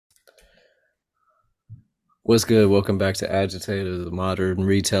What's good? Welcome back to Agitator, the modern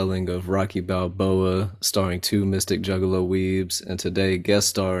retelling of Rocky Balboa, starring two Mystic Juggalo weebs, and today guest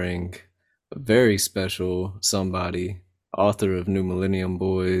starring a very special somebody, author of New Millennium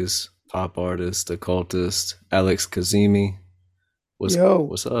Boys, pop artist, occultist, Alex Kazemi. What's Yo,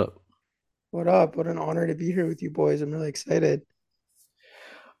 what's up? what up? What an honor to be here with you boys. I'm really excited.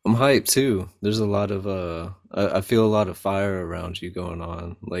 I'm hyped too. There's a lot of I feel a lot of fire around you going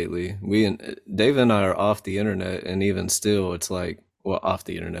on lately. We and Dave and I are off the internet, and even still, it's like, well, off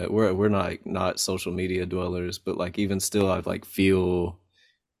the internet. We're not social media dwellers, but like even still, I like feel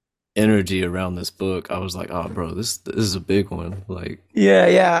energy around this book. I was like, oh, bro, this is a big one. Like,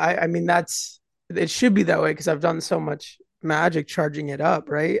 Yeah. I mean, it should be that way because I've done so much magic charging it up,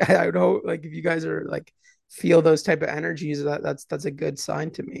 right? I would hope like if you guys are like feel those type of energies, that's a good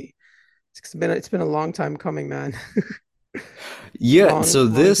sign to me. It's been a long time coming, man. yeah. Long, So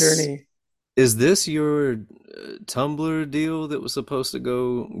long this journey. is this your Tumblr deal that was supposed to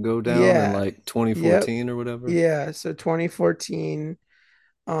go down in Yeah. like Yep. 2014 or whatever? Yeah. So 2014,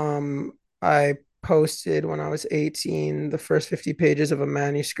 um, I posted when I was 18 the first 50 pages of a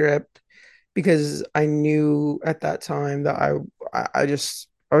manuscript because I knew at that time that I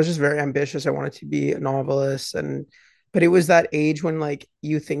was just very ambitious. I wanted to be a novelist, and but it was that age when like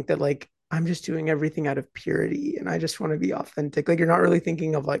you think that like I'm just doing everything out of purity and I just want to be authentic. Like you're not really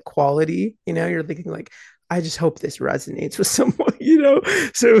thinking of like quality, you're thinking like I just hope this resonates with someone.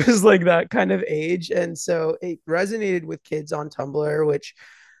 So it was like that kind of age. And so it resonated with kids on Tumblr, which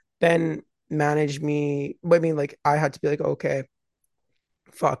then managed me. I mean, like I had to be like, okay,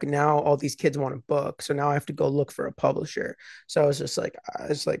 fuck, now all these kids want a book, so now I have to go look for a publisher. So I was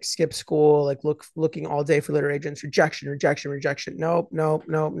like skip school, like looking all day for literary agents. Rejection. Nope,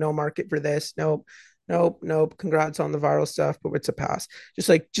 no market for this. Nope. Congrats on the viral stuff, but it's a pass.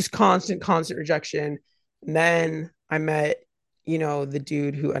 Just constant rejection. And then I met, the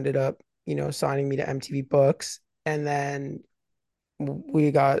dude who ended up, signing me to MTV Books. And then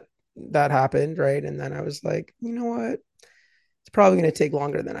we got that happened, right? And then I was like, you know what? It's probably going to take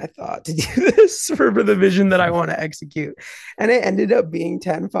longer than I thought to do this for the vision that I want to execute. And it ended up being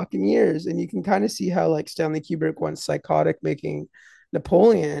 10 fucking years. And you can kind of see how like Stanley Kubrick went psychotic making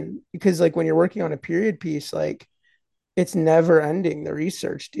Napoleon, because like when you're working on a period piece, like it's never ending the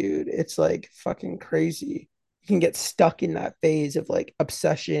research, dude. It's like fucking crazy. You can get stuck in that phase of like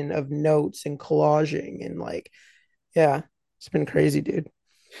obsession of notes and collaging and like, yeah, it's been crazy, dude.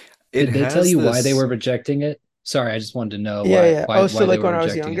 It Did they tell has you why they this. were rejecting it? Sorry, I just wanted to know Yeah, why yeah. why Oh, so why they like were when I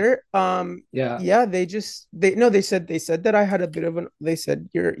was rejecting it. younger, Yeah. yeah, they no, they said that I had a bit of an they said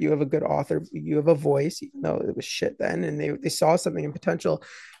you have a good author, you have a voice, even though it was shit then, and they saw something in potential,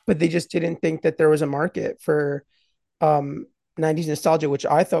 but they just didn't think that there was a market for um 90s nostalgia, which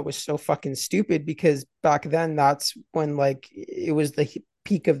I thought was so fucking stupid because back then that's when like it was the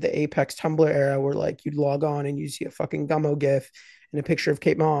peak of the apex Tumblr era where like you'd log on and you see a fucking gummo gif and a picture of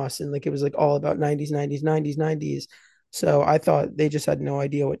Kate Moss and like it was like all about 90s. So I thought they just had no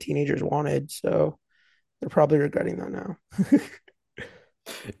idea what teenagers wanted, so they're probably regretting that now.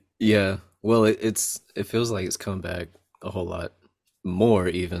 Yeah. Well, it feels like it's come back a whole lot more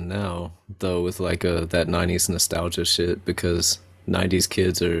even now, though, with like that 90s nostalgia shit because 90s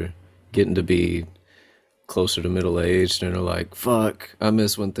kids are getting to be closer to middle aged and are like, fuck, I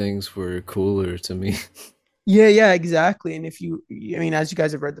miss when things were cooler to me. Yeah, exactly. And I mean, as you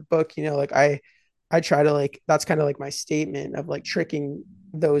guys have read the book, like I try to like, that's kind of like my statement of like tricking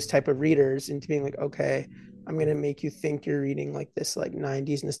those type of readers into being like, okay, I'm going to make you think you're reading like this like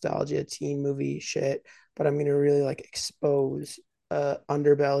 90s nostalgia teen movie shit, but I'm going to really like expose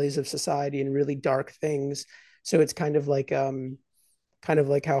underbellies of society and really dark things. So it's kind of like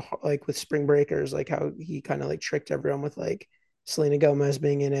how like with Spring Breakers, like how he kind of like tricked everyone with like Selena Gomez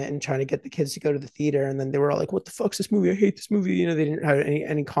being in it and trying to get the kids to go to the theater, and then they were all like, "What the fuck's this movie? I hate this movie." They didn't have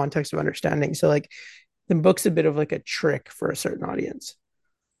any context of understanding. So like the book's a bit of like a trick for a certain audience.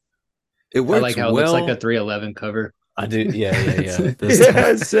 It I like works how it looks like a well. 311 cover. I do. Yeah. This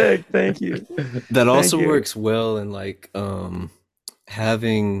Yeah, sick. Thank you, that thank also you. works well in like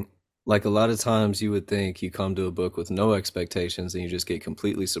having like a lot of times you would think you come to a book with no expectations and you just get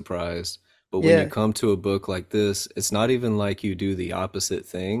completely surprised. But when you Yeah, come to a book like this, it's not even like you do the opposite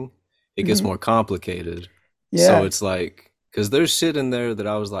thing. It gets mm-hmm. more complicated. So Yeah, it's like because there's shit in there that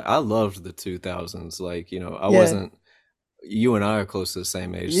I was like, I loved the 2000s. Like, I yeah, wasn't. You and I are close to the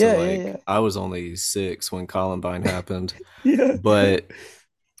same age, so yeah, like I was only 6 when Columbine happened, yeah. but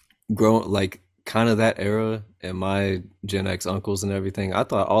growing like kind of that era and my Gen X uncles and everything, I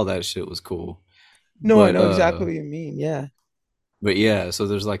thought all that shit was cool. No, I But know exactly what you mean. Yeah, but yeah, so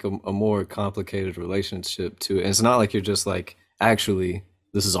there's like a more complicated relationship to it. And it's not like you're just like, actually,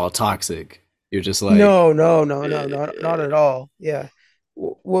 this is all toxic. You're just like, No, no, no, no, not eh, at all. Yeah.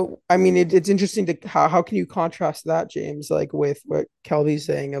 Well, I mean, it's interesting to how can you contrast that, James, like with what Kelby's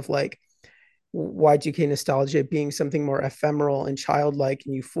saying of like Y2K nostalgia being something more ephemeral and childlike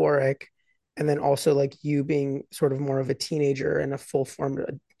and euphoric, and then also like you being sort of more of a teenager and a full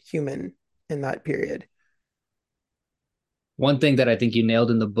formed human in that period. One thing that I think you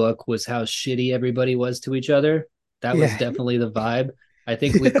nailed in the book was how shitty everybody was to each other. That was Yeah. definitely the vibe. I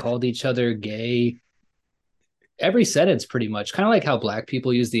think we Yeah. called each other gay every sentence pretty much, kind of like how black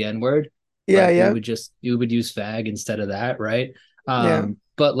people use the N-word. Yeah. Like Yeah. you would use fag instead of that, right? Yeah.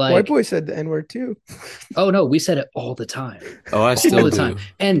 But White like, boy said the N word too. oh no, we said it all the time, oh, I all still the time.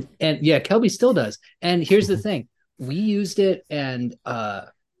 do. And yeah, Kelby still does. And here's the thing. We used it, and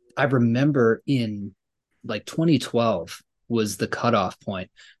I remember in like 2012 was the cutoff point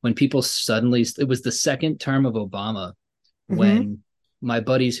when people suddenly, it was the second term of Obama, Mm-hmm. when my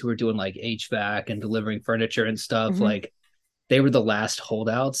buddies who were doing like HVAC and delivering furniture and stuff, Mm-hmm. like they were the last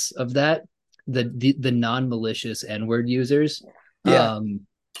holdouts of that. The non-malicious N-word users, Yeah. um,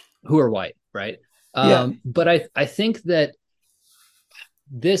 who are white, right? Yeah. But I think that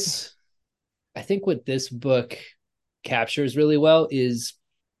this I think what this book captures really well is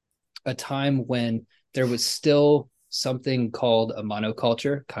a time when there was still something called a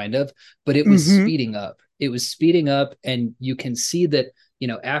monoculture, kind of, but it was Mm-hmm. speeding up. It was speeding up, and you can see that,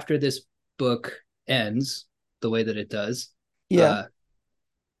 after this book ends the way that it does, Yeah. uh,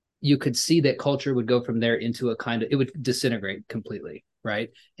 you could see that culture would go from there into a kind of, it would disintegrate completely, right?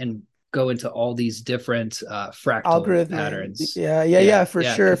 And go into all these different fractal Algorithmic. patterns. Yeah. Yeah. Yeah, Yeah. For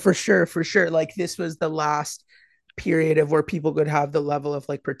yeah, sure. For sure. For sure. Like this was the last period of where people could have the level of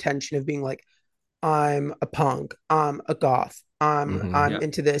like pretension of being like, I'm a punk, I'm a goth, I'm yeah.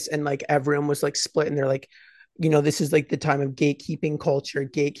 into this, and like everyone was like split, and they're like, this is like the time of gatekeeping culture,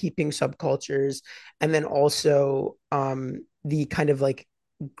 gatekeeping subcultures, and then also the kind of like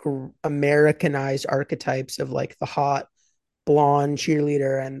Americanized archetypes of like the hot blonde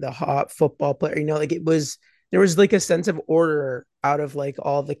cheerleader and the hot football player. Like it was there was like a sense of order out of like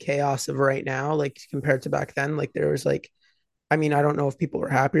all the chaos of right now, like compared to back then. Like there was like I mean, I don't know if people were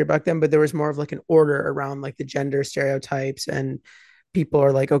happier back then, but there was more of like an order around like the gender stereotypes and people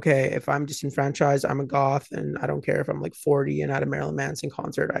are like, okay, if I'm disenfranchised, I'm a goth and I don't care if I'm like 40 and at a Marilyn Manson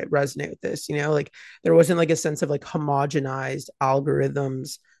concert, I resonate with this, like there wasn't like a sense of like homogenized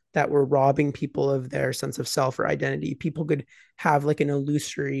algorithms that were robbing people of their sense of self or identity. People could have like an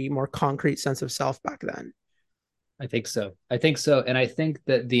illusory, more concrete sense of self back then. I think so. I think so. And I think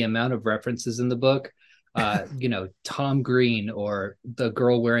that the amount of references in the book, Tom Green or the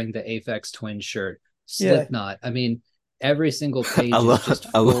girl wearing the Aphex Twin shirt, Yeah. Slipknot. I mean, every single I page is love just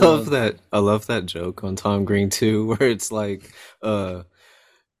I full love of, that I love that joke on Tom Green too, where it's like,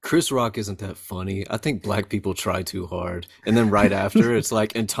 Chris Rock isn't that funny. I think black people try too hard. And then right after, it's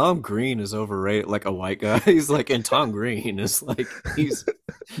like, and Tom Green is overrated, like a white guy. He's like, and Tom Green is like, he's.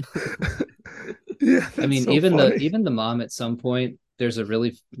 Yeah, I that's mean, so funny. even the mom at some point, there's a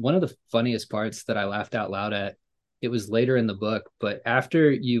really, one of the funniest parts that I laughed out loud at. It was later in the book, but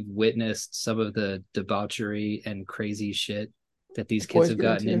after you've witnessed some of the debauchery and crazy shit that these kids Boys have get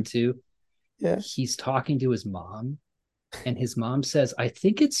gotten into. into, Yeah. he's talking to his mom, and his mom says, I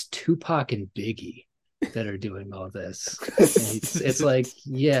think it's Tupac and Biggie that are doing all this. And it's like,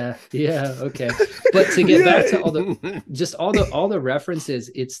 yeah, yeah, okay. But to get back to Yeah. all the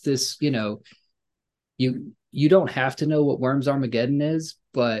references, it's this, you don't have to know what Worms Armageddon is,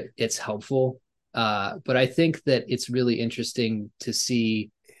 but it's helpful. But I think that it's really interesting to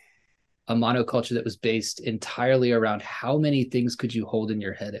see a monoculture that was based entirely around how many things could you hold in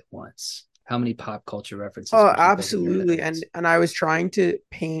your head at once? How many pop culture references Oh, could you hold in your head at absolutely. And once? and I was trying to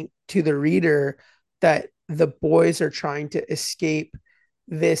paint to the reader that the boys are trying to escape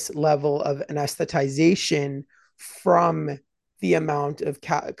this level of anesthetization from the amount of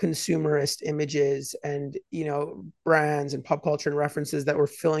consumerist images and brands and pop culture and references that were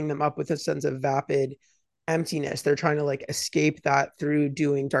filling them up with a sense of vapid emptiness. They're trying to like escape that through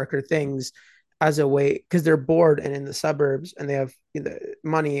doing darker things as a way because they're bored and in the suburbs and they have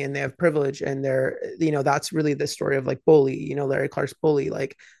money and they have privilege and that's really the story of like Bully, Larry Clark's Bully.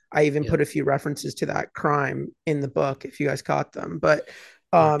 Like I even Yeah. put a few references to that crime in the book if you guys caught them. But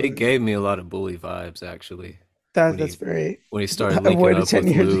It um gave me a lot of Bully vibes actually that when that's he very when he started I've linking waited up 10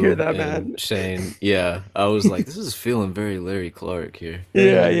 with years to hear Lou that, and man. Shane. Yeah, I was like, this is feeling very Larry Clark here.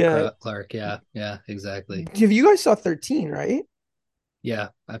 Very Yeah, Larry yeah. Clark. Yeah, yeah, exactly. Have you guys saw 13, right? Yeah,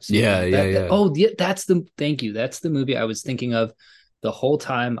 Yeah, absolutely. yeah, That yeah. oh yeah, that's the thank you. That's the movie I was thinking of the whole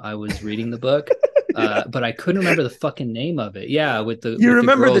time I was reading the book. Yeah. But I couldn't remember the fucking name of it. Yeah, You with the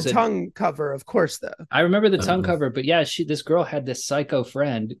remember the girls and tongue cover, of course, though. I remember the tongue Uh, cover, but yeah, she this girl had this psycho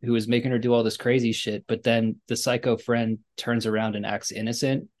friend who was making her do all this crazy shit, but then the psycho friend turns around and acts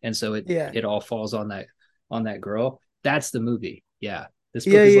innocent, and so Yeah. it all falls on that girl. That's the movie. Yeah. This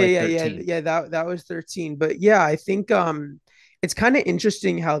Yeah, book is yeah, like yeah, yeah, 13. yeah. That was 13. But yeah, I think it's kind of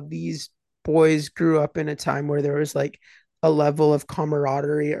interesting how these boys grew up in a time where there was like a level of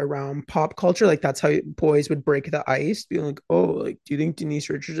camaraderie around pop culture. Like that's how boys would break the ice, being like, "Oh, like, do you think Denise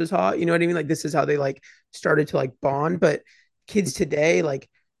Richards is hot?" You know what I mean? Like this is how they like started to like bond. But kids today, like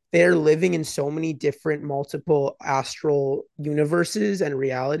they're living in so many different multiple astral universes and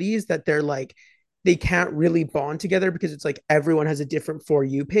realities that they're like they can't really bond together because it's like everyone has a different for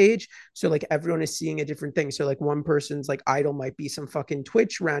you page. So like everyone is seeing a different thing. So like one person's like idol might be some fucking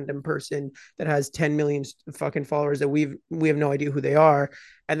Twitch random person that has 10 million fucking followers that we have no idea who they are.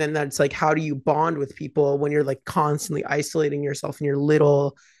 And then that's like how do you bond with people when you're like constantly isolating yourself in your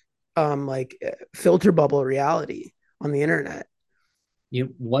little filter bubble reality on the internet.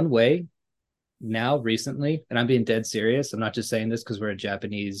 One way now recently, and I'm being dead serious. I'm not just saying this because we're a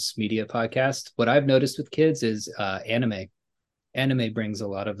Japanese media podcast. What I've noticed with kids is anime. Anime brings a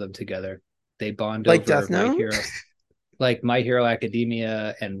lot of them together. They bond Like over Death Note. Like My Hero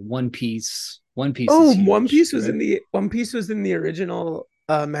Academia and One Piece. One Piece is Oh, huge, right? One Piece was in the original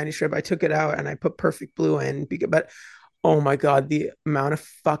manuscript. I took it out and I put Perfect Blue in because, but oh my God, the amount of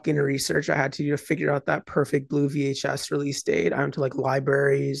fucking research I had to do to figure out that Perfect Blue VHS release date. I went to like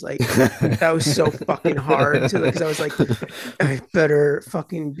libraries, like that was so fucking hard to because I was like, I better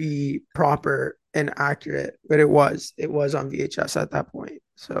fucking be proper and accurate. But it was on VHS at that point.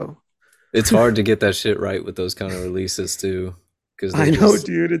 So it's hard to get that shit right with those kind of releases too, because they're I know, just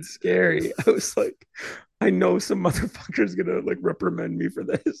dude, it's scary. I was like, I know some motherfucker's gonna like reprimand me for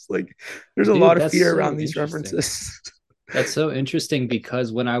this. Like, there's a Dude, lot of that's fear so around these interesting. references. That's so interesting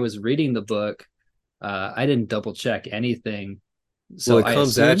because when I was reading the book, I didn't double check anything. well, So it I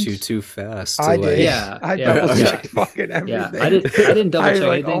comes at assumed, you too fast to I did. like. yeah, I yeah, double yeah, checked fucking yeah. everything. I didn't double I was check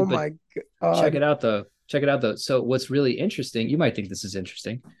like, anything, oh but my God. Of check it out though. So what's really interesting, you might think this is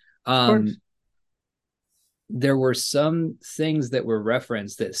interesting. course. Um, there were some things that were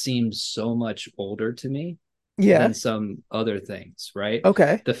referenced that seemed so much older to me Yeah. than some other things, right?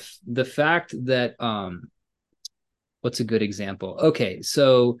 Okay. The fact that what's a good example? Okay,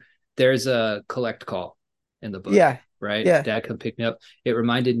 so there's a collect call in the book, Yeah. right? Yeah. Dad come pick me up. It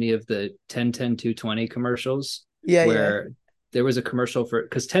reminded me of the 10 10 220 commercials Yeah. Yeah. where there was a commercial for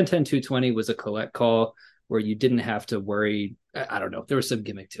because 10 10 220 was a collect call where you didn't have to worry. I don't know. There was some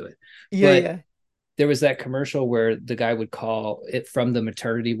gimmick to it. Yeah. But Yeah. there was that commercial where the guy would call it from the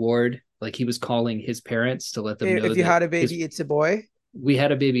maternity ward. Like he was calling his parents to let them know If you that had a his baby, it's a boy. we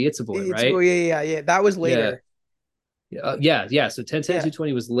had a baby, it's a boy, It's a boy. right? Yeah. Yeah. Yeah. That was Yeah. later. Yeah. So 10 10 Yeah.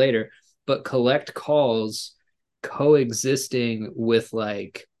 220 was later, but collect calls coexisting with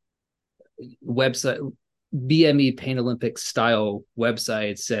like website BME Pain Olympics style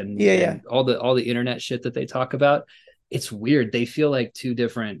websites Yeah. Yeah. and all the internet shit that they talk about. It's weird. They feel like two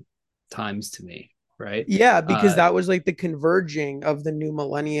different times to me, right? Yeah. Because that was like the converging of the new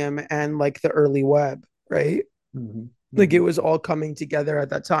millennium and like the early web, right? Mm-hmm, Like it mm-hmm. was all coming together at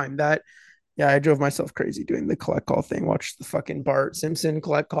that time. That yeah, I drove myself crazy doing the collect call thing. Watched the fucking Bart Simpson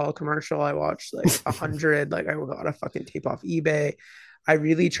collect call commercial. I watched like 100. Like I got a fucking tape off eBay. I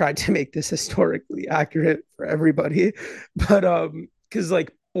really tried to make this historically accurate for everybody, but because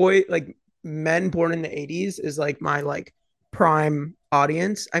like men born in the 80s is like my like prime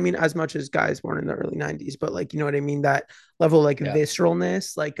audience. I mean, as much as guys born in the early 90s, but like you know what I mean. That level of, like Yeah.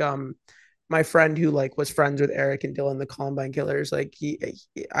 visceralness, like my friend who like was friends with Eric and Dylan, the Columbine killers, like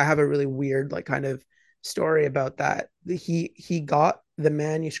I have a really weird like kind of story about that. He got the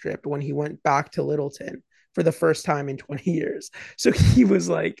manuscript when he went back to Littleton for the first time in 20 years. So he was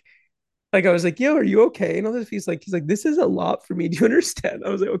like I was like, yo, are you okay? And all this, he's like, this is a lot for me. Do you understand? I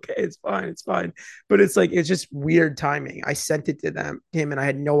was like, okay, it's fine, it's fine. But it's like, it's just weird timing. I sent it to him, and I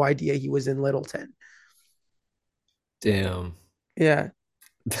had no idea he was in Littleton. Damn. Yeah,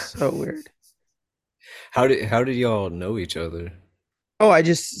 so weird. How did y'all know each other? Oh, I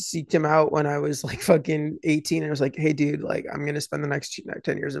just seeked him out when I was like fucking 18 and I was like, hey, dude, like I'm going to spend the next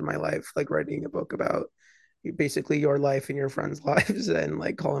 10 years of my life like writing a book about basically your life and your friends' lives and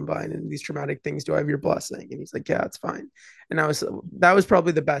like Columbine and these traumatic things. Do I have your blessing? And he's like, yeah, it's fine. And that was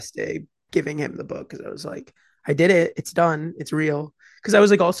probably the best day giving him the book because I was like, I did it. It's done. It's real. Because I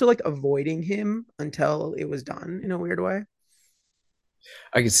was like also like avoiding him until it was done in a weird way.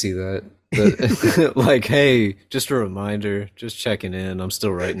 I can see that. The like, hey, just a reminder, just checking in. I'm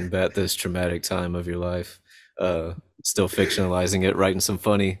still writing about this traumatic time of your life. Uh, Still fictionalizing it, writing some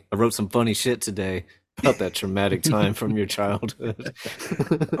funny. I wrote some funny shit today about that traumatic time from your childhood.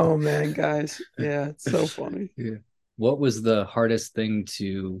 Oh man, guys. Yeah, it's so funny. Yeah. What was the hardest thing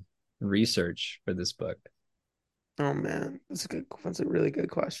to research for this book? Oh man, that's a really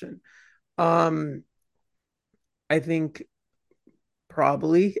good question. Um, I think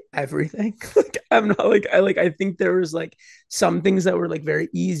probably everything. Like I'm not like I think there was like some things that were like very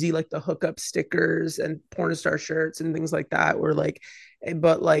easy, like the hookup stickers and porn star shirts and things like that were like,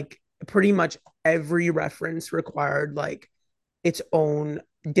 but like pretty much every reference required like its own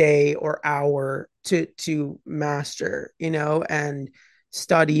day or hour to master, and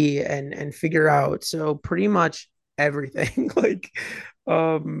study and figure out. So pretty much everything. Like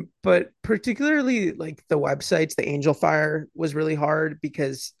but particularly like the websites, the Angel Fire was really hard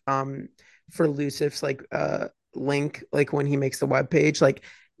because for Lucif's like link, like when he makes the web page, like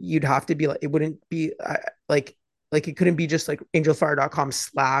you'd have to be like, it wouldn't be like it couldn't be just like angelfire.com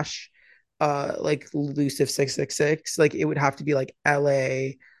slash like Lucif 666. Like it would have to be like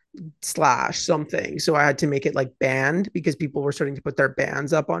LA slash something. So I had to make it like banned because people were starting to put their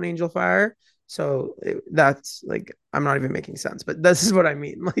bands up on Angel Fire. So that's like, I'm not even making sense, but this is what I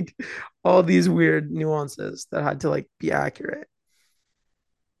mean. Like all these weird nuances that had to like be accurate.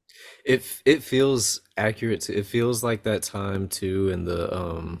 It feels accurate. It feels like that time too, in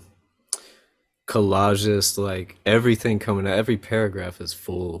the collages, like everything coming out, every paragraph is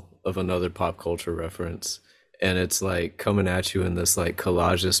full of another pop culture reference. And it's like coming at you in this like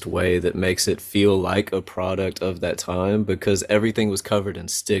collagist way that makes it feel like a product of that time because everything was covered in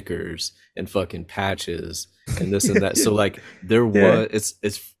stickers and fucking patches and this and that. So like there Yeah. was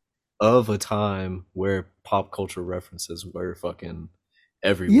it's of a time where pop culture references were fucking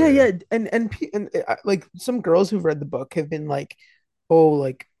Yeah, yeah, everywhere. and like some girls who've read the book have been like, oh,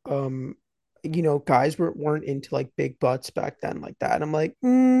 like guys weren't into like big butts back then like that. And I'm like,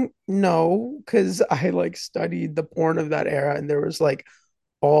 no, because I like studied the porn of that era, and there was like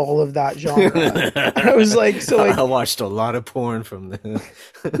all of that genre. And I was like, so I like, watched a lot of porn from then.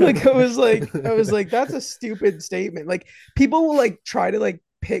 I was like, that's a stupid statement. Like people will like try to like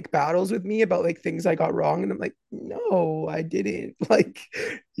pick battles with me about like things I got wrong, and I'm like, no, I didn't. Like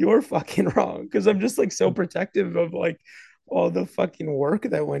you're fucking wrong because I'm just like so protective of like all the fucking work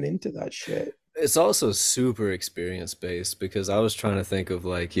that went into that shit. It's also super experience based because I was trying to think of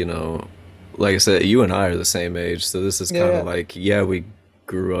like, like I said, you and I are the same age, so this is Yeah, kind of yeah, like, yeah, we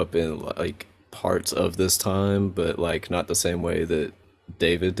grew up in like parts of this time, but like not the same way that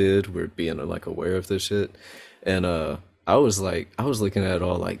David did. We're being like aware of this shit. And I was looking at it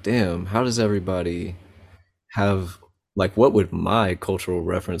all like, damn, how does everybody have like what would my cultural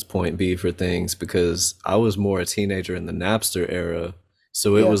reference point be for things? Because I was more a teenager in the Napster era,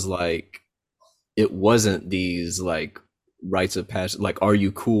 so it yeah, was like it wasn't these like rites of passage like are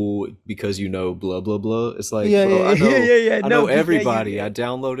you cool because you know blah blah blah. It's like, yeah, bro, yeah, yeah, yeah, yeah. I know No, yeah, everybody. I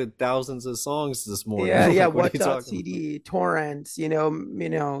downloaded thousands of songs this morning. yeah, yeah. Like, what are What you dot talking CD torrents?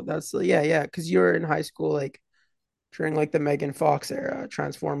 That's yeah, yeah. Because you're in high school, like during like the Megan Fox era,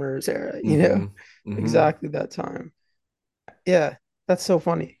 Transformers era, about? Mm-hmm. Mm-hmm. exactly that time. Yeah, that's so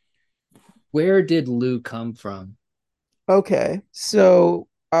funny. Where did Lou come from? Okay, so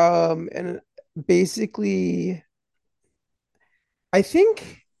and basically, I think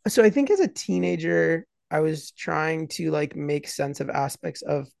as a teenager, I was trying to like make sense of aspects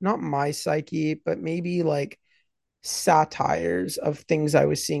of not my psyche, but maybe like satires of things I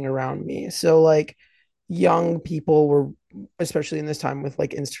was seeing around me. So like young people were, especially in this time with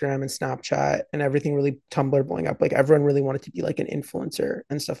like Instagram and Snapchat and everything really Tumblr blowing up, like everyone really wanted to be like an influencer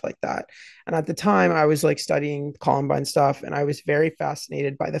and stuff like that. And at the time I was like studying Columbine stuff, and I was very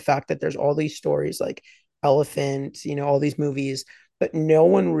fascinated by the fact that there's all these stories like Elephant, all these movies, but no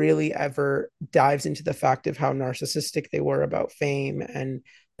one really ever dives into the fact of how narcissistic they were about fame and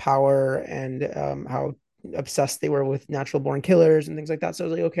power, and how obsessed they were with natural born killers and things like that. So I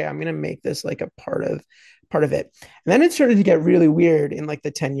was like, okay, I'm gonna make this like a part of it. And then it started to get really weird in like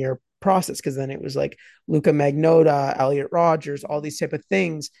the 10-year process, because then it was like Luca Magnotta, Elliot Rogers, all these type of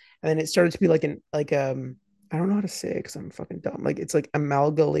things. And then it started to be like an like I don't know how to say it because I'm fucking dumb. Like it's like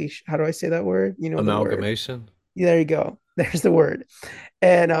amalgamation. How do I say that word? You know the word. Amalgamation. Yeah, there you go. There's the word.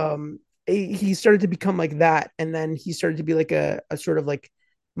 And he started to become like that, and then he started to be like a sort of like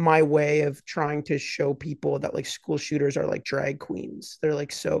my way of trying to show people that like school shooters are like drag queens. They're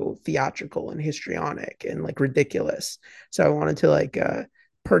like so theatrical and histrionic and like ridiculous. So I wanted to like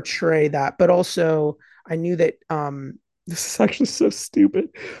portray that, but also I knew that This is actually so stupid.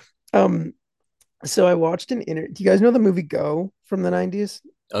 Um, so I watched an inter. Do you guys know the movie Go from the 90s?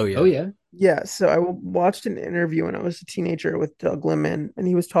 Oh Oh yeah. yeah. Yeah, so I watched an interview when I was a teenager with Doug Liman, and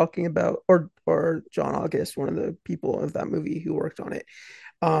he was talking about, or John August, one of the people of that movie who worked on it.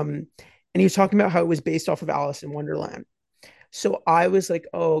 Um, and he was talking about how it was based off of Alice in Wonderland. So I was like,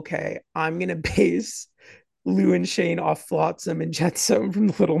 oh, okay, I'm gonna base Lou and Shane off Flotsam and Jetsam from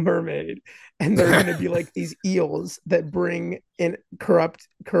The Little Mermaid, and they're gonna be like these eels that bring in corrupt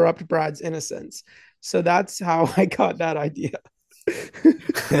Brad's innocence. So that's how I got that idea.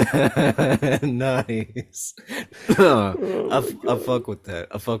 Nice. I, Oh my I god. fuck with that.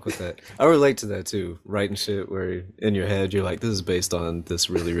 I fuck with that. I relate to that too. Writing shit where in your head you're like, this is based on this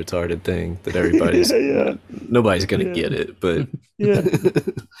really retarded thing that everybody's Yeah, yeah, nobody's gonna yeah, get it, but yeah.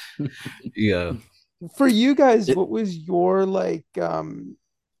 yeah. For you guys, It, what was your like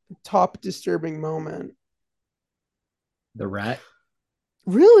top disturbing moment? The rat.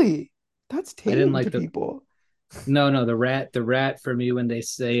 Really? That's I didn't tame to like the people. no, no, the rat for me when they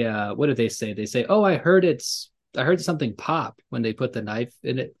say what do they say? They say, "Oh, I heard something pop when they put the knife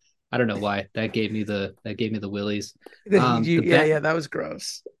in it." I don't know why. That gave me the willies. The Yeah, back yeah, that was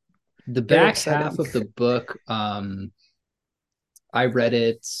gross. the Very back half upsetting. of the book, I read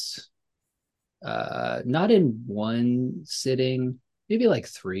it not in one sitting, maybe like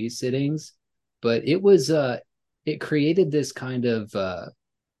three sittings, but it created this kind of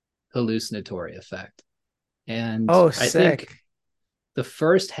hallucinatory effect. And Oh, I think sick. the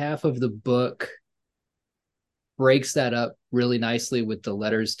first half of the book breaks that up really nicely with the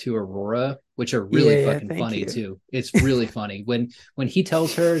letters to Aurora, which are really Yeah, yeah, fucking thank funny you. too. It's really funny when he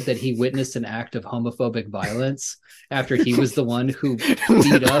tells her that he witnessed an act of homophobic violence after he was the one who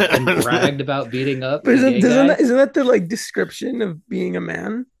beat up and bragged about beating up But the gay guy. isn't that the like description of being a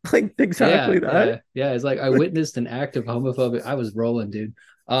man? Like Yeah, exactly that? yeah, yeah. It's like I witnessed an act of homophobic. I was rolling, dude.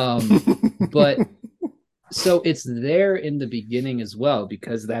 But so it's there in the beginning as well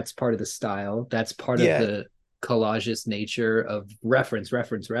because that's part of the style, that's part of Yeah, the collagist nature of reference,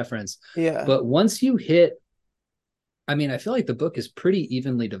 reference, reference. yeah. But once you hit, I mean, I feel like the book is pretty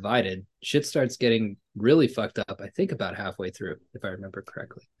evenly divided. Shit starts getting really fucked up, I think about halfway through, if I remember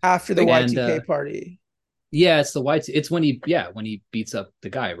correctly. After the And Y2K party. yeah, it's the white, it's when when he beats up the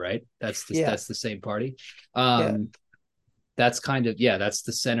guy, right? Yeah, That's the same party. yeah, um that's kind of, yeah, that's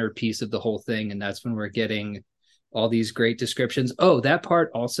the centerpiece of the whole thing, and that's when we're getting all these great descriptions. Oh, that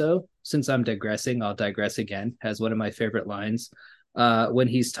part also, since I'm digressing, I'll digress again, has one of my favorite lines when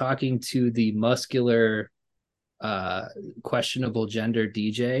he's talking to the muscular uh questionable gender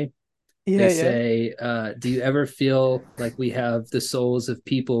DJ. They yeah, yeah, say, do you ever feel like we have the souls of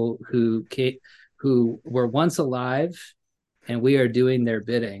people who were once alive and we are doing their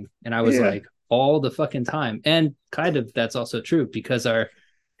bidding? And I was yeah, like, all the fucking time. And kind of that's also true because our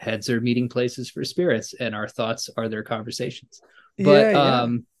heads are meeting places for spirits and our thoughts are their conversations. yeah, But yeah,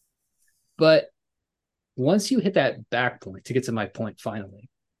 but once you hit that back point, to get to my point finally,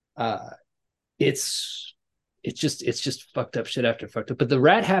 uh it's it's just fucked up shit after fucked up. But the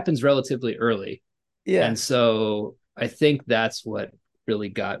rat happens relatively early. yeah, And so I think that's what really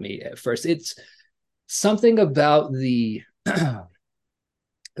got me at first. It's something about the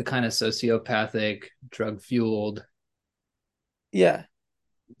kind of sociopathic, drug fueled, yeah,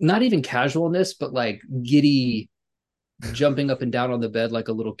 not even casualness, but like giddy, jumping up and down on the bed like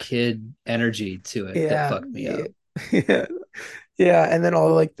a little kid energy to it that yeah, fucked me yeah, up. yeah, yeah. And then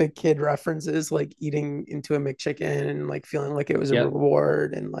all like the kid references, like eating into a McChicken and like feeling like it was a Yep.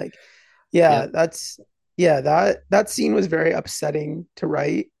 reward, and like, yeah, Yep. that scene was very upsetting to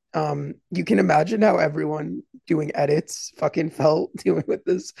write. You can imagine how everyone doing edits fucking felt dealing with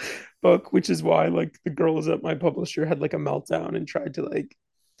this book, which is why like the girls at my publisher had like a meltdown and tried to like,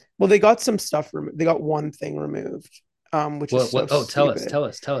 well, they got some stuff removed. They got one thing removed, which is so Oh, tell us, stupid. tell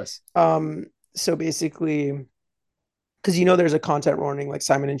us, tell us. So basically, because there's a content warning, like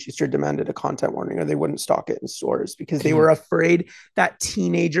Simon and Schuster demanded a content warning or they wouldn't stock it in stores because they were afraid that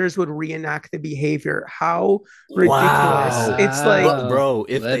teenagers would reenact the behavior. How ridiculous. Wow. It's like, But Wow. bro,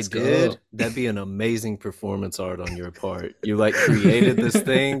 if they Let's did, go. that'd be an amazing performance art on your part. You like created this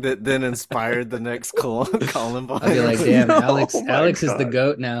thing that then inspired the next I'll be like, Columbine. damn, no, oh my Alex is the god.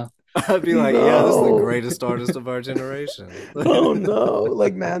 goat now. I'd be like, yeah, this is the No. greatest artist of our generation. Oh no,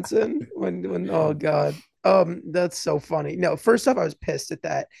 like Manson when oh god. That's so funny. No, first off, I was pissed at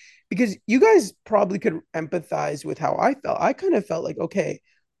that because you guys probably could empathize with how I felt. I kind of felt like, okay,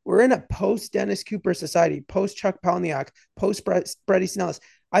 we're in a post Dennis Cooper society, post Chuck Palahniuk, post Bret Easton Ellis.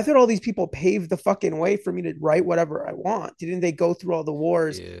 I thought all these people paved the fucking way for me to write whatever I want. Didn't they go through all the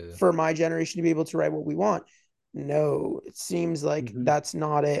wars Yeah. for my generation to be able to write what we want? no, it seems like Mm-hmm. that's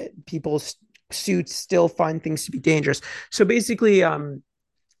not it. People's suits still find things to be dangerous. So basically,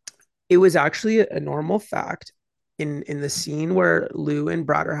 it was actually a normal fact in the scene where Lou and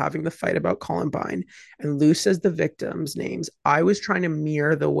Brad are having the fight about Columbine, and Lou says the victims' names. I was trying to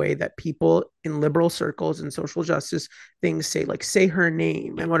mirror the way that people in liberal circles and social justice things say, like say her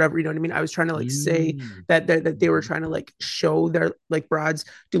name and whatever. You know what I mean? I was trying to like say Mm-hmm. that they were trying to like show their like Brad's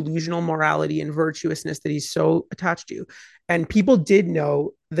delusional morality and virtuousness that he's so attached to, and people did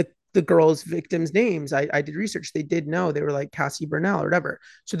know the girls' victims' names. I did research. They did know. They were like Cassie Bernal or whatever.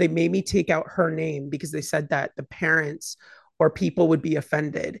 So they made me take out her name because they said that the parents or people would be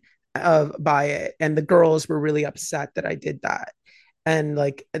offended by it. And the girls were really upset that I did that. And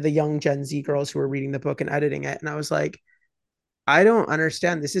like the young Gen Z girls who were reading the book and editing it. And I was like, I don't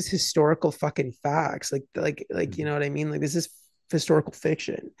understand. This is historical fucking facts. Like, you know what I mean? Like this is historical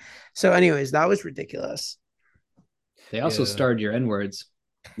fiction. So, anyways, that was ridiculous. They also Yeah. starred your N words.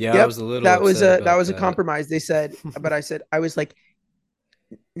 Yeah, I Yep. was a little upset That about was a that. compromise. They said, but I said I was like,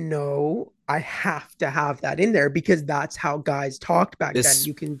 no, I have to have that in there because that's how guys talked back then.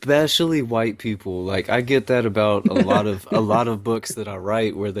 You can Especially white people. Like I get that about a lot of books that I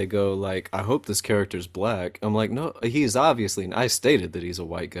write where they go like, I hope this character's black. I'm like, no, he's obviously I stated that he's a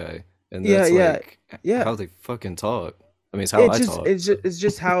white guy. And yeah, that's yeah, like yeah. how they fucking talk. I mean, it's how I talk. So It's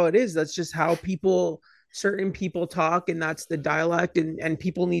just how it is. That's just how people certain people talk, and that's the dialect. And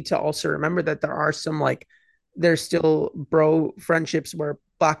people need to also remember that there are some like there's still bro friendships where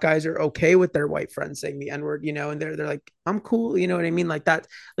black guys are okay with their white friends saying the N word, you know, and they're like, I'm cool, you know what I mean? Like that,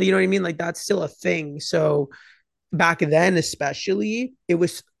 you know what I mean? Like that's still a thing. So back then especially it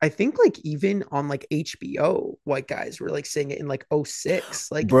was I think like even on like HBO white guys were like saying it in like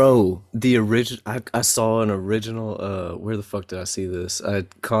 '06 like bro, the original I saw an original where the fuck did I see this? I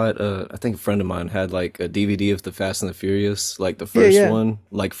caught I think a friend of mine had like a DVD of the Fast and the Furious, like the yeah first yeah one,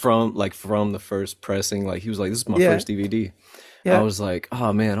 like from the first pressing. Like he was like, this is my yeah first DVD. I yeah was like,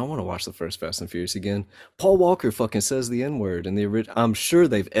 oh man, I want to watch the first Fast and Furious again. Paul Walker fucking says the N-word in the original. I'm sure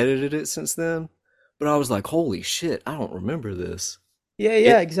they've edited it since then, but I was like, holy shit, I don't remember this. yeah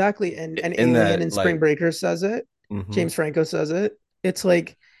It exactly and in Alien that and Spring like Breakers says it. hmm James Franco says it. It's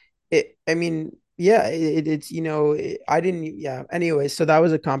like it I mean yeah it's you know I didn't yeah anyway so that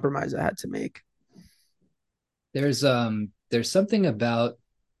was a compromise I had to make. There's something about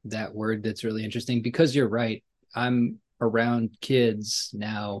that word that's really interesting because you're right. I'm around kids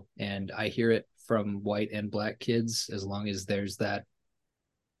now and I hear it from white and black kids as long as there's that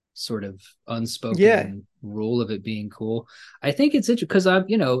sort of Yeah unspoken rule of it being cool. I think it's interesting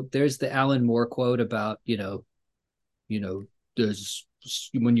because there's the Alan Moore quote about, there's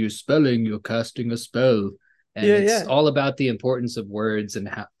when you're spelling, you're casting a spell. And yeah it's yeah all about the importance of words and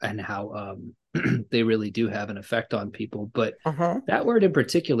how they really do have an effect on people. But uh-huh that word in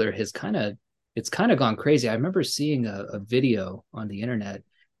particular has it's kind of gone crazy. I remember seeing a video on the internet,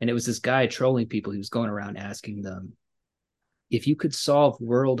 and it was this guy trolling people. He was going around asking them, if you could solve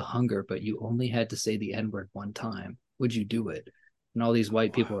world hunger, but you only had to say the N word one time, would you do it? And all these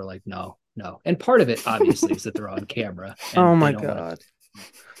white people are like, no, no. And part of it, obviously, is that they're on camera oh and they my don't want to. god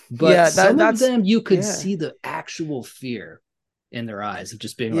But yeah some of that's them, you could yeah see the actual fear in their eyes of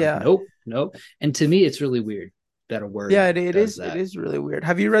just being like, yeah nope, nope. And to me, it's really weird that a word yeah does it that. is really weird.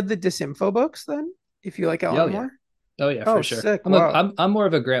 Have you read the Disinfo books then if you like Oh Alan yeah, Moore? oh yeah, Oh for sure. sick I'm a wow I'm more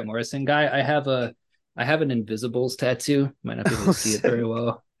of a Grant Morrison guy. I have an Invisibles tattoo. Might not be able to oh see it very sick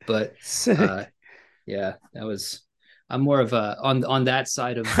well, but uh, sick. yeah, that was. I'm more of a on that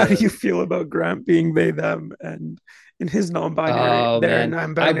side of How do the. you feel about Grant being they them and in his non-binary Oh their man,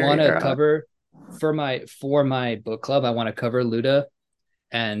 I non-binary want to era? cover for my book club. I want to cover Luda,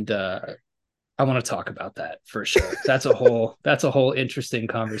 and I want to talk about that for sure. That's a whole interesting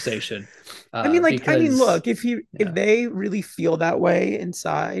conversation, I mean, because look, if yeah, they really feel that way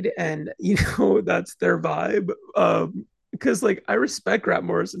inside, and you know that's their vibe, because like I respect Grant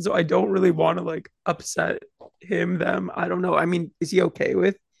Morrison, so I don't really want to like upset him, them. I don't know. I mean, is he okay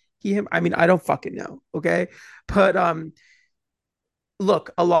with he him? I mean, I don't fucking know. Okay, but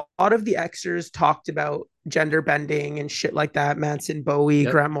look, a lot of the Xers talked about gender bending and shit like that. Manson, Bowie,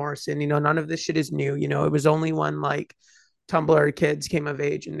 yep, Grant Morrison. You know, none of this shit is new. You know, it was only when like Tumblr kids came of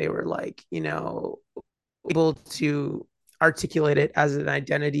age and they were like, you know, able to articulate it as an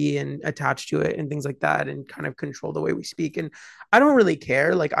identity and attach to it and things like that and kind of control the way we speak. And I don't really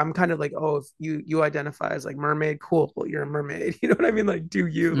care. Like I'm kind of like, oh, if you identify as like mermaid, cool, well, you're a mermaid. You know what I mean? Like, do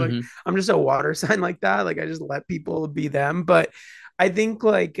you like mm-hmm. I'm just a water sign like that. Like I just let people be them. But I think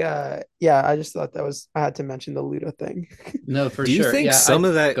like yeah, I just thought that was I had to mention the Luda thing. No, for do you sure, think yeah. some I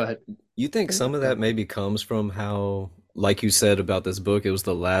of that Go ahead. You think Things some like of that that. maybe comes from how, like you said about this book, it was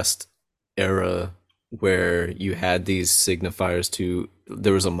the last era where you had these signifiers to,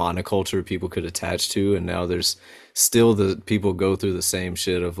 there was a monoculture people could attach to, and now there's still the people go through the same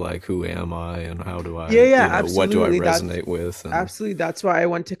shit of like, who am I and how do Yeah, I, yeah, what do I absolutely. That's resonate with? And absolutely that's why I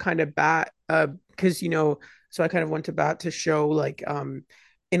went to kind of bat because so I kind of went to bat to show like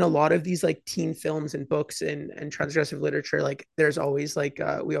in a lot of these like teen films and books and transgressive literature, like there's always like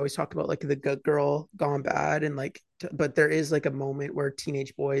we always talk about like the good girl gone bad and like but there is like a moment where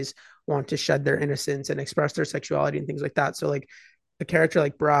teenage boys want to shed their innocence and express their sexuality and things like that. So like a character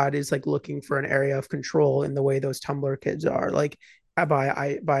like Brad is like looking for an area of control in the way those Tumblr kids are. Like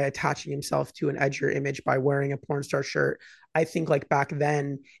by attaching himself to an edgier image by wearing a porn star shirt. I think like back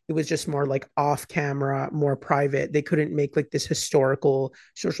then it was just more like off camera, more private. They couldn't make like this historical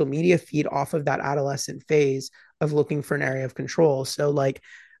social media feed off of that adolescent phase of looking for an area of control. So like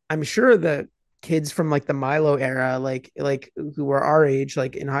I'm sure the kids from like the Milo era, like who were our age,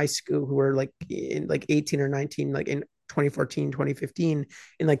 like in high school, who were like in like 18 or 19, like in 2014, 2015,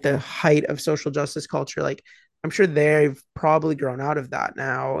 in like the height of social justice culture, like I'm sure they've probably grown out of that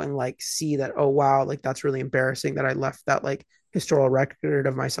now and like see that, oh wow, like that's really embarrassing that I left that like historical record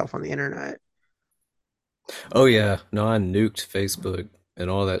of myself on the internet. oh yeah, no, I nuked Facebook and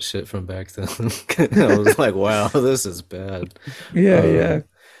all that shit from back then. I was like, wow, this is bad. Yeah, Uh, yeah.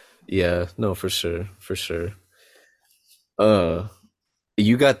 yeah, no, for sure, for sure. Uh,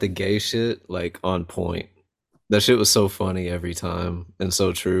 you got the gay shit like on point. That shit was so funny every time and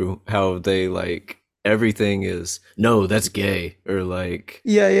so true. How they like everything is no, that's gay or like,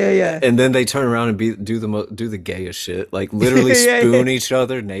 Yeah, yeah, yeah. and then they turn around and do the gayest shit, like literally Yeah, yeah. spoon each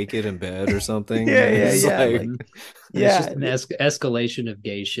other naked in bed or something. Yeah, And yeah, it's yeah. like, Like, Hmm. And it's yeah. just an escalation of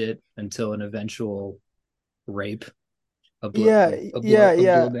gay shit until an eventual rape, Yeah, yeah, a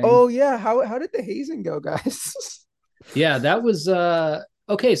yeah. bloodbang. Oh yeah. How did the hazing go, guys? Yeah, that was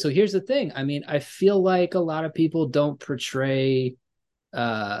okay. So here's the thing. I mean, I feel like a lot of people don't portray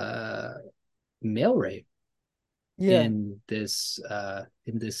uh male rape Yeah. in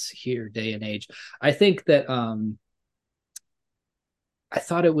this here day and age. I think that I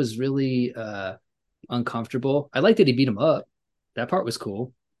thought it was really uncomfortable. I liked that he beat him up. That part was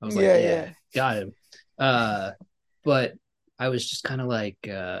cool. I was like, Yeah, yeah. yeah, got him. Uh, but I was just kind of like,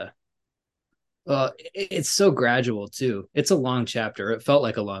 it's so gradual too. It's a long chapter. It felt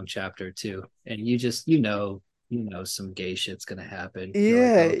like a long chapter too, and you just you know some gay shit's gonna happen.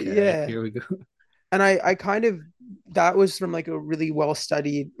 You're like, Yeah, okay, yeah. here we go. And I kind of that was from like a really well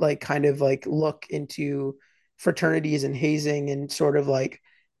studied like kind of like look into fraternities and hazing and sort of like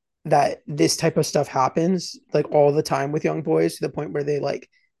that this type of stuff happens like all the time with young boys to the point where they like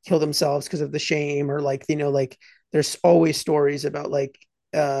kill themselves because of the shame or like like there's always stories about like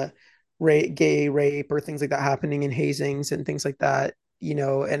uh gay rape or things like that happening in hazings and things like that,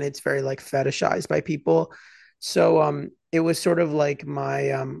 and it's very like fetishized by people. So it was sort of like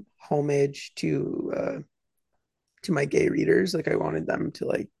my homage to my gay readers. Like I wanted them to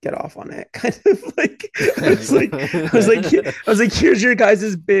like get off on it. Kind of like I was like, here's your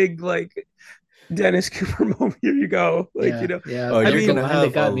guys' big like Dennis Cooper moment. Here you go. Like, Yeah, yeah. oh, I you're The mean, gonna line that have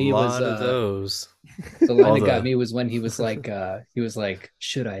a got me was lot of those. the line All that got the me was when he was like,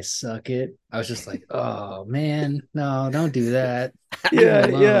 should I suck it? I was just like, oh man, no, don't do that. Leave him yeah,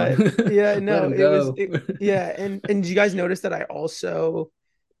 yeah, alone. yeah. Let No, him it was go. yeah. And did you guys notice that I also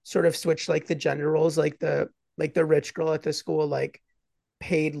sort of switched like the gender roles, like the rich girl at the school, like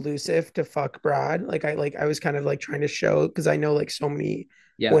paid Lucif to fuck Brad. Like I was kind of like trying to show because I know like so many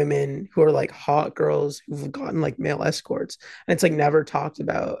Yeah. women who are like hot girls who've gotten like male escorts and it's like never talked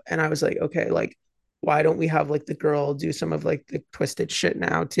about. And I was like, okay, like why don't we have like the girl do some of like the twisted shit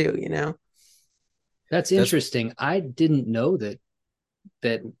now too, you know? That's that's interesting. I didn't know that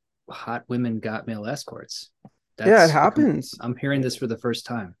hot women got male escorts. Yeah, it That's happens. I'm hearing this for the first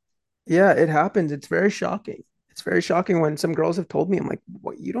time. Yeah, it happens. It's very shocking. It's very shocking when some girls have told me, I'm like,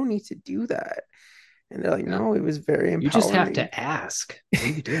 what, you don't need to do that. And they're like, Yeah. no, it was very You just have empowering. to ask. What are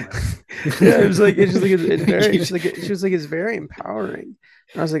you doing? Yeah, it was like it's just like it's very you it's like she was like it's very empowering.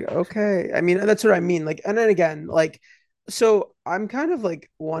 And I was like, okay. I mean, that's what I mean. Like, and then again, like, so I'm kind of like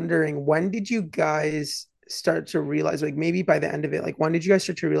wondering when did you guys start to realize, like maybe by the end of it, like when did you guys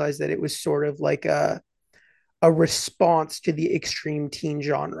start to realize that it was sort of like a response to the extreme teen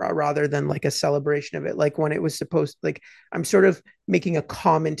genre rather than like a celebration of it, like when it was supposed like I'm sort of making a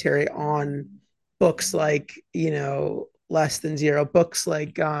commentary on books like Less Than Zero, books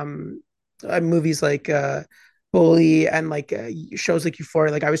like movies like Bully and like shows like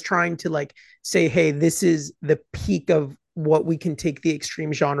Euphoria. Like I was trying to like say, hey, this is the peak of what we can take the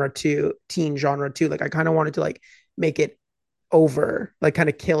extreme genre to, teen genre to. Like I kind of wanted to like make it over, like kind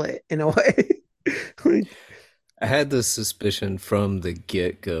of kill it in a way. Like, I had this suspicion from the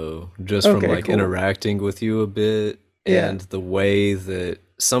get go, just from okay, like cool. interacting with you a bit Yeah. and the way that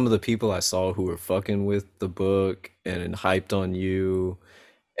some of the people I saw who were fucking with the book and hyped on you,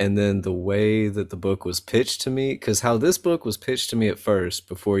 and then the way that the book was pitched to me, because how this book was pitched to me at first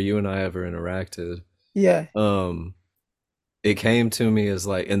before you and I ever interacted, Yeah. um, it came to me as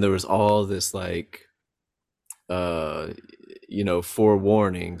like, and there was all this like uh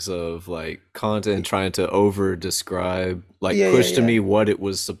forewarnings of like content trying to over describe, like Yeah, yeah, push to yeah. me what it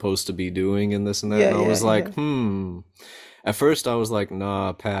was supposed to be doing and this and that, Yeah, and I yeah, was like, yeah. at first I was like,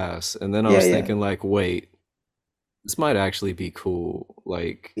 nah, pass, and then I Yeah, was yeah. thinking like, wait, this might actually be cool.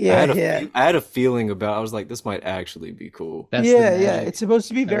 Like Yeah, yeah. I had a feeling about, I was like, this might actually be cool. That's the Yeah, yeah. It's magic. supposed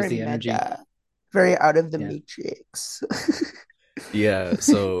to be That was very the energy. meta, very out of the Yeah. matrix. Yeah,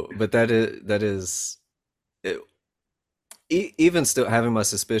 so but that is it, even still having my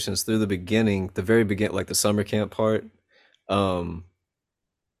suspicions through the beginning, the very beginning, like the summer camp part, um,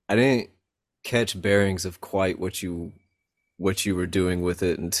 I didn't catch bearings of quite what you were doing with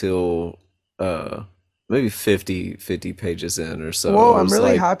it until uh maybe 50 pages in or so. Whoa, It I'm was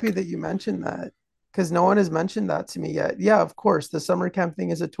really like happy that you mentioned that because no one has mentioned that to me yet. Yeah, of course, the summer camp thing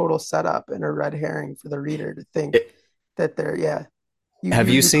is a total setup and a red herring for the reader to think it, that they're, yeah, you have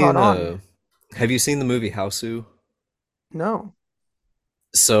you you you caught seen on. have you seen the movie Hausu? No.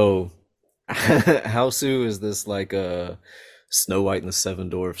 So Hausu is this like a Snow White and the Seven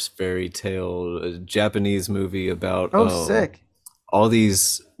Dwarfs fairy tale, a Japanese movie about Oh, sick. all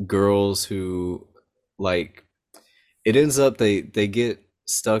these girls who, like, it ends up they get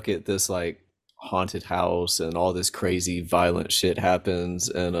stuck at this like haunted house and all this crazy violent shit happens,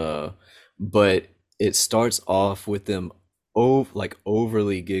 and but it starts off with them like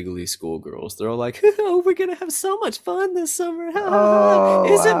overly giggly schoolgirls. They're all like, oh, we're gonna have so much fun this summer, ha ha ha, Oh,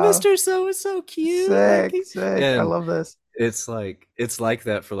 isn't wow. Mr. So and so cute, like Sick, sick. I and love this. it's like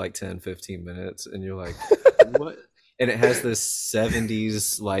that for like 10-15 minutes, and you're like, what? And it has this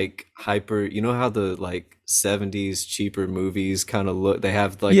 70s like hyper, you know how the like 70s cheaper movies kind of look, they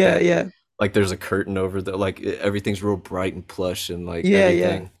have like Yeah, that, yeah. like there's a curtain over the, like everything's real bright and plush and like Yeah,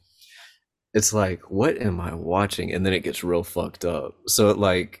 yeah. everything. It's like, what am I watching? And then it gets real fucked up. So it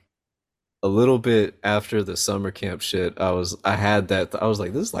like a little bit after the summer camp shit, I had that, I was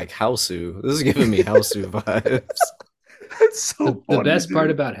like, this is like Hausu. This is giving me Hausu vibes. That's so The funny, best part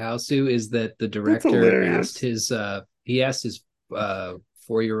dude. about Hausu is that the That's director asked hilarious. his he asked his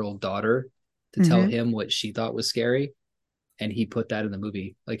 4-year-old daughter to tell Hmm. him what she thought was scary, and he put that in the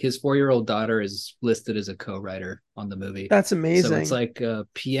movie. Like his 4-year-old daughter is listed as a co-writer on the movie. That's So it's amazing. like a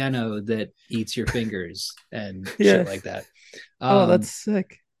piano that eats your fingers and shit Yeah. like that. Oh, that's Um,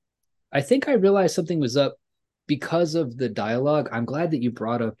 sick. I think I realized something was up because of the dialogue. I'm glad that you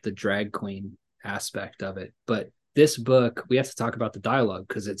brought up the drag queen aspect of it. But this book, we have to talk about the dialogue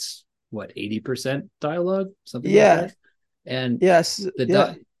because it's what, 80% dialogue, something like Yeah. that. And Yes.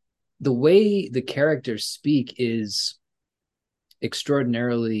 Yeah. the way the characters speak is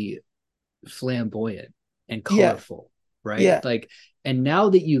extraordinarily flamboyant and Yeah. colorful, right? Yeah. Like, and now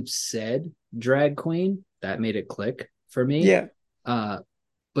that you've said drag queen, that made it click for me. Yeah. Uh,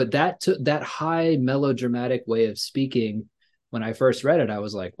 but that high melodramatic way of speaking, when I first read it, I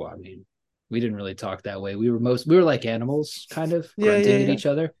was like, well, I mean, we didn't really talk that way. We were like animals, kind of Yeah. Yeah. grunting at Yeah. each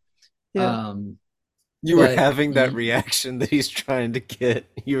other. Yeah. Um, You were but having that reaction that he's trying to get.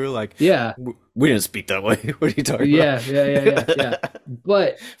 You were like, yeah, We didn't speak that way. What are you talking yeah. about?"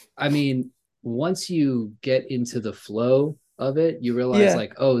 But I mean, once you get into the flow of it, you realize Yeah.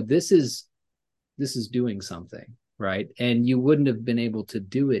 like, oh, this is doing something, right? And you wouldn't have been able to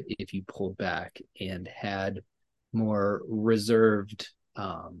do it if you pulled back and had more reserved,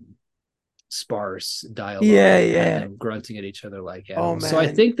 sparse Yeah. dialogue and had Yeah. them grunting at each other like Oh animals. So man. I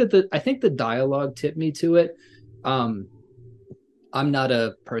think the dialogue tipped me to it. Um, I'm not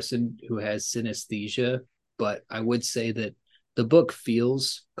a person who has synesthesia, but I would say that the book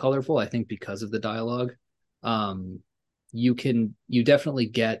feels colorful. I think because of the dialogue, um, you definitely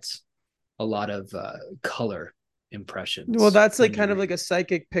get a lot of color Well, impressions that's like when you kind of read. like a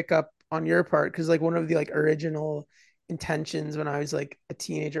psychic pickup on your part because like one of the like original intentions when I was like a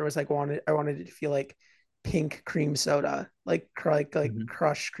teenager was like I wanted it to feel like pink cream soda, like Mm-hmm.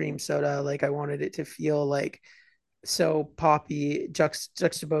 crushed cream soda. Like I wanted it to feel like so poppy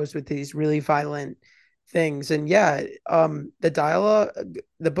juxtaposed with these really violent things. And yeah,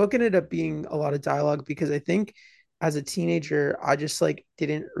 the book ended up being a lot of dialogue because I think as a teenager, I just like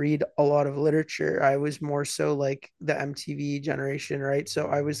didn't read a lot of literature. I was more so like the MTV generation, right? So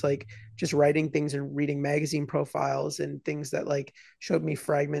I was like just writing things and reading magazine profiles and things that like showed me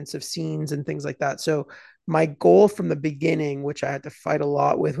fragments of scenes and things like that. So my goal from the beginning, which I had to fight a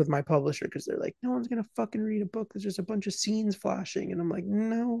lot with my publisher, because they're like, no one's gonna fucking read a book. There's just a bunch of scenes flashing, and I'm like,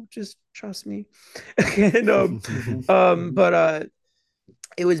 no, just trust me. and but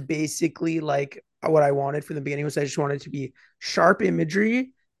it was basically like what I wanted from the beginning was I just wanted to be sharp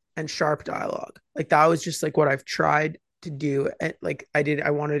imagery and sharp dialogue. Like that was just like what I've tried to do. And like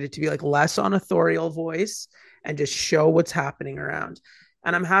I wanted it to be like less on authorial voice and just show what's happening around.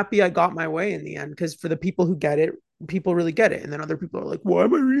 And I'm happy I got my way in the end because for the people who get it, people really get it. And then other people are like, why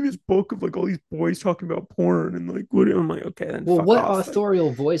am I reading this book of like all these boys talking about porn? And like, what? I'm like, okay, then Well, fuck what off. Like,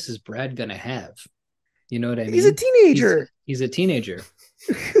 authorial voice is Brad gonna have? You know what I he's a mean? He's teenager. he's a teenager.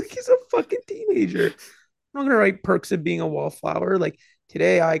 He's a fucking teenager. I'm not gonna write perks of being a wallflower. Like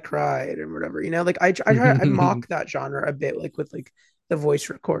today I cried and whatever. Like I mock that genre a bit, like with like the voice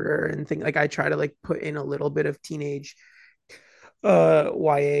recorder and thing. Like I try to like put in a little bit of teenage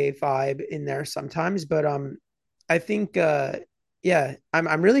YA vibe in there sometimes. But I think yeah,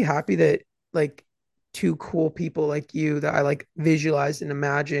 I'm really happy that like two cool people like you that I like visualized and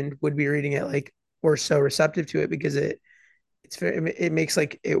imagined would be reading it like were so receptive to it because it makes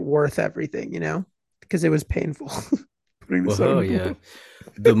like it worth everything, because it was painful putting Well, this out in hell a yeah. book.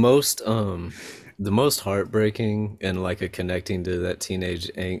 The most the most heartbreaking and like a connecting to that teenage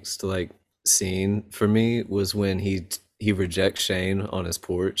angst like scene for me was when he rejects Shane on his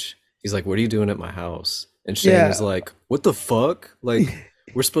porch. He's like, "What are you doing at my house?" And Shane is Yeah, like, "What the fuck? Like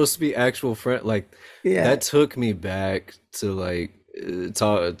we're supposed to be actual friends." Like yeah, that took me back to like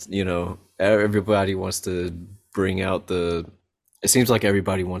talk, everybody wants to bring out the it seems like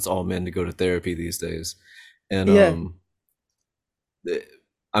everybody wants all men to go to therapy these days. And yeah,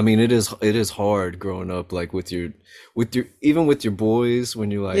 I mean, it is hard growing up like with your even with your boys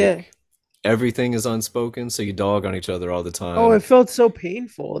when you yeah. like everything is unspoken, so you dog on each other all the Oh, it time. felt so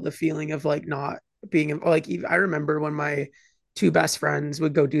painful, the feeling of like not being like I remember when my two best friends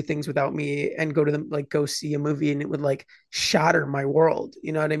would go do things without me and go to them like go see a movie and it would like shatter my world.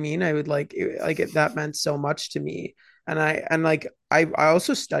 You know what I mean? I would that meant so much to me. And like I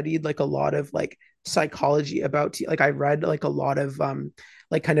also studied like a lot of like psychology about like I read like a lot of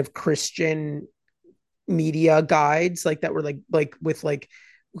like kind of Christian media guides like that were like with like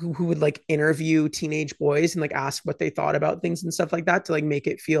who would like interview teenage boys and like ask what they thought about things and stuff like that to like make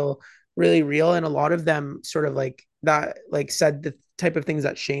it feel really real. And a lot of them sort of like that like said the type of things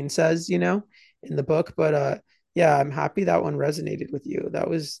that Shane says, in the book. But yeah, I'm happy that one resonated with you.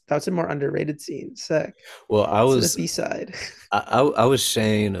 That's a more underrated scene. Sick. Well, I So the was B-side. I was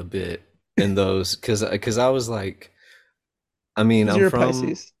Shane a bit in those because I was like, I mean, Because I'm you're a from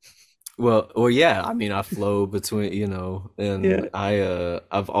Pisces. well, yeah, I mean, I flow between, and Yeah.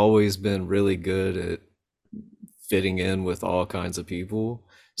 I've always been really good at fitting in with all kinds of people.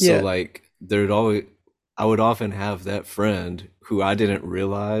 So Yeah. like there'd always I would often have that friend who I didn't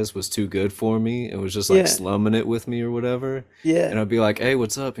realize was too good for me and was just like Yeah. slumming it with me or whatever. Yeah. And I'd be like, "Hey,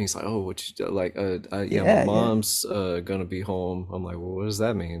 what's up?" And he's like, "Oh, what you do?" Like, yeah, my Yeah. Yeah. mom's gonna be home. I'm like, "Well, what does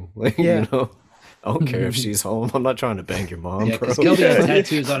that mean?" Like, Yeah. I don't care if she's home. I'm not trying to bang your mom, Yeah, because bro. Kelby had Yeah. Yeah.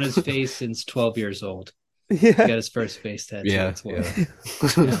 tattoos on his face since 12 years old. He Yeah. got his first face tattoo Yeah, at 12. yeah.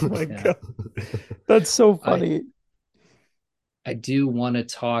 Yeah, Oh my yeah. God. That's so I funny. I do want to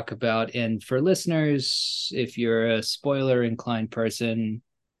talk about, and for listeners, if you're a spoiler inclined person,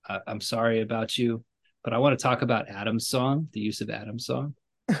 I'm sorry about you, but I want to talk about Adam's song, the use of Adam's song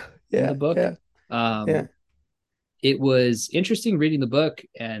in the Yeah. book. Yeah. Yeah. Um, it was interesting reading the book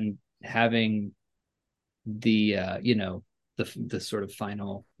and having the sort of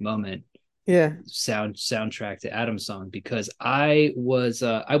final moment Yeah. soundtrack to Adam's song because I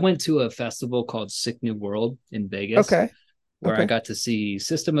went to a festival called Sick New World in Vegas Okay. where I Okay. got to see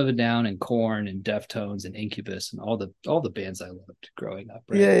System of a Down and Korn and Deftones and Incubus and all the bands I loved growing up,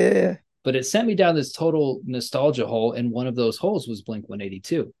 right? Yeah. Yeah. Yeah. But it sent me down this total nostalgia hole, and one of those holes was Blink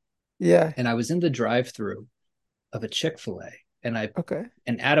 182. Yeah. And I was in the drive-through of a Chick-fil-A, and I Okay.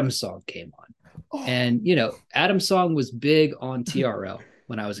 an Adam's song came on. Oh. And Adam's song was big on TRL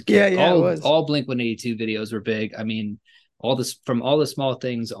when I was a Yeah. kid. Yeah. It was. All Blink 182 videos were big. I mean, all this from all the small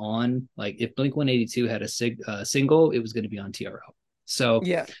things on. Like if Blink 182 had a single, it was going to be on TRL. So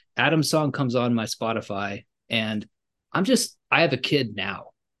Yeah. Adam's song comes on my Spotify, and I have a kid now.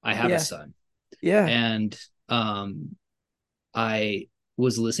 I have a Yeah. son, Yeah. and I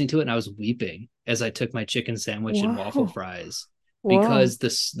was listening to it and I was weeping as I took my chicken sandwich and waffle Wow. fries Wow. because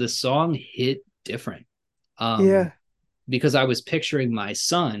the song hit different. um, Yeah. because I was picturing my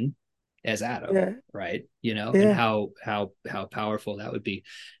son as Adam, Yeah. right? And Yeah. how powerful that would be.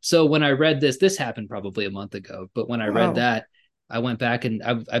 So when I read this happened probably a month ago, but when I read Wow. that, I went back and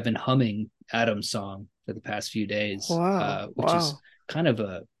I've been humming Adam's song for the past few days, Wow. which is Wow. kind of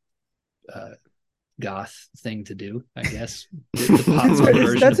a goth thing to do, I guess. The pop It's, punk it's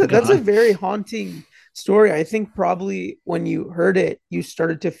version of that's a goth. very haunting story. I think probably when you heard it, you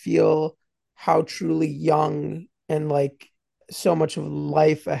started to feel how truly young and like so much of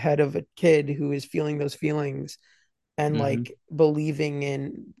life ahead of a kid who is feeling those feelings and Mm-hmm, like believing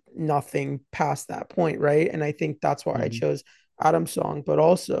in nothing past that point, right? And I think that's why I mm-hmm. chose Adam's song, but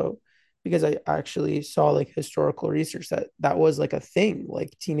also because I actually saw like historical research that that was like a thing.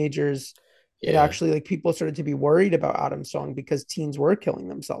 Like teenagers, it Yeah, actually like people started to be worried about Adam's song because teens were killing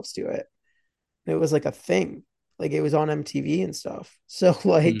themselves to it. And it was like a thing. Like it was on MTV and stuff. So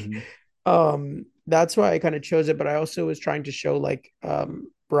like Mm-hmm. that's why I kind of chose it, but I also was trying to show like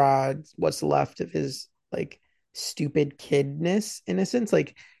Brad what's left of his like stupid kidness innocence.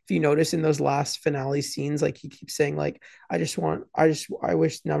 Like if you notice in those last finale scenes, like he keeps saying like I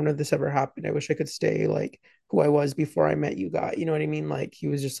wish none of this ever happened. I wish I could stay like who I was before I met you guys. You know what I mean? Like he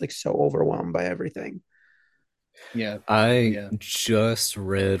was just like so overwhelmed by everything. Yeah, I yeah. just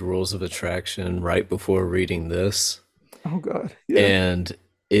read Rules of Attraction right before reading this, Oh god. Yeah. and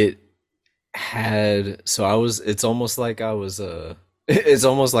it had so I was it's almost like I was it's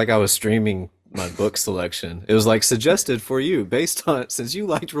almost like I was streaming my book selection. It was like suggested for you based on since you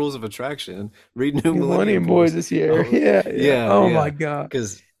liked Rules of Attraction, read New Millennium Millennium Boys Boys. this year. Oh, Yeah, yeah. yeah, Oh my yeah. god.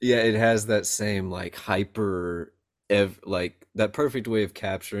 Cuz yeah, it has that same like hyper like that perfect way of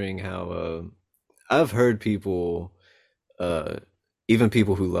capturing how I've heard people uh even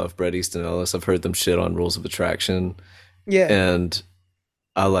people who love Bret Easton Ellis, I've heard them shit on Rules of Attraction, Yeah. and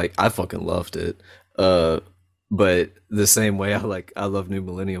I fucking loved it. Uh but the same way I love New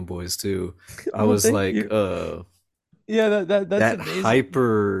Millennium Boys too. I Oh, was thank like, you. Yeah, that's that amazing.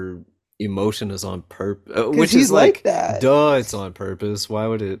 hyper emotion is on purpose, Because which he's is like like, that. duh, it's on purpose. Why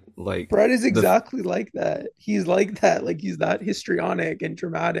would it like Brett is the exactly like that. He's like that. Like he's that histrionic and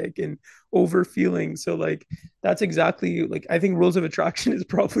dramatic and over feeling. So like that's exactly like I think Rules of Attraction is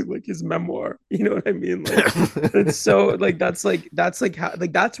probably like his memoir. You know what I mean? Like it's so like that's like how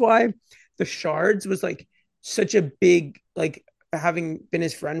like that's why the shards was like such a big like having been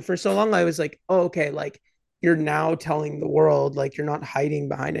his friend for so long. I was like, oh, okay, like you're now telling the world, like you're not hiding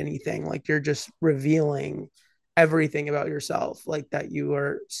behind anything, like you're just revealing everything about yourself, like that you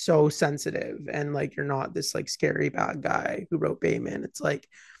are so sensitive and like you're not this like scary bad guy who wrote Bayman. It's like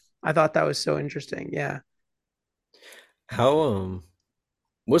I thought that was so interesting. Yeah. how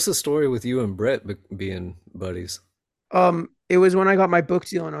what's the story with you and Brett being buddies? It was when I got my book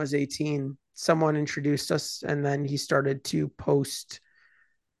deal when I was 18. Someone introduced us and then he started to post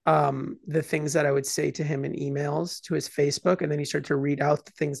the things that I would say to him in emails to his Facebook, and then he started to read out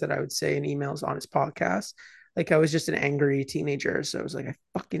the things that I would say in emails on his podcast. Like I was just an angry teenager, so I was like, I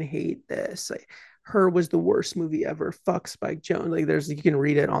fucking hate this. Like, Her was the worst movie ever. Fuck Spike Jones. Like there's you can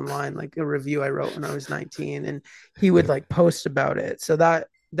read it online, like a review I wrote when I was 19, and he would like post about it. So that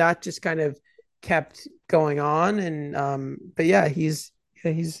just kind of kept going on, and but yeah, he's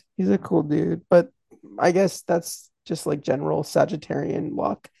a cool dude. But I guess that's just like general Sagittarian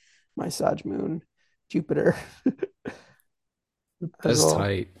luck. My Sag moon, Jupiter as That's well.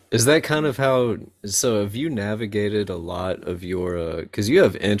 tight. Is that kind of how, so have you navigated a lot of your, because you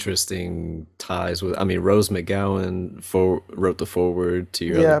have interesting ties with, I mean, Rose McGowan wrote the foreword to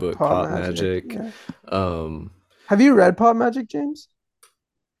your other Yeah, book, Pop Pop Magic. Magic. Yeah. Um, Have you read Pop Magic, James?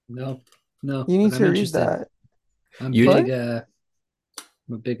 No, no, You need but I'm to read interested. that. I'm you, big. What?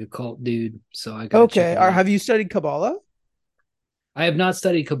 I'm a big occult dude, so I gotta check Okay. it out. Have you studied Kabbalah? I have not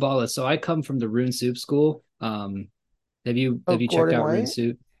studied Kabbalah, so I come from the Rune Soup school. Oh, Have you checked Gordon out Rune White.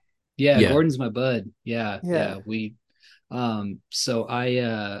 Soup? Yeah, yeah, Gordon's my bud. Yeah, Yeah. yeah. So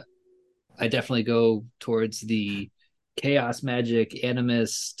I definitely go towards the chaos magic,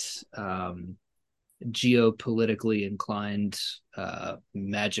 animist, geopolitically inclined,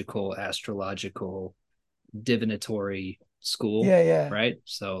 magical, astrological, divinatory school, Yeah. Yeah. right?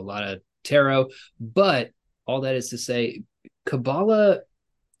 So a lot of tarot, but all that is to say, Kabbalah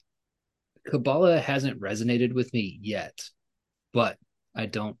Kabbalah hasn't resonated with me yet, but I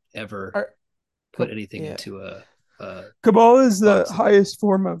don't ever Are, put anything yeah. into a Kabbalah is the box like that. highest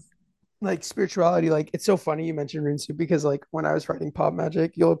form of like spirituality. Like it's so funny you mentioned Rinsu because like when I was writing Pop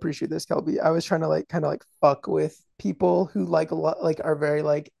Magic, you'll appreciate this, Kelby. I was trying to like kind of like fuck with people who like a lot like are very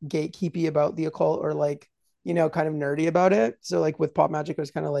like gatekeepy about the occult or like kind of nerdy about it. So like with Pop Magic, it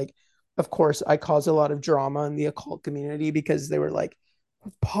was kind of like of course, I caused a lot of drama in the occult community because they were like,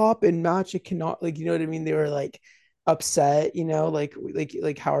 pop and magic cannot, like, you know what I mean? They were like upset,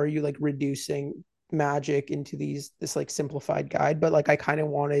 like how are you like reducing magic into this like simplified guide? But like I kind of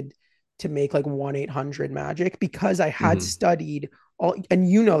wanted to make like 1-800 magic because I had Hmm. studied all, and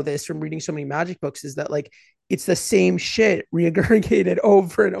you know this from reading so many magic books, is that like it's the same shit regurgitated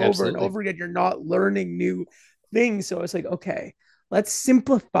over and over and Absolutely. over again. You're not learning new things. So it's like, okay, let's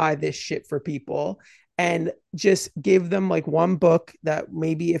simplify this shit for people and just give them like one book that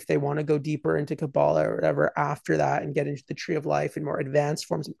maybe if they want to go deeper into Kabbalah or whatever after that and get into the Tree of Life and more advanced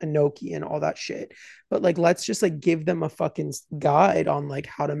forms of Enochi and all that shit. But like, let's just like give them a fucking guide on like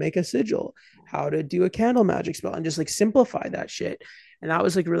how to make a sigil, how to do a candle magic spell, and just like simplify that shit. And that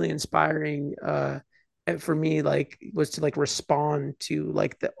was like really inspiring. And for me, like, was to like respond to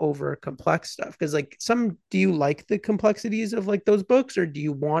like the over complex stuff, because like some, do you like the complexities of like those books, or do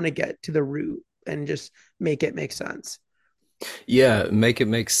you want to get to the root and just make it make sense? Yeah, make it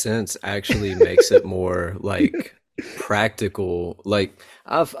make sense actually makes it more like practical. Like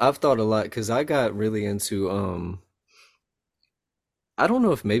I've thought a lot because I got really into I don't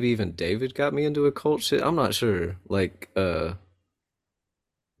know if maybe even David got me into occult shit. I'm not sure. Like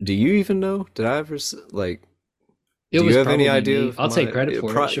do you even know? Did I ever like It do you was have any probably idea me. of I'll take my credit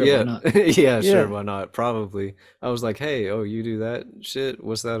for it. Sure, why yeah. not? Yeah, sure, Yeah. why not? Probably. I was like, "Hey, oh, you do that shit?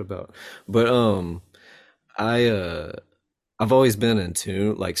 What's that about?" But I I've always been in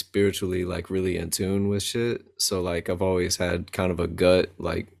tune, like spiritually, like really in tune with shit. So like I've always had kind of a gut,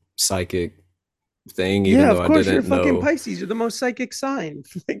 like psychic thing, even Yeah, though of I course, you're didn't fucking know. Pisces. You're the most psychic sign.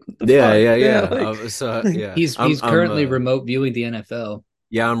 Like, what the Yeah, fuck? yeah, Yeah, yeah. like, So like yeah, He's I'm currently remote viewing the NFL.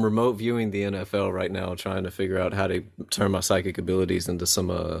 yeah, I'm remote viewing the NFL right now, trying to figure out how to turn my psychic abilities into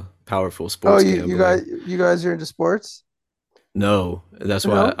some powerful oh, sports gambling. you guys are into sports? No, that's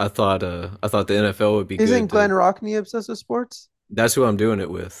why No? I thought the NFL would be Isn't good Glenn to. Rockney obsessed with sports? That's who I'm doing it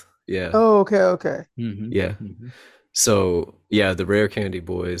with. Yeah, Oh, okay, okay. Hmm. yeah. Hmm. So yeah, the Rare Candy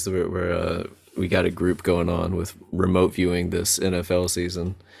Boys. We got a group going on with remote viewing this NFL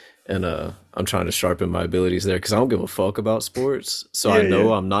season, and I'm trying to sharpen my abilities there because I don't give a fuck about sports. So I Yeah, know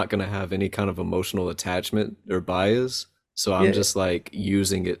yeah, I'm not gonna have any kind of emotional attachment or bias. So I'm yeah. just like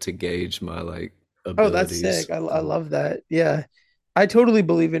using it to gauge my like Oh, that's sick. abilities. I love that. Yeah. I totally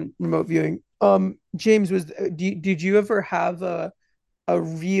believe in remote viewing. James, did you ever have a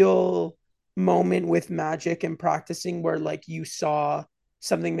real moment with magic and practicing where like you saw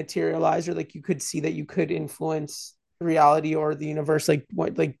something materialize, or like you could see that you could influence reality or the universe? Like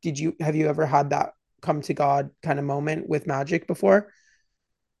what, like did you, have you ever had that come to God kind of moment with magic before?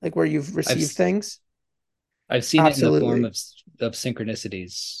 Like where you've I've received things? I've seen it in the form Absolutely. of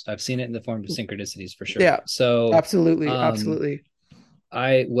synchronicities. I've seen it in the form of synchronicities for sure. Yeah. So, Absolutely. um, Absolutely.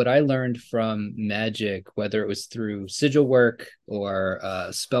 I what I learned from magic, whether it was through sigil work or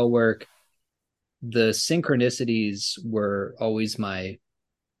spell work, the synchronicities were always my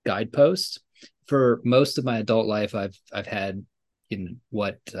guidepost. For most of my adult life, I've had in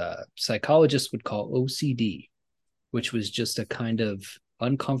what psychologists would call OCD, which was just a kind of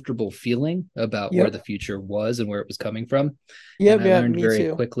uncomfortable feeling about where Yep. the future was and where it was coming from. And Yep. I Yeah. learned Me very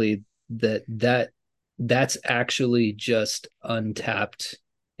too. quickly that's actually just untapped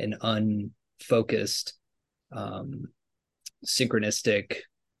and unfocused um, synchronistic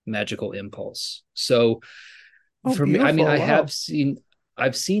magical impulse. So Oh, for me, I mean, beautiful. Wow.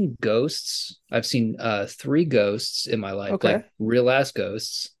 I've seen ghosts. I've seen three ghosts in my life, like Okay. real ass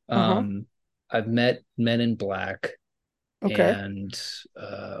ghosts. Uh-huh. I've met men in black, Okay. and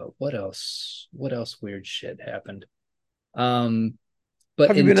what else? What else weird shit happened? Um, but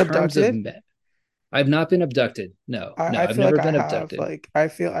Have you in been terms of abducted? I've not been abducted. No, no, I I've feel like never I been have. abducted. Like I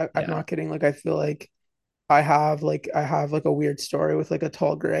feel I'm Yeah. not kidding. Like I feel like I have like a weird story with like a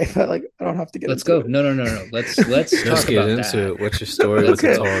tall gray, but like I don't have to get Let's into go. it. No, no, no, no. Let's Let's talk get about into that. it. What's your story with Let's the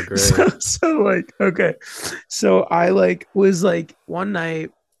Okay. go. tall gray? So like okay. So I like was like one night,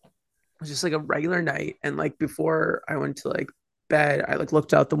 it was just like a regular night, and like before I went to like bed, I like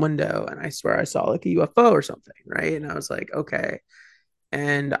looked out the window and I swear I saw like a UFO or something, right? And I was like, okay.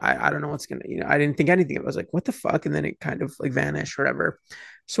 And I don't know what's gonna, I didn't think anything of it. I was like, what the fuck? And then it kind of like vanished, whatever.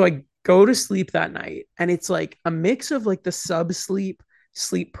 So I go to sleep that night, and it's like a mix of like the sub sleep,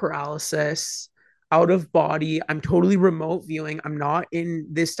 sleep paralysis, out of body. I'm totally remote viewing. I'm not in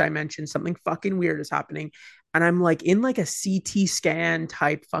this dimension. Something fucking weird is happening. And I'm like in like a CT scan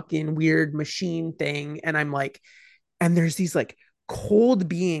type fucking weird machine thing. And I'm like, and there's these like cold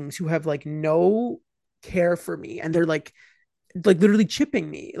beings who have like no care for me. And they're like, like literally chipping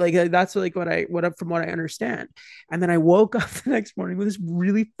me. Like that's like what from what I understand. And then I woke up the next morning with this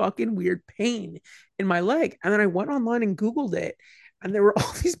really fucking weird pain in my leg. And then I went online and Googled it. And there were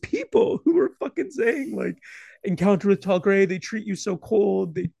all these people who were fucking saying like encounter with tall gray, they treat you so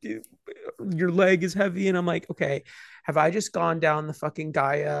cold, your leg is heavy. And I'm like, okay, have I just gone down the fucking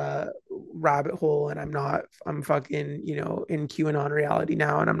Gaia rabbit hole and I'm fucking, in QAnon reality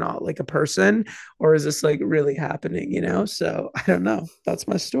now and I'm not like a person? Or is this like really happening, So I don't know. That's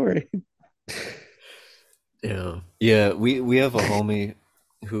my story. Yeah. Yeah, we have a homie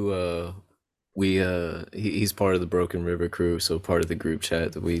who he's part of the Broken River crew, so part of the group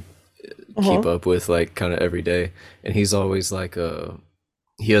chat that we keep Uh-huh. up with like kind of every day. And he's always like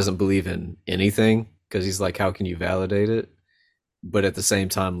he doesn't believe in anything because he's like, how can you validate it? But at the same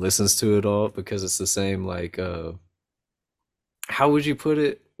time listens to it all because it's the same like how would you put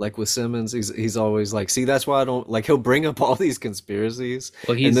it? Like with Simmons, he's always like, see, that's why I don't like. He'll bring up all these conspiracies,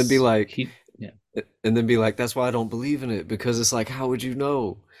 Well, and then be he's like, he yeah. that's why I don't believe in it because it's like, how would you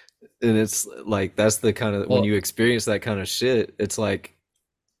know? And it's like that's the kind of when Well, you experience that kind of shit, it's like,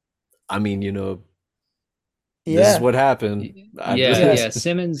 I mean, this is Yeah. what happened. I yeah, Yeah. yeah.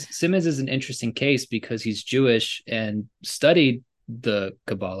 Simmons is an interesting case because he's Jewish and studied the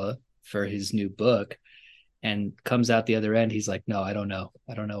Kabbalah for his new book, and comes out the other end. He's like, no, I don't know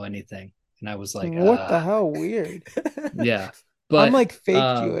anything. And I was like, What the hell? Weird. yeah. I'm But like fake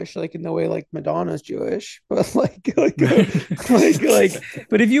Jewish, like in the way like Madonna's Jewish, but like,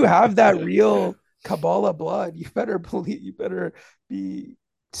 but if you have that real Kabbalah blood, you better be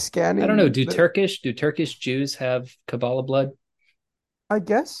I don't know. scanning Do Turkish Jews have Kabbalah blood? I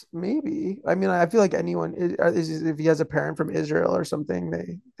guess maybe. I mean, I feel like anyone if he has a parent from Israel or something,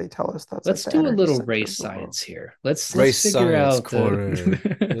 they tell us that's like Let's the do a energy little center race of the world. science here. Let's Race figure science out corner.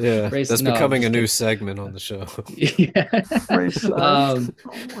 the Yeah, race. that's No, I'm becoming a just new kidding. segment on the show. Yeah. Race science. um,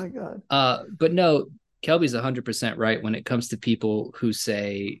 Oh my God. but no, Kelby's 100% right when it comes to people who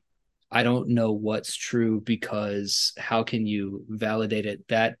say, I don't know what's true because how can you validate it?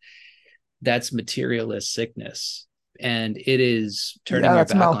 That's materialist sickness. And it is turning Yeah, your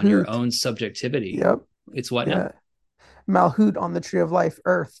that's back on your Malhut. own subjectivity. Yep. It's what now? Yeah. Malhut on the tree of life,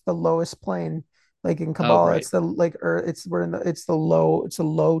 Earth, the lowest plane. Like in Oh, Kabbalah, right. it's the like Earth. It's a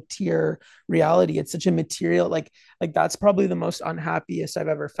low tier reality. It's such a material like that's probably the most unhappiest I've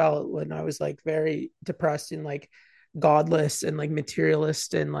ever felt when I was like very depressed and like godless and like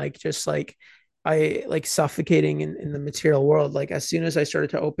materialist and like just like I like suffocating in the material world. Like as soon as I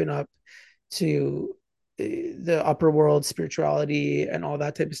started to open up to the upper world spirituality and all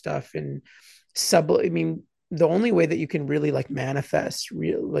that type of stuff and I mean the only way that you can really like manifest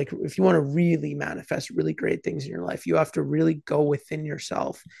real like if you want to really manifest really great things in your life you have to really go within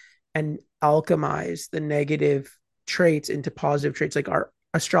yourself and alchemize the negative traits into positive traits. Like our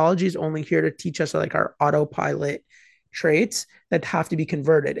astrology is only here to teach us like our autopilot traits that have to be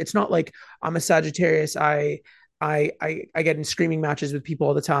converted. It's not like I'm a Sagittarius, I get in screaming matches with people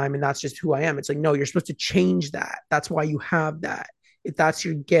all the time and that's just who I am. It's like no, you're supposed to change that. That's why you have that. If that's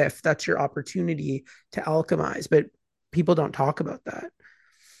your gift, that's your opportunity to alchemize. But people don't talk about that.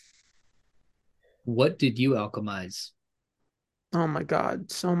 What did you alchemize? Oh my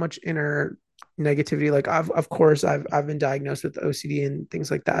God, so much inner negativity. Like I've of course I've been diagnosed with OCD and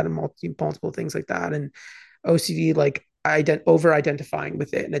things like that and multiple things like that. And OCD, like over identifying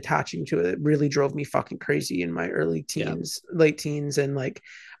with it and attaching to it really drove me fucking crazy in my early Yeah. teens, late teens. And like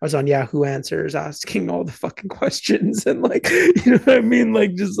I was on Yahoo Answers asking all the fucking questions and like, you know what I mean?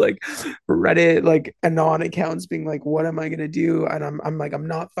 Like just like Reddit, like anon accounts being like, what am I going to do? And I'm like, I'm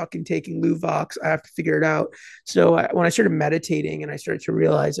not fucking taking Luvox. I have to figure it out. So when I started meditating and I started to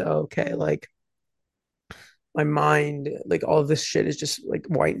realize, oh, okay, like my mind, like all of this shit is just like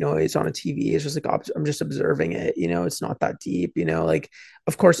white noise on a TV. It's just like I'm just observing it. It's not that deep. Like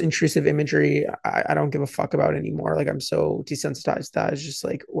of course intrusive imagery I don't give a fuck about anymore. Like I'm so desensitized to that. It's just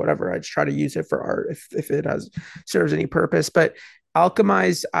like whatever. I just try to use it for art if it has serves any purpose. But I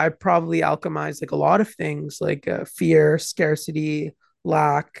probably alchemized like a lot of things like fear, scarcity,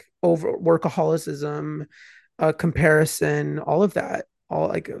 lack, over workaholicism, comparison, all of that. All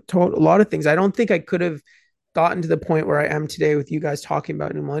like a lot of things. I don't think I could have gotten to the point where I am today with you guys talking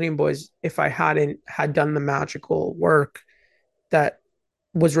about New Millennium Boys if I hadn't had done the magical work that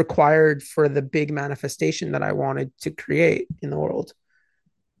was required for the big manifestation that I wanted to create in the world.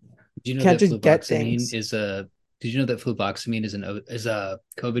 Do you know Can't that just get fluvoxamine things. is a did you know that fluvoxamine is a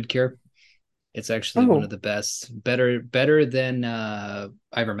COVID cure? It's actually one of Oh, the best, better than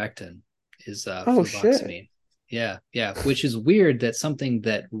ivermectin is oh shit. fluvoxamine. Yeah, yeah, which is weird that something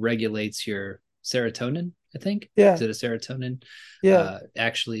that regulates your serotonin I think. Is Yeah. it a serotonin? Yeah.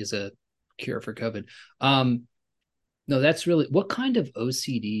 Actually is a cure for COVID. Um, no, that's really, what kind of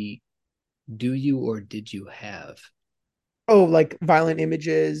OCD do you or did you have? Oh, like violent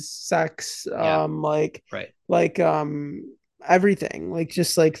images, sex, Yeah, right. everything. Like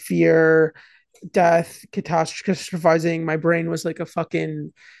just like fear, death, catastrophizing. My brain was like a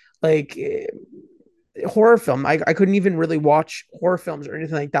fucking like horror film. I couldn't even really watch horror films or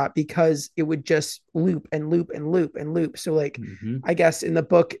anything like that because it would just loop and loop and loop and loop. So like Mm-hmm. I guess in the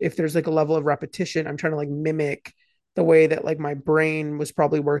book, if there's like a level of repetition, I'm trying to like mimic the way that like my brain was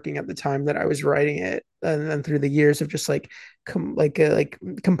probably working at the time that I was writing it, and then through the years of just like like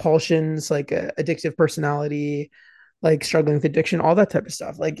compulsions, like addictive personality, like struggling with addiction, all that type of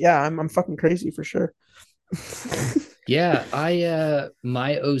stuff. Like yeah, I'm fucking crazy for sure. Yeah, I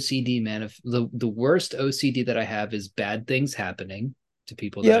my OCD, man, if the worst OCD that I have is bad things happening to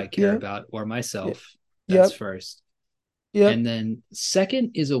people that I Yep, care yep, about or yep, myself. That's yep, first. yep. And then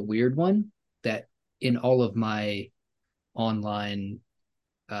second is a weird one that in all of my online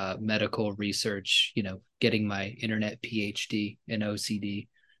medical research, getting my internet PhD in OCD,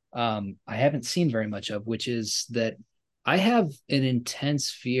 I haven't seen very much of, which is that I have an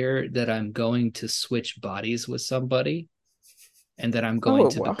intense fear that I'm going to switch bodies with somebody and that I'm Oh going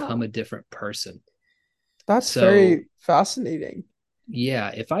to become a wow, different person. that's So, very fascinating. yeah,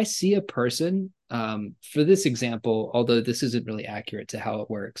 if I see a person, for this example, although this isn't really accurate to how it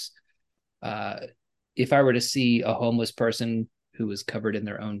works, uh, if I were to see a homeless person who was covered in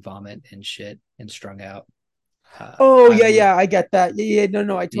their own vomit and shit and strung out, Oh I yeah, would, yeah, I get that. Yeah, yeah, no,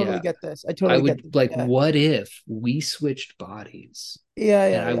 no, I totally yeah, get this. I I totally get would this. like, Yeah, what if we switched bodies yeah,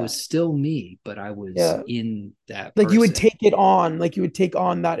 and yeah, I yeah, was still me, but I was yeah. in that Like you would person? take it on, like you would take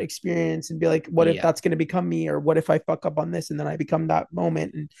on that experience and be like, what if Yeah, that's going to become me, or what if I fuck up on this and then I become that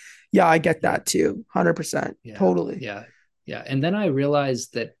moment? And yeah, I get yeah, that too, 100%, yeah, totally. yeah, yeah. And then I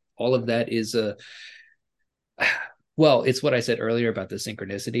realized that all of that is a, well, it's what I said earlier about the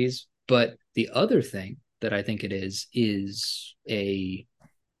synchronicities, but the other thing that I think it is a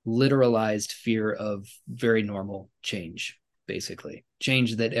literalized fear of very normal change, basically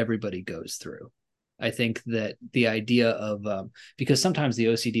change that everybody goes through. I think that the idea of because sometimes the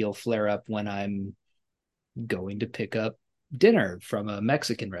OCD will flare up when I'm going to pick up dinner from a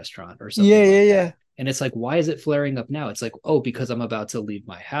Mexican restaurant or Yeah, something yeah, like yeah. that. And it's like, why is it flaring up now? It's like, oh, because I'm about to leave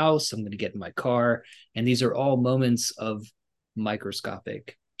my house. I'm going to get in my car. And these are all moments of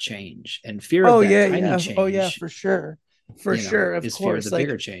microscopic change. And fear of Oh that yeah, tiny yeah. Oh yeah, change, for sure, of is fear of course. the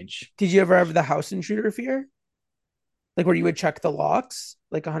Like, bigger change. did you ever have the house intruder fear? Like where you would check the locks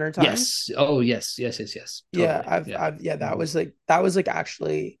like 100 times? Yes. Oh, yes. Yes. Yes. Yes. Yeah, Totally. Yeah. yeah, Mm-hmm. that was like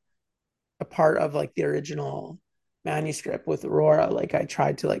actually a part of like the original manuscript with Aurora. Like I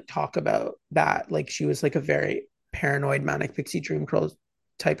tried to like talk about that. Like she was like a very paranoid manic pixie dream girl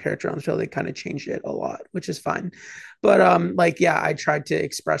type character on the show. They kind of changed it a lot, which is fine. But like yeah, I tried to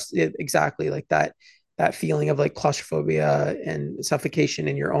express it exactly like that feeling of like claustrophobia and suffocation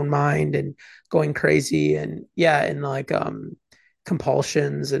in your own mind and going crazy and yeah, and like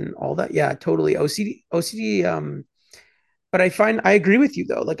compulsions and all that. Yeah, totally. OCD but I find I agree with you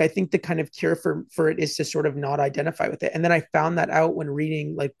though. Like I think the kind of cure for it is to sort of not identify with it. And then I found that out when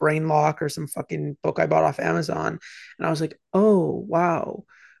reading like Brain Lock or some fucking book I bought off Amazon, and I was like, oh wow,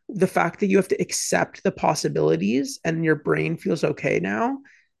 the fact that you have to accept the possibilities and your brain feels okay now.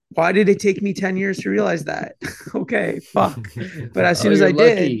 Why did it take me 10 years to realize that? Okay, fuck. But as Oh, soon as you're I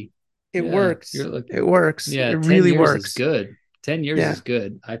did, lucky. it Yeah, works. you're It lucky. works. Yeah, It 10 really years is works. good. 10 years Yeah, is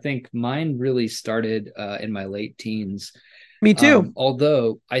good. I think mine really started in my late teens. me too.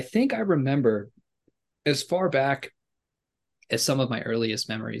 Although I think I remember as far back as some of my earliest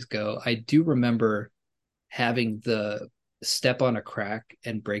memories go, I do remember having the step on a crack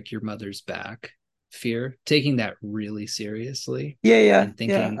and break your mother's back fear, taking that really seriously Yeah, yeah, and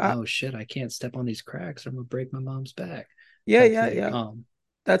yeah. thinking, oh shit, I can't step on these cracks or I'm gonna break my mom's back Yeah, type yeah, thing. yeah.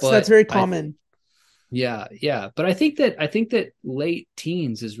 That's But very I common. Yeah, yeah. But I think that late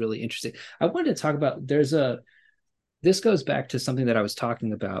teens is really interesting. I wanted to talk about this goes back to something that I was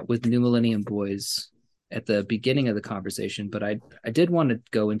talking about with New Millennium Boys at the beginning of the conversation, but I did want to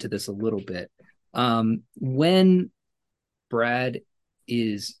go into this a little bit. When Brad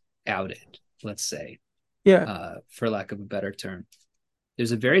is outed, let's say, Yeah. for lack of a better term,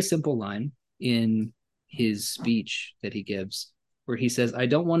 there's a very simple line in his speech that he gives where he says, I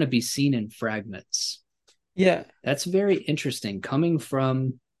don't want to be seen in fragments. Yeah. That's very interesting coming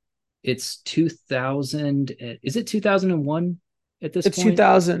from, it's 2000. Is it 2001 at this It's point?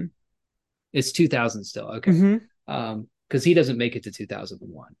 2000. It's 2000 still. Okay. Mm-hmm. Because he doesn't make it to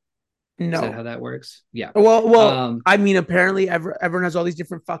 2001. Is that No. how that works? Yeah. Well, Um, I mean, apparently everyone has all these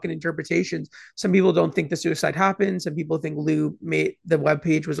different fucking interpretations. Some people don't think the suicide happened. Some people think Lou made the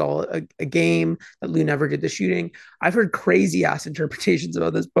webpage was all a game, that Lou never did the shooting. I've heard crazy ass interpretations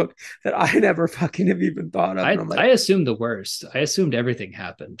about this book that I never fucking have even thought of. And I'm I like, assumed the worst. I assumed everything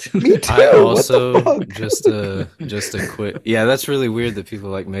happened. me I too. What the also fuck? just a quick yeah, that's really weird that people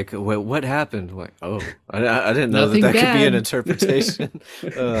like make what happened? Like, oh, I didn't know that Nothing that could be an bad. interpretation.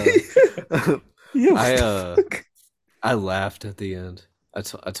 Uh, Yeah, what I the uh fuck? I laughed at the end. I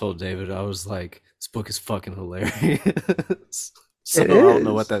told David I was like, this book is fucking hilarious. So It I don't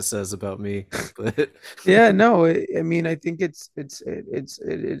know what is. that says about me, but Yeah, no, I mean, I think it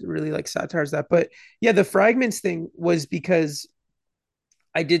really like satires that. But yeah, the fragments thing was because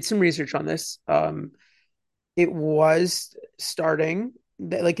I did some research on this. It was starting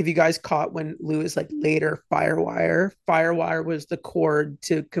like if you guys caught when Lewis like later Firewire was the cord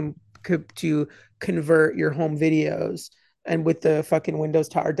to convert your home videos, and with the fucking Windows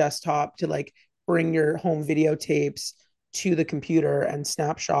Tower desktop to like bring your home videotapes to the computer and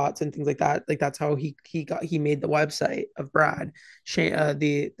snapshots and things like that. Like that's how he made the website of Brad,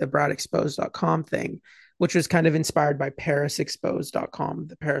 the bradexposed.com thing, which was kind of inspired by parisexposed.com,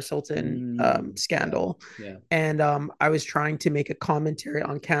 the Paris Hilton Yeah. scandal. Yeah. And I was trying to make a commentary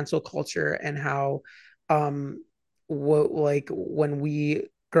on cancel culture and how, like when we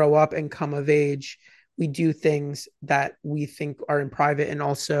grow up and come of age, we do things that we think are in private, and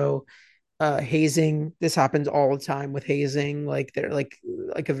also hazing. This happens all the time with hazing. Like they're like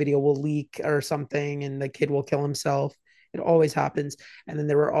a video will leak or something, and the kid will kill himself. It always happens. And then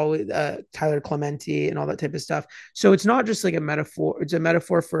there were always Tyler Clementi and all that type of stuff. So it's not just like a metaphor. It's a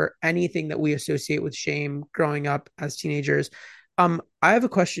metaphor for anything that we associate with shame growing up as teenagers. I have a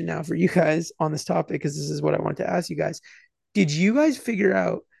question now for you guys on this topic because this is what I wanted to ask you guys. Did you guys figure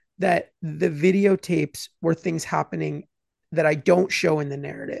out that the videotapes were things happening that I don't show in the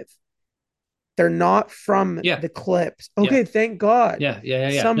narrative? They're not from Yeah. the clips. Yeah. Okay, thank God. Yeah. Yeah. Yeah.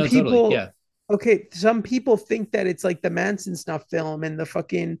 Yeah. Some No, totally. people, Yeah. okay, some people think that it's like the Manson snuff film and the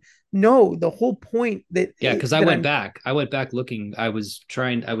fucking no. The whole point Yeah. Cause that I'm I went back looking.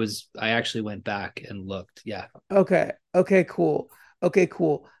 I actually went back and looked. Yeah. okay, okay, cool, okay,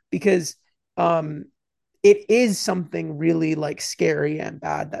 cool, because um, it is something really like scary and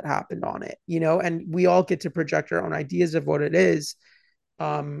bad that happened on it, and we all get to project our own ideas of what it is.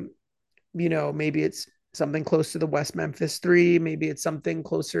 Um, maybe it's something close to the West Memphis Three. Maybe it's something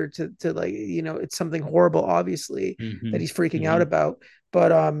closer to like, it's something horrible, obviously, that Mm-hmm. he's freaking out Mm-hmm. about.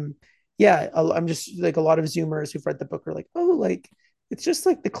 But yeah, I'm just like a lot of Zoomers who've read the book are like, oh, like it's just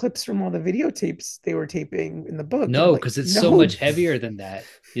like the clips from all the videotapes they were taping in the book. And I'm No, like, because it's so no, much heavier than that.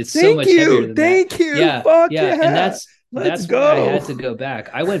 It's so thank much heavier you, than that. thank you, Yeah, fuck yeah, and yeah, let's that's why I go. had to go back.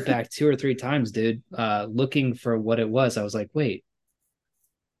 I went back two or three times, dude, looking for what it was. I was like, wait,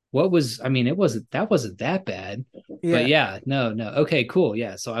 what was? I mean, it wasn't that bad, but Yeah, yeah, no, no, okay, cool,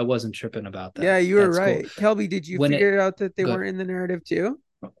 yeah. So I wasn't tripping about that. yeah, you were That's cool. right. Kelby, did you When it figure out that they go, weren't in the narrative too?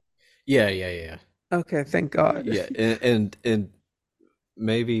 yeah, yeah, yeah. Okay, thank God. Yeah, and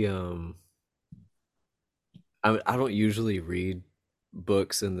maybe I don't usually read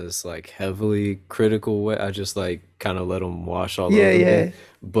books in this like heavily critical way. I just like kind of let them wash all Yeah, over me. yeah,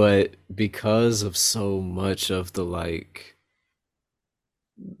 But because of so much of the like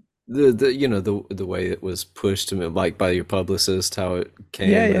the way it was pushed to me like by your publicist, how it yeah, came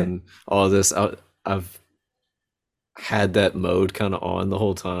yeah, and all this, I've had that mode kind of on the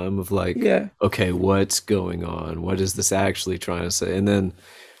whole time of like, yeah. okay, what's going on? What is this actually trying to say? And then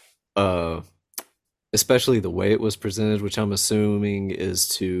uh especially the way it was presented, which I'm assuming is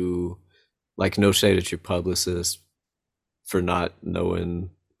to like no shade at your publicist for not knowing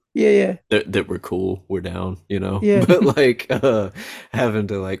Yeah, yeah, that we're cool, we're down, yeah, but like having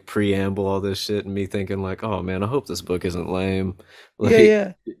to like preamble all this shit and me thinking like, oh man, I hope this book isn't lame. yeah, Like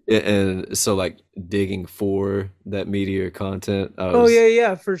yeah. and so like digging for that meteor content, I Oh, was yeah,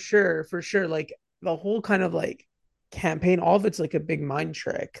 yeah, for sure, for sure. Like the whole kind of like campaign, all of it's like a big mind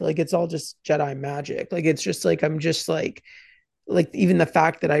trick. Like it's all just Jedi magic. Like it's just like I'm just like even the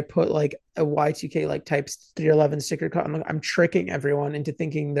fact that I put like a Y2K like types 311 sticker cut, I'm tricking everyone into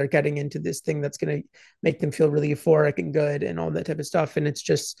thinking they're getting into this thing that's gonna make them feel really euphoric and good and all that type of stuff. And it's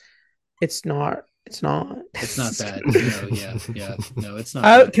just it's not. It's not. it's not bad. No, yeah, yeah, no, it's not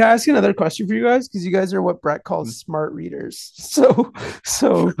bad. Can I ask another question for you guys? Because you guys are what Brett calls smart readers. So,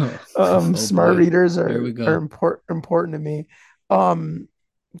 Oh smart boy, readers here we are go. important to me. Um,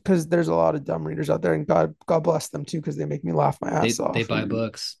 because there's a lot of dumb readers out there, and God bless them too, because they make me laugh my ass They off. buy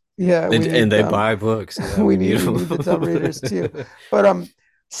books. Yeah, we and need they them. buy books. Yeah, we we need need we them. need the dumb readers too. But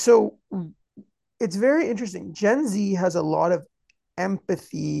So it's very interesting. Gen Z has a lot of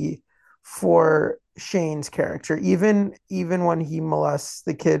empathy for Shane's character, even when he molests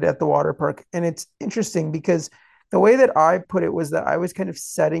the kid at the water park. And it's interesting because the way that I put it was that I was kind of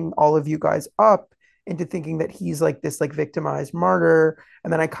setting all of you guys up into thinking that he's like this like victimized martyr,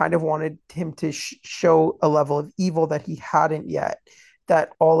 and then I kind of wanted him to show a level of evil that he hadn't yet, that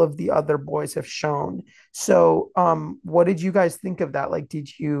all of the other boys have shown. So, what did you guys think of that? Like,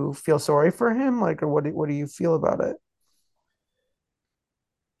 did you feel sorry for him? Like, or what do you feel about it?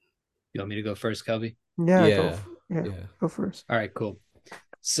 You want me to go first, Kelby? Yeah, Yeah, yeah, yeah. go first. All right, cool.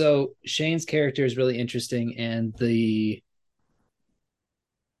 So Shane's character is really interesting, and the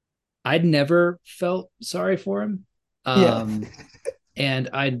I'd never felt sorry for him. Yeah, Um, and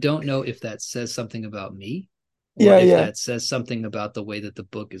I don't know if that says something about me or yeah, if yeah. that says something about the way that the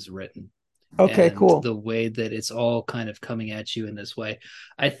book is written Okay, and cool. the way that it's all kind of coming at you in this way.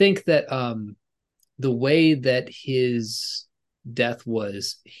 I think that the way that his death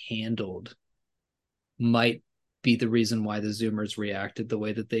was handled might be the reason why the Zoomers reacted the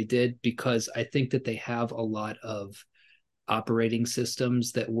way that they did, because I think that they have a lot of operating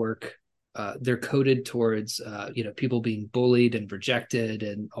systems that work. They're coded towards people being bullied and rejected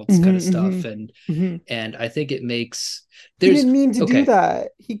and all this kind of Mm-hmm, stuff, mm-hmm. and I think it makes He there's didn't mean to do okay. that.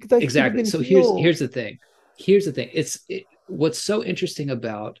 He like could have Exactly. been So healed. here's the thing. What's so interesting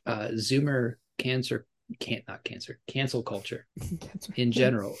about Zoomer cancer can't not cancer cancel culture in Yeah.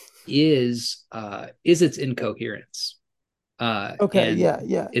 general is its incoherence, Okay. and Yeah.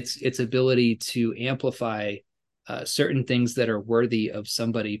 Yeah. its ability to amplify certain things that are worthy of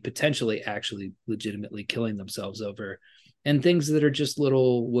somebody potentially actually legitimately killing themselves over, and things that are just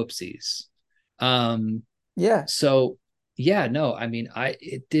little whoopsies. Um, Yeah. so yeah, no, I mean, I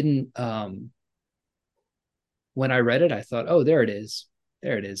it didn't. When I read it, I thought, oh, there it is,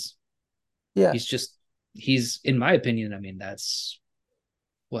 there it is. Yeah. He's just he's in my opinion. I mean, that's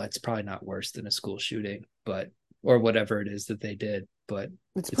well, it's probably not worse than a school shooting, but or whatever it is that they did, but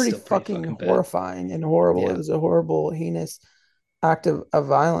It's it's pretty still pretty fucking fucking bad. horrifying and horrible. It Yeah. was a horrible, heinous act of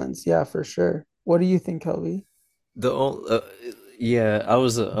violence. Yeah, for sure. What do you think, Kelby? The only, yeah,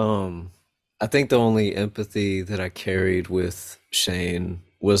 I think the only empathy that I carried with Shane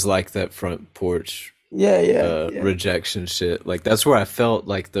was like that front porch Yeah. Yeah. Yeah. rejection shit. Like that's where I felt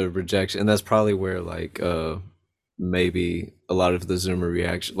like the rejection, and that's probably where like maybe a lot of the Zoomer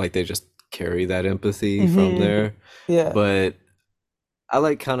reaction, like they just carry that empathy from Mm-hmm. there. Yeah. But I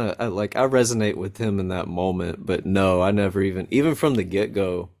like kind of I resonate with him in that moment, but no, I never even from the get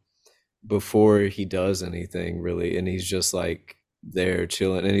go before he does anything really, and he's just like there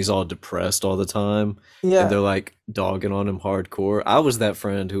chilling, and he's all depressed all the time, and Yeah. they're like dogging on him hardcore. I was that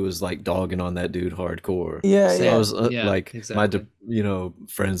friend who was like dogging on that dude hardcore. Yeah. I Yeah. Same. was Yeah, like exactly.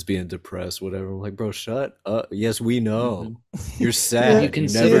 friends being depressed, whatever. I'm like, bro, shut up. Yes, we Mm-hmm. know you're Have you Yeah. sad. You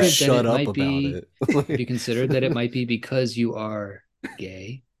never Yeah. considered that shut it up might about be? it. Have you considered that it might be because you are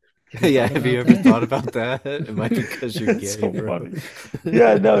gay? Have you Yeah, thought have you about ever that? thought about that? It might be because you're It's gay, so bro. funny.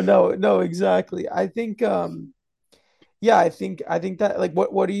 Yeah, no, no, no, exactly. I think yeah, I think that like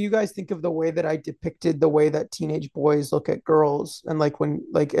what do you guys think of the way that I depicted the way that teenage boys look at girls and like when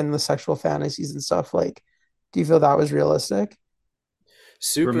like in the sexual fantasies and stuff, like do you feel that was realistic?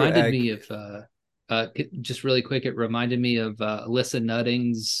 Super Reminded ag me of just really quick. It reminded me of Alyssa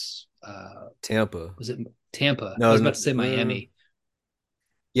Nutting's. Tampa. Was it Tampa? I No, was no, about to say Miami.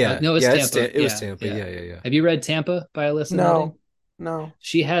 yeah, No, it's yeah, Tampa. It was Yeah, Tampa. yeah. Yeah, yeah, yeah. Have you read Tampa by Alyssa Nutting? No, no.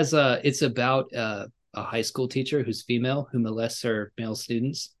 She has it's about a high school teacher who's female who molests her male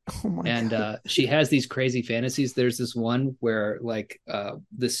students, Oh my and God. she has these crazy fantasies. There's this one where like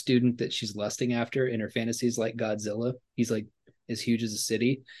the student that she's lusting after in her fantasies like Godzilla. He's like as huge as a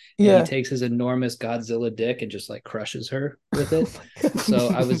city, and he Yeah. takes his enormous Godzilla dick and just like crushes her with Oh it. my God. So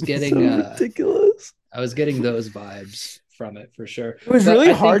It's so ridiculous. I was getting those vibes from it for sure. It was But really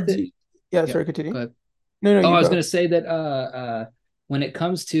I think hard that to yeah, yeah, sorry, continue. go ahead. No, no, Oh, you I was go. going to say that when it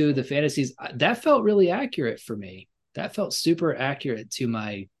comes to the fantasies, that felt really accurate for me. That felt super accurate to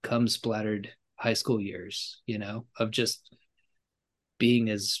my cum splattered high school years, of just being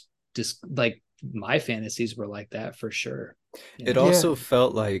as just like my fantasies were like that for sure, It Yeah. also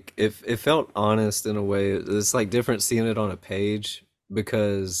felt like if it felt honest in a way. It's like different seeing it on a page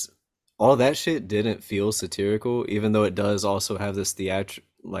because all that shit didn't feel satirical, even though it does also have this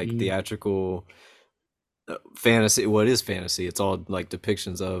Mm. theatrical fantasy. What is fantasy? It's all like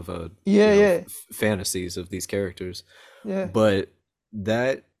depictions of Yeah, yeah. fantasies of these characters. Yeah. But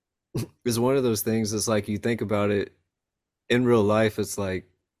that is one of those things. It's like you think about it in real life. It's like,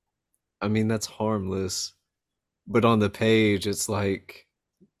 I mean, that's harmless, but on the page, it's like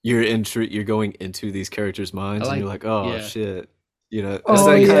you're going into these characters' I minds, and you're like, like, oh yeah, shit, I it's like Oh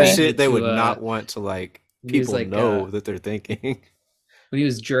when that he kind of yeah. connected shit they to would not want to like when he was people like know that they're thinking. when he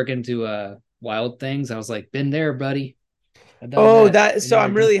was jerking to Wild Things. I was like, been there, buddy. I done Oh, that. that Been so there,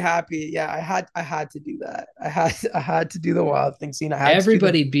 I'm done. really happy. Yeah, I had to do that. I had to do the Wild Thing scene. I had to do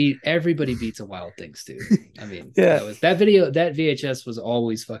the Everybody beats a Wild Things, dude. I mean, yeah. that was that video, that VHS was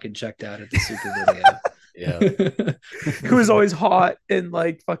always fucking checked out at the Super Video. Yeah. It was always hot and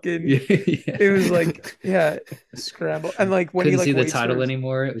like fucking Yeah. it was like yeah, scramble. And like when he Couldn't like see the waits for title his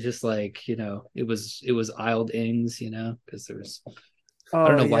anymore. It was just like, it was Isled Ings, because there was I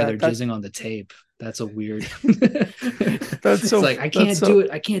don't oh know why yeah, they're that jizzing on the tape. That's a weird. It's like I that's can't do so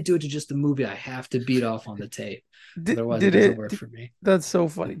it. I can't do it to just the movie. I have to beat off on the tape. Otherwise, it did doesn't it work for me. that's so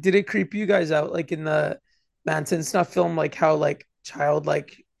funny. Did it creep you guys out like in the Manson stuff film like how like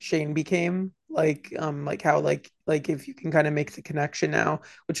childlike Shane became? Like how like if you can kind of make the connection now,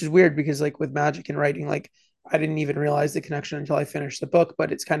 which is weird because like with magic and writing, like I didn't even realize the connection until I finished the book,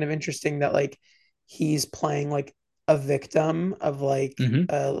 but it's kind of interesting that like he's playing like a victim of Hmm.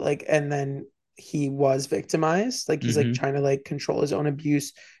 like and then he was victimized. Like he's like Hmm. trying to like control his own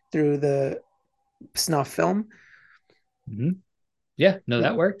abuse through the snuff film. Hmm. Yeah, no,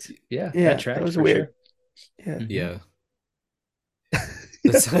 that worked. Yeah, that Yeah, that tracked was for weird. sure. Yeah. Hmm. Yeah.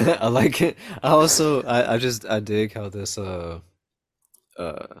 That's I like it. I also I dig how this uh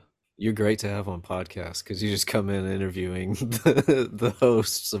you're great to have on podcasts because you just come in interviewing the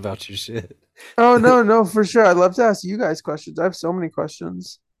hosts about your shit. Oh no, no, for sure. I'd love to ask you guys questions. I have so many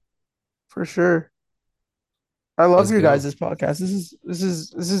questions. For sure. I love Let's your go. guys' podcast.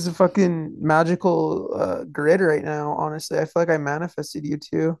 This is a fucking magical grid right now, honestly. I feel like I manifested you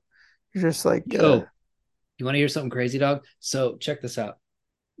too. You're just like Yo, you want to hear something crazy, dog? So check this out.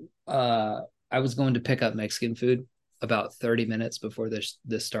 I was going to pick up Mexican food about 30 minutes before this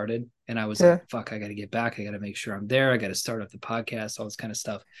started, and I was like, yeah, "Fuck, I got to get back. I got to make sure I'm there. I got to start up the podcast, all this kind of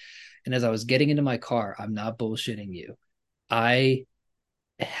stuff." And as I was getting into my car, I'm not bullshitting you. I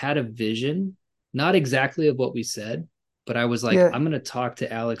had a vision, not exactly of what we said, but I was like, yeah, I'm going to talk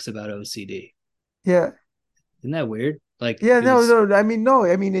to Alex about OCD. yeah. Isn't that weird? Like Yeah, it no, was, no. I mean, no,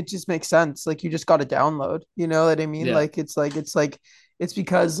 I mean it just makes sense. Like you just got to download. You know what I mean? yeah. Like it's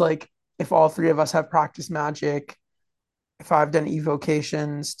because like if all three of us have practiced magic, if I've done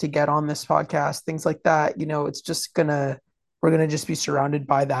evocations to get on this podcast, things like that, it's just gonna we're gonna just be surrounded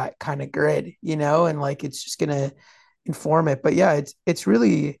by that kind of grid, and like it's just gonna inform it. But yeah, it's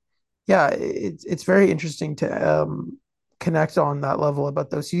really yeah, it's very interesting to connect on that level about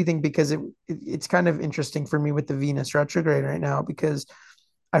the OCD thing because it's kind of interesting for me with the Venus retrograde right now because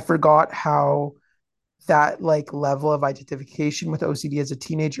I forgot how that like level of identification with OCD as a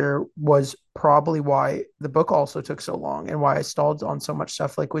teenager was probably why the book also took so long and why I stalled on so much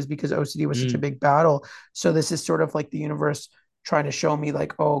stuff like was because OCD was such a Mm, big battle. So this is sort of like the universe trying to show me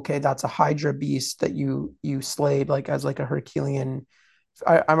like, oh, okay, that's a Hydra beast that you slayed like as like a Herculean.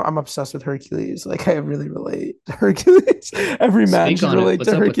 I'm obsessed with Hercules. Like I really relate to Hercules. Every man speak should on it. relate What's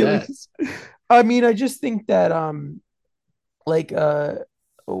to up with that? Hercules. I mean, I just think that like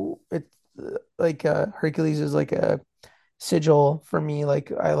oh, it like Hercules is like a sigil for me.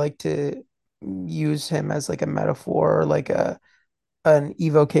 Like I like to use him as like a metaphor, like a an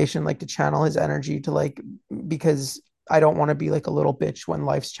evocation, like to channel his energy to like because I don't want to be like a little bitch when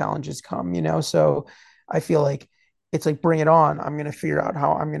life's challenges come. So I feel like it's like bring it on. I'm gonna figure out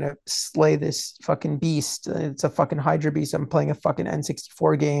how I'm gonna slay this fucking beast. It's a fucking Hydra beast. I'm playing a fucking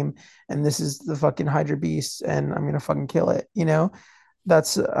N64 game, and this is the fucking Hydra beast, and I'm gonna fucking kill it.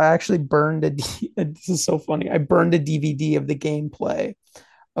 That's I actually burned this is so funny. I burned a DVD of the gameplay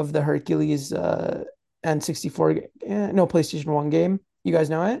of the Hercules N64 no PlayStation 1 game. You guys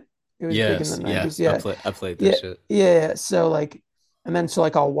know it? It was big in the Yes, yeah. 90s. Yeah. I played that Yeah. shit. Yeah. So like and then so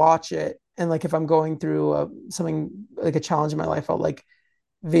like I'll watch it and like if I'm going through something like a challenge in my life, I'll like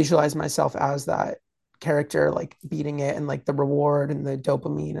visualize myself as that character like beating it and like the reward and the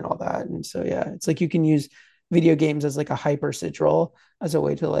dopamine and all that. And so yeah, it's like you can use video games as like a hyper sigil as a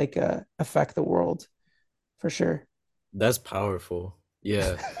way to like affect the world for sure. That's powerful.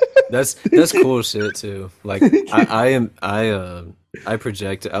 Yeah. That's cool shit too. Like I am I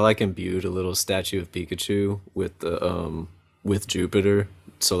project I like imbued a little statue of Pikachu with Jupiter.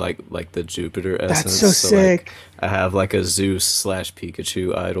 So like the Jupiter That's essence. so So like sick. I have like a Zeus slash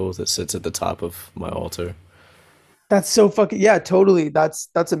Pikachu idol that sits at the top of my altar. That's so fucking yeah, totally. That's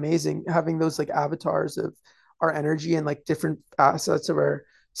amazing having those like avatars of our energy and like different facets of our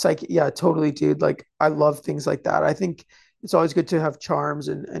psyche. Yeah, totally, dude. Like I love things like that. I think it's always good to have charms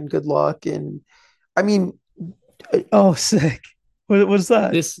and good luck and I mean, oh, sick. What's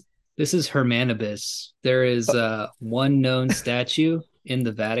that? This this is Hermanibus. There is one known statue in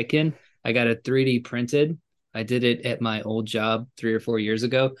the Vatican. I got it 3D printed. I did it at my old job 3 or 4 years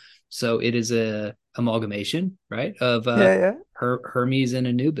ago. So it is a amalgamation, right, of Yeah, yeah. Hermes and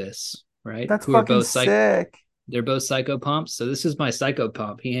Anubis, right? That's Who are fucking both sick. they're both psychopomps. So this is my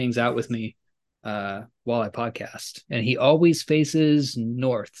psychopomp. He hangs out with me while I podcast, and he always faces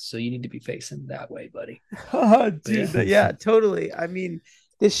north. So you need to be facing that way, buddy. Oh, But dude, yeah, yeah, totally. I mean,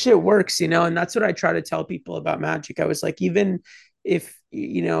 this shit works, and that's what I try to tell people about magic. I was like, even if,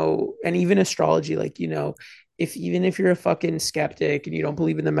 and even astrology, like, if even if you're a fucking skeptic and you don't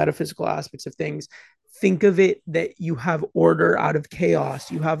believe in the metaphysical aspects of things, think of it that you have order out of chaos.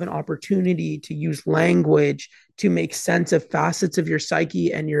 You have an opportunity to use language to make sense of facets of your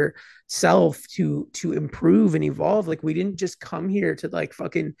psyche and your self to improve and evolve. Like, we didn't just come here to like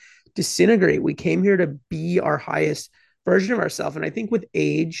fucking disintegrate. We came here to be our highest version of ourselves. And I think with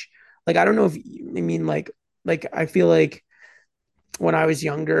age, like, I don't know if, I mean, like I feel like when I was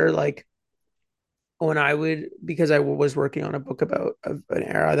younger, like when I would, because I was working on a book about an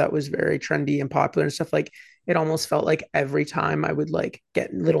era that was very trendy and popular and stuff, like it almost felt like every time I would like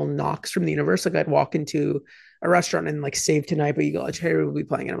get little knocks from the universe, like I'd walk into a restaurant and like Save Tonight by Eagle Eye Cherry will be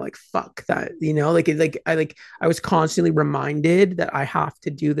playing, and I'm like, fuck that, like I was constantly reminded that I have to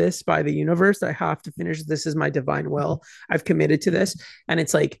do this by the universe, that I have to finish. This is my divine will. I've committed to this, and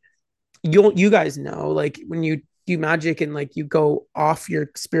it's like you guys know, like when you do magic and like you go off your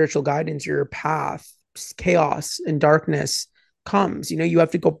spiritual guidance, your path, chaos and darkness comes. You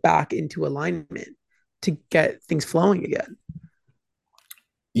have to go back into alignment to get things flowing again.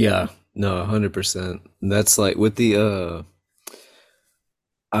 Yeah, no, 100%. That's like with the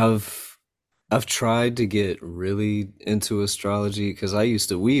I've I've tried to get really into astrology because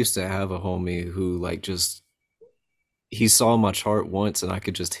we used to have a homie who like just he saw my chart once and I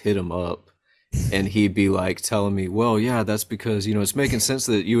could just hit him up and he'd be like telling me, "Well, yeah, that's because, it's making sense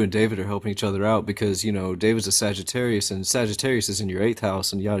that you and David are helping each other out because, David's a Sagittarius and Sagittarius is in your eighth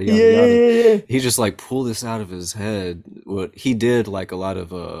house and yada Yeah, yada yeah, yada." yeah, yeah. He just like pulled this out of his head. What he did like a lot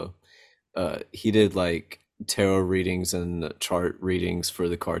of he did like tarot readings and chart readings for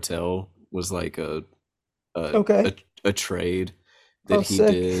the cartel was like a Okay. a, a trade that Oh, he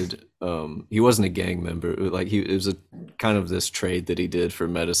sick. did. He wasn't a gang member. Like it was a kind of this trade that he did for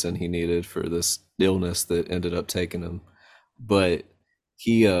medicine he needed for this illness that ended up taking him. But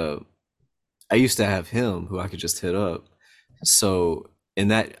he I used to have him who I could just hit up. So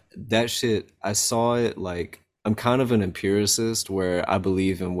and that shit, I saw it like I'm kind of an empiricist where I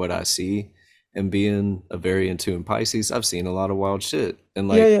believe in what I see. And being a very in tune Pisces, I've seen a lot of wild shit. And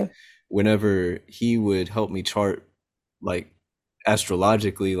Yeah, like yeah. whenever he would help me chart like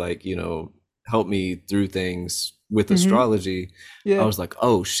astrologically, like, help me through things with Mm-hmm. astrology, I Yeah. was like,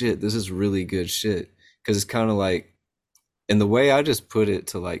 oh shit, this is really good shit. Cause it's kind of like, and the way I just put it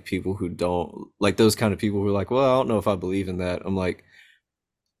to like people who don't like those kind of people who are like, well, I don't know if I believe in that. I'm like,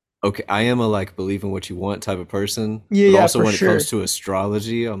 okay, I am a like believe in what you want type of person, Yeah, but yeah, also for when it comes sure. to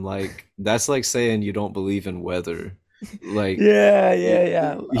astrology, I'm like, that's like saying you don't believe in weather. Like, Yeah, yeah,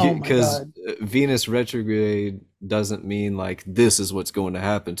 yeah. Oh my because God. Venus retrograde doesn't mean like this is what's going to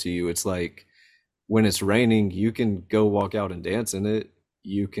happen to you. It's like when it's raining, you can go walk out and dance in it.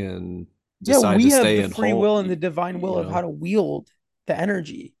 You can Yeah, decide to we have stay the in free home, will and the divine will you of how know. to wield the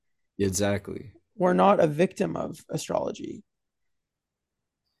energy. Exactly. We're not a victim of astrology.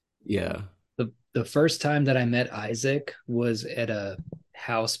 Yeah. the first time that I met Isaac was at a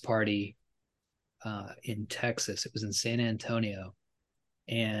house party in Texas. It was in San Antonio,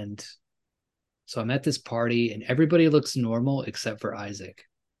 and so I'm at this party, and everybody looks normal except for Isaac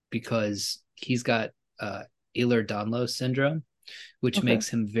because he's got Ehlers-Danlos syndrome, which Okay. makes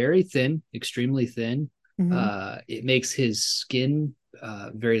him very thin, extremely thin. Mm-hmm. It makes his skin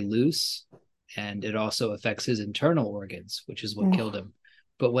very loose, and it also affects his internal organs, which is what killed Oh, him.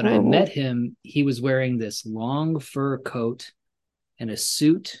 But when I met horrible. him, he was wearing this long fur coat and a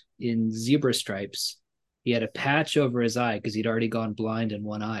suit in zebra stripes. He had a patch over his eye because he'd already gone blind in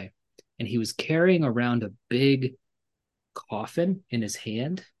one eye. And he was carrying around a big coffin in his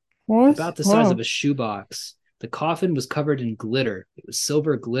hand, What? about the size of Wow. a shoebox. The coffin was covered in glitter. It was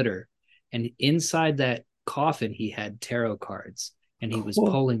silver glitter. And inside that coffin, he had tarot cards and he was Cool.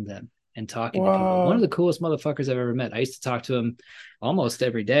 pulling them and talking to people. One of Wow. the coolest motherfuckers I've ever met. I used to talk to him almost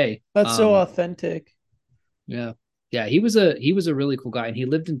every day. That's so authentic. Yeah. Yeah, he was a really cool guy, and he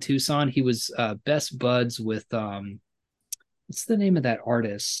lived in Tucson. He was best buds with what's the name of that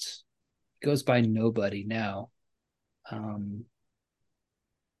artist? He goes by Nobody now. Um,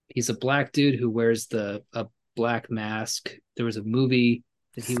 he's a black dude who wears the a Black Mask. There was a movie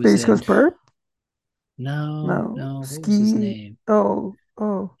that he was Space Ghost in. Perp? No, No. no, what was his Ski. name? Oh,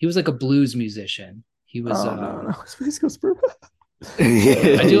 oh, He was like a blues musician. He was oh, no, no. Space Ghost Perp.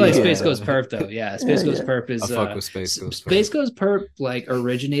 I do like Space Yeah, Ghost Perp though. Yeah, Yeah, Space Ghost yeah. Perp I is fuck with Space Ghost Space Perp. Ghost Perp like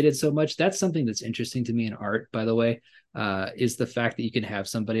originated so much. That's something that's interesting to me in art, by the way. Is the fact that you can have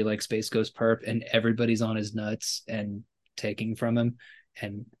somebody like Space Ghost Perp and everybody's on his nuts and taking from him,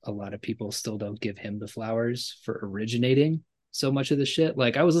 and a lot of people still don't give him the flowers for originating so much of the shit.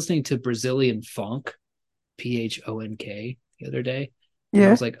 Like I was listening to Brazilian funk, PHONK, the other day, and I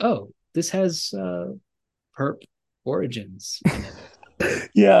Yeah. was like, oh, this has perp origins in it.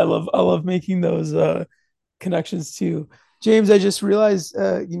 Yeah, I love making those connections too. James, I just realized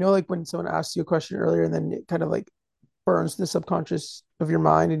like when someone asked you a question earlier and then it kind of like burns the subconscious of your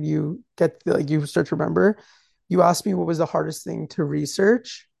mind and you like you start to remember. You asked me what was the hardest thing to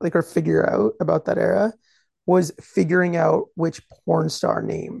research, like or figure out about that era, was figuring out which porn star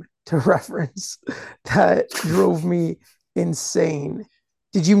name to reference. That drove me insane.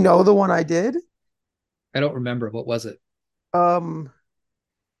 Did you know the one I did? I don't remember. What was it? Um,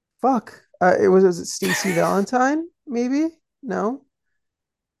 fuck. Was it Stacey Valentine? Maybe? No,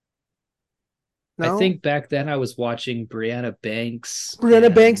 I no. think back then I was watching Brianna Banks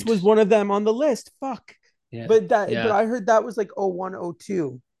Brianna Banks and was one of them on the list. Fuck. yeah, But yeah, I heard that was like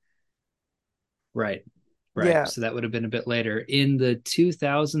 0102. right, right. Yeah. So that would have been a bit later in the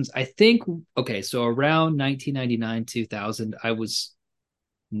 2000s. I think, okay, so around 1999, 2000, I was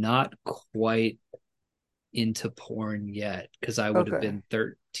not quite into porn yet because I would have Okay. been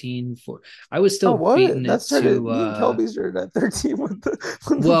 13 for I was Oh, still what? beating That it started. to Me and Kelby started at 13. What the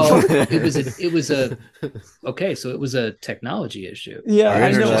well, fuck? it was a okay, so it was a technology issue. Yeah, Our I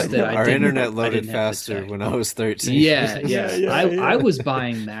It's know. I just internet, that know. our I know. internet I loaded didn't have the faster tech. when I was 13. Yeah, Yeah, yeah. yeah, I yeah. was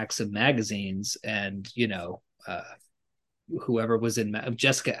buying Maxim magazines and whoever was in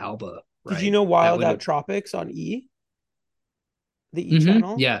Jessica Alba, Did you right? know That Wild would Out have Tropics on the E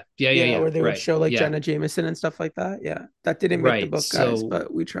channel? yeah, yeah, yeah, Yeah, yeah. where they would Right. show like Yeah. Jenna Jameson and stuff like that. Yeah, that didn't make the Right. book, guys, So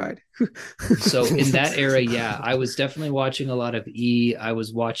but we tried. in that era, yeah, I was definitely watching a lot of E. I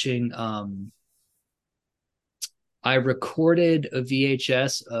was watching I recorded a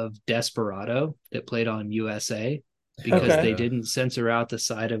VHS of Desperado that played on USA Hell because Okay. they yeah. didn't censor out the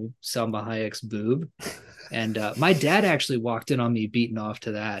side of Selma Hayek's boob. And my dad actually walked in on me beating off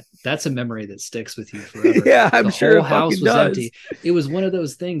to that. That's a memory that sticks with you forever. Yeah, I'm The sure whole it house fucking was does. empty. It was one of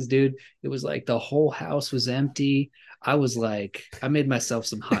those things, dude. It was like the whole house was empty. I was like, I made myself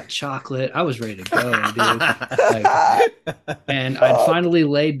some hot chocolate. I was ready to go, dude. Like, and I'd Fuck. finally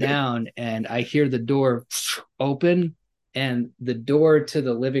laid down and I hear the door open and the door to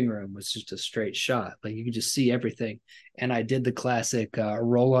the living room was just a straight shot. Like you could just see everything. And I did the classic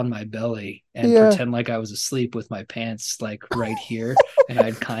roll on my belly and Yeah. pretend like I was asleep with my pants like right here. And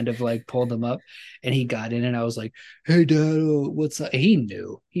I'd kind of like pulled them up. And he got in and I was like, hey, dad, what's up? He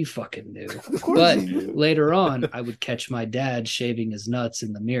knew. He fucking knew. Of course But he knew. later on, I would catch my dad shaving his nuts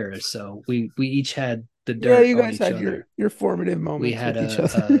in the mirror. So we each had the Yeah, dirt you on guys each had your other. your formative We moments had with each a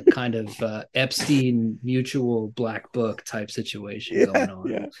other. kind of Epstein mutual black book type situation Yeah, going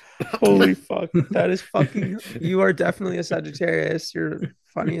on. yeah. Holy fuck. That is fucking you are definitely a Sagittarius. You're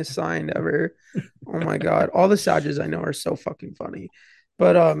funniest sign ever. Oh my God. All the Sages I know are so fucking funny.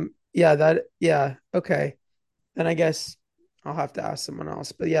 But yeah, okay. Then I guess I'll have to ask someone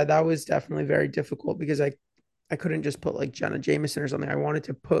else. But yeah, that was definitely very difficult because I couldn't just put like Jenna Jameson or something. I wanted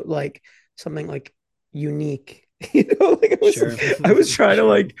to put like something like unique. Like Sure, I was trying to sure.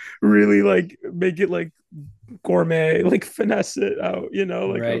 like really like make it like gourmet, like finesse it out,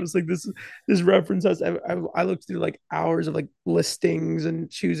 like I Right. was like this reference has I looked through like hours of like listings and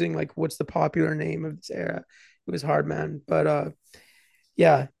choosing like what's the popular name of this era. It was hard, man. But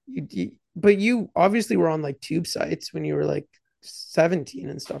yeah, but you obviously were on like tube sites when you were like 17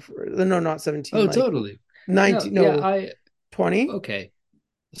 and stuff. No, not 17, Oh, like what, totally. No, 19, yeah, no, 20. okay.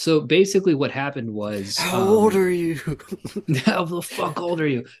 So basically what happened was, How old are you? how the fuck old are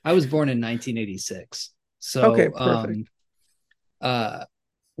you? I was born in 1986. Okay, So, perfect. uh,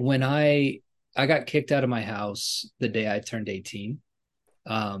 when I got kicked out of my house the day I turned 18,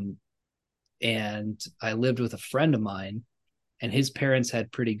 um, and I lived with a friend of mine and his parents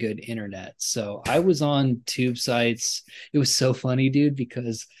had pretty good internet. So I was on tube sites. It was so funny, dude,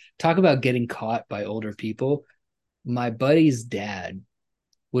 because talk about getting caught by older people. My buddy's dad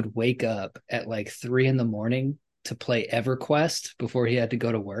would wake up at like 3 in the morning to play EverQuest before he had to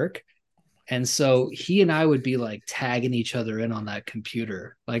go to work. And so he and I would be like tagging each other in on that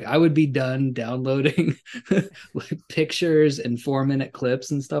computer. Like I would be done downloading like pictures and 4-minute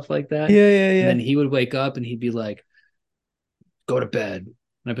clips and stuff like that. Yeah, yeah, And then yeah. he would wake up and he'd be like, go to bed.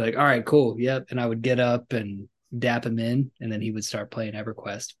 And I'd be like, all right, cool. Yep. And I would get up and dap him in. And then he would start playing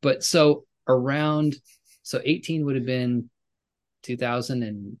EverQuest. But so around, so 18 would have been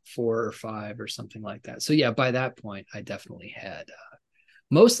 2004 or five or something like that. So yeah, by that point, I definitely had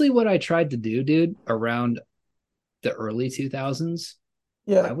mostly what I tried to do, dude, around the early 2000s.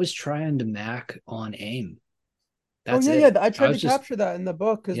 Yeah. I was trying to Mac on AIM. Oh That's yeah, yeah. it. I I tried to was just, capture that in the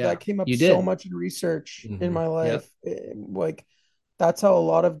book because yeah, that came up you so did. much in research in Hmm. my Yep. life. Like that's how a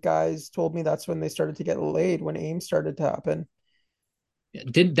lot of guys told me that's when they started to get laid, when AIM started to happen.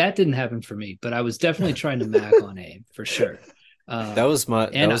 Didn't happen for me, but I was definitely trying to Mac on AIM for sure. That Um, was my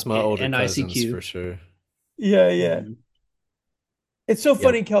older and cousins ICQ. for sure. Yeah, yeah. Mhm. It's so Yeah,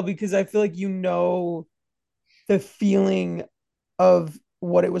 funny, Kel, because I feel like you know the feeling of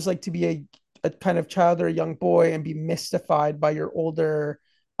what it was like to be a kind of child or a young boy and be mystified by your older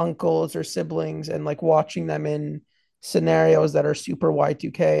uncles or siblings and like watching them in scenarios that are super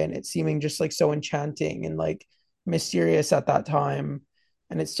Y2K and it seeming just like so enchanting and like mysterious at that time.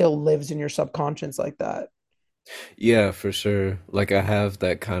 And it still lives in your subconscious like that. yeah, for sure. Like I have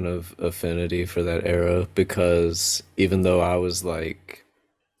that kind of affinity for that era because even though I was like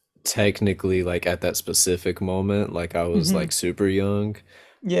technically like at that specific moment, like I was Mm-hmm. like super young,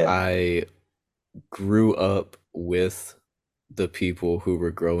 Yeah. I grew up with the people who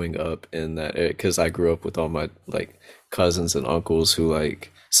were growing up in that area because I grew up with all my like cousins and uncles who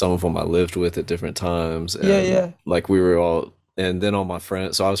like some of them I lived with at different times Yeah. and Yeah. like we were all and then all my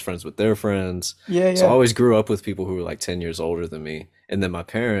friends so I was friends with their friends Yeah. so I Yeah. always grew up with people who were like 10 years older than me and then my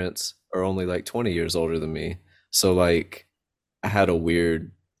parents are only like 20 years older than me so like I had a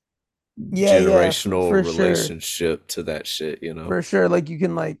weird Yeah. Yeah. generational For sure. relationship to that shit, you know? For sure. Like you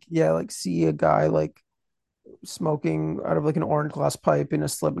can like, yeah, like see a guy like smoking out of like an orange glass pipe in a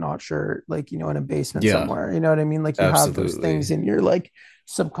Slipknot shirt, like, you know, in a basement Yeah, somewhere. You know what I mean? Like you have those things absolutely. in your like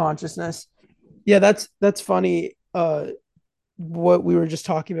subconsciousness. Yeah, that's funny. What we were just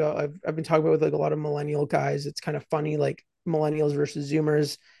talking about, I've been talking about with like a lot of millennial guys. It's kind of funny, like millennials versus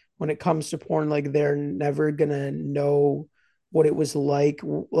Zoomers. When it comes to porn, like they're never gonna know what it was like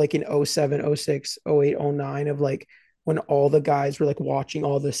in '07, '06, '08, '09 of like when all the guys were like watching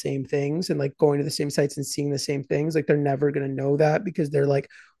all the same things and like going to the same sites and seeing the same things. Like they're never gonna know that because they're like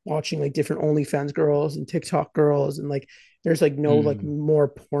watching like different OnlyFans girls and TikTok girls and like there's like no like Mm. more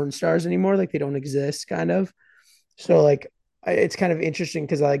porn stars anymore. Like they don't exist, kind of. So like it's kind of interesting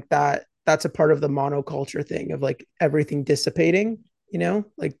because like that's a part of the monoculture thing of like everything dissipating, you know,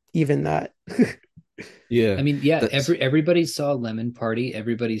 like even that. Yeah, I mean, yeah, that's everybody saw Lemon Party.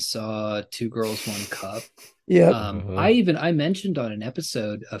 Everybody saw Two Girls, One Cup. Yep. uh-huh. I mentioned on an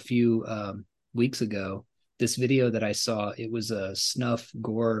episode a few weeks ago this video that I saw. It was a snuff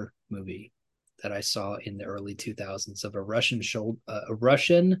gore movie that I saw in the early 2000s of a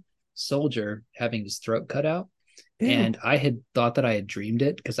Russian soldier having his throat cut out, Ew. and I had thought that I had dreamed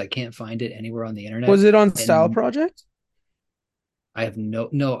it because I can't find it anywhere on the internet. Was it on Style And Project? I have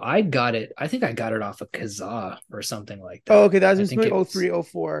no. I got it. I think I got it off of Kazaa or something like Oh, that. okay. That I was think like it oh was, 03, oh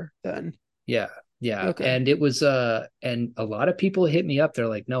 04 then. yeah, yeah. Okay. And it was and a lot of people hit me up. They're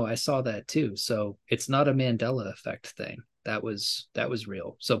like, no, I saw that too. So it's not a Mandela effect thing. That was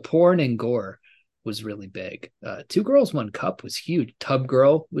real. So porn and gore was really big. Two Girls, One Cup was huge. Tub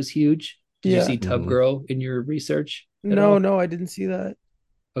Girl was huge. Did you Yeah. see Tub Hmm. Girl in your research at No, all? no, I didn't see that.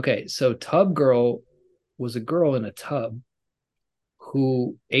 Okay, so Tub Girl was a girl in a tub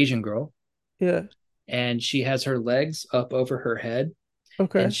who Asian girl, Yeah. and she has her legs up over her head and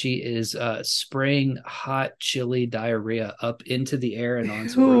Okay. she is spraying hot chili diarrhea up into the air and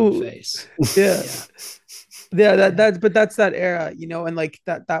onto her own Who? face. Yeah. Yeah. Yeah, that's but that's that era, you know, and like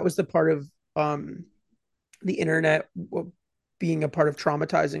that was the part of the internet being a part of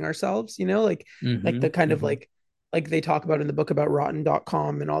traumatizing ourselves, you know, like Mm-hmm. the kind of Mm-hmm. like they talk about in the book about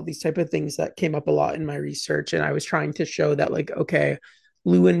rotten.com and all these type of things that came up a lot in my research. And I was trying to show that like, okay,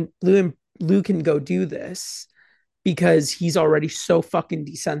 Lou can go do this because he's already so fucking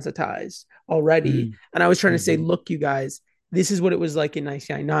desensitized already. And I was trying to say, Mm-hmm. look, you guys, this is what it was like in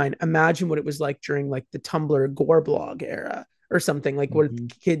 1999. Imagine what it was like during like the Tumblr gore blog era or something, like what Mm-hmm.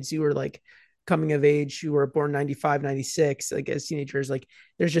 kids who were like coming of age who were born 95, 96, like as teenagers, like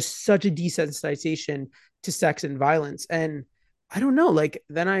there's just such a desensitization to sex and violence. And I don't know, like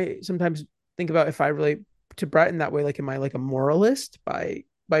then I sometimes think about if I relate to Brett in that way, like am I like a moralist by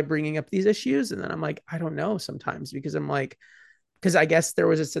bringing up these issues? And then I'm like, I don't know sometimes because I'm like, because I guess there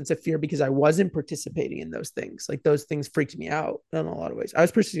was a sense of fear because I wasn't participating in those things. Like those things freaked me out in a lot of ways. I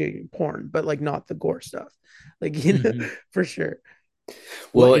was participating in porn, but like not the gore stuff. Like, Mm-hmm. for sure.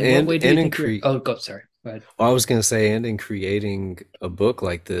 What Well, in what way do you and in think you're? Oh, go. Sorry. Go ahead. well, I was gonna say, and in creating a book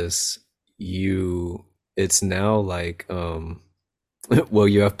like this, you it's now like well,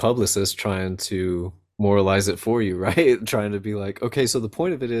 you have publicists trying to moralize it for you, right? Trying to be like, okay, so the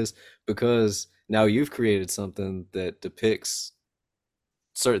point of it is because now you've created something that depicts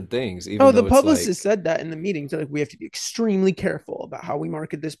certain things, Oh, even the though it's publicist like, said that in the meeting. So like, we have to be extremely careful about how we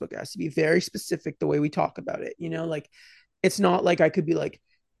market this book. It has to be very specific the way we talk about it. Like it's not like I could be like,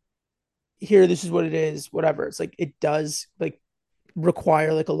 here, this is what it is, whatever. It's like it does like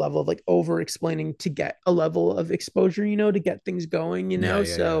require like a level of like over explaining to get a level of exposure, to get things going, yeah, yeah, yeah.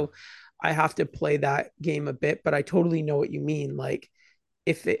 So I have to play that game a bit, but I totally know what you mean. Like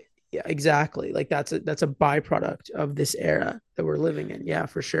if it, yeah, exactly. Like that's a byproduct of this era that we're living in. Yeah,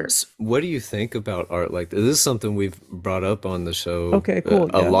 for sure. What do you think about art like this? This is something we've brought up on the show Okay, cool.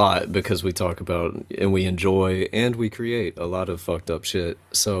 a Yeah. lot because we talk about and we enjoy and we create a lot of fucked up shit.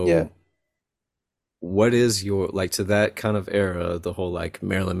 Yeah. So what is your like to that kind of era, the whole like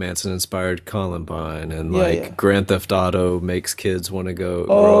Marilyn Manson inspired Columbine and Yeah, like yeah. Grand Theft Auto makes kids want to go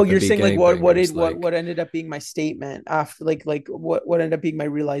grow Oh, up and you're be saying like what gangbangers. did Like, what ended up being my statement after like what ended up being my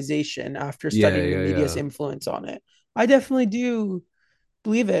realization after yeah, studying the yeah, media's yeah. influence on it. I definitely do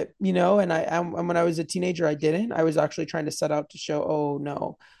believe it, and when I was a teenager, I didn't. I was actually trying to set out to show, oh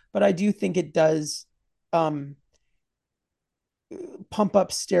no, but I do think it does um pump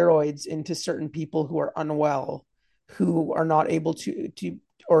up steroids into certain people who are unwell, who are not able to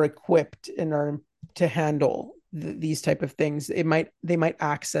or equipped and are to handle these type of things. They might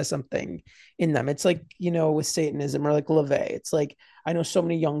access something in them. It's like, with Satanism or like LaVey. It's like I know so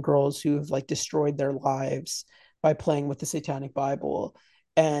many young girls who have like destroyed their lives by playing with the Satanic Bible,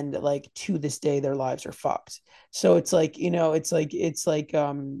 and like to this day their lives are fucked. So it's like,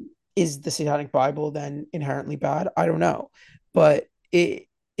 is the Satanic Bible then inherently bad? I don't know, but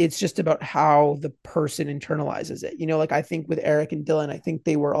it's just about how the person internalizes it. Like I think with Eric and Dylan, I think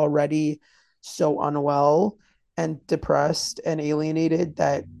they were already so unwell and depressed and alienated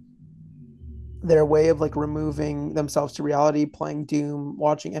that their way of like removing themselves to reality, playing Doom,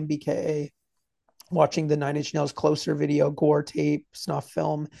 watching MBK, watching the Nine Inch Nails Closer video, gore tape, snuff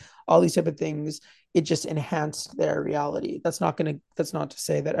film, all these type of things, it just enhanced their reality. That's not to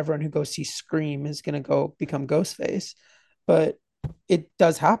say that everyone who goes see Scream is gonna go become Ghostface, but it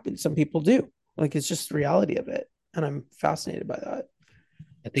does happen. Some people do. Like it's just the reality of it. And I'm fascinated by that.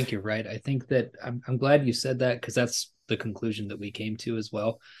 I think you're right. I think that I'm glad you said that because that's the conclusion that we came to as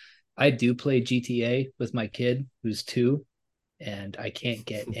well. I do play GTA with my kid who's 2, and I can't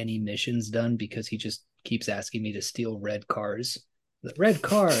get any missions done because he just keeps asking me to steal red cars. The red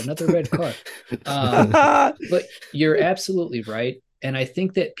car, another red car. But you're absolutely right. And I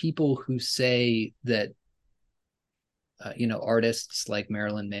think that people who say that artists like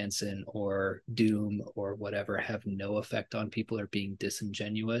Marilyn Manson or Doom or whatever have no effect on people are being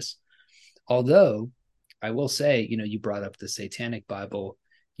disingenuous. Although I will say, you brought up the Satanic Bible,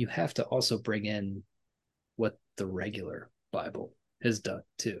 you have to also bring in what the regular Bible has done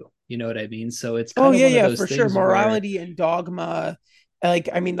too. You know what I mean? So it's Oh kind of yeah, one of yeah, those for sure. things where Morality and dogma. Like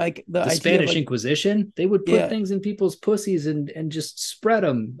I mean, like the the idea of Spanish like, Inquisition, they would put yeah, things in people's pussies and just spread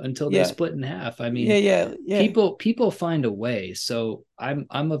them until they yeah, split in half. I yeah, mean, yeah, yeah. people find a way. So I'm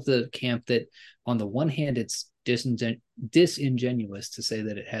of the camp that on the one hand it's disingenuous to say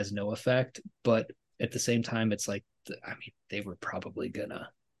that it has no effect, but at the same time it's like I mean they were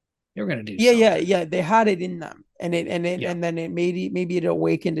gonna do Yeah, yeah, something. yeah. They had it in them, Yeah. and then it maybe it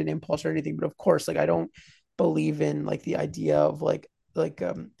awakened an impulse or anything. But of course, like I don't believe in like the idea of like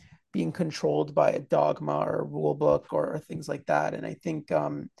being controlled by a dogma or a rule book or things like that. And I think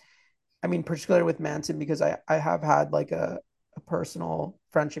I mean particularly with Manson because I have had like a personal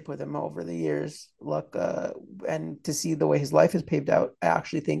friendship with him over the years. Look, and to see the way his life is paved out, I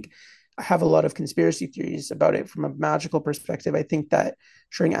actually think I have a lot of conspiracy theories about it from a magical perspective. I think that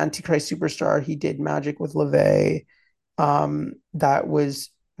during Antichrist Superstar, he did magic with LaVey that was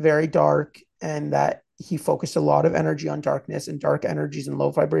very dark, and that he focused a lot of energy on darkness and dark energies and low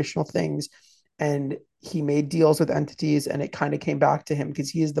vibrational things. And he made deals with entities, and it kind of came back to him because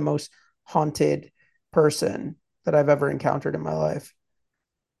he is the most haunted person that I've ever encountered in my life,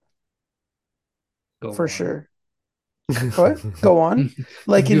 Go for on. sure. What? Go on.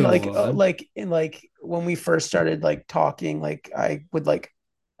 Go on. Like in like when we first started like talking, like I would like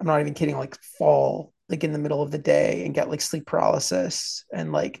I'm not even kidding, like fall like in the middle of the day and get like sleep paralysis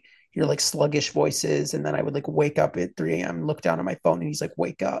and like hear like sluggish voices, and then I would like wake up at 3 a.m., look down at my phone, and he's like,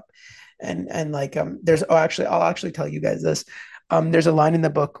 "Wake up!" And like there's actually I'll actually tell you guys this. There's a line in the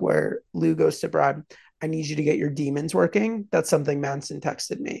book where Lou goes to Brad, "I need you to get your demons working." That's something Manson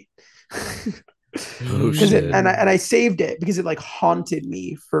texted me. Oh Because it shit. and I Mm. saved it because it like haunted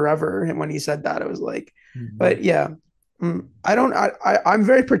me forever. And when he said that, I was like, Mhm. but yeah, I don't. I'm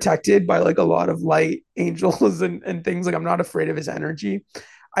very protected by like a lot of light angels and things. Like I'm not afraid of his energy.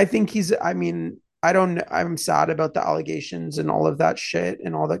 I think he's. I mean, I don't. I'm sad about the allegations and all of that shit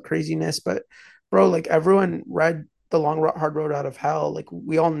and all that craziness. But bro, like everyone read the hard road out of hell. Like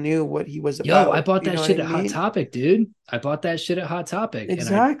we all knew what he was Yo, I about. bought You that know what I shit at Hot mean? Topic, dude. I bought that shit at Hot Topic, and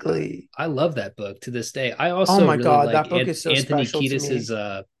Exactly. I love that book to this day. I Oh also my really god, like that book is so Anthony special to Kiedis's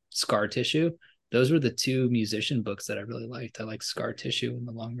me. Scar Tissue. Those were the two musician books that I really liked. I like Scar Tissue and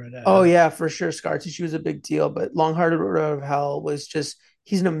The Long Road Out of Oh Hell. yeah, for sure. Scar Tissue was a big deal, but Long Hard Road of Hell was just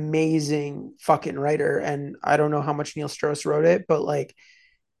he's an amazing fucking writer. And I don't know how much Neil Strauss wrote it, but like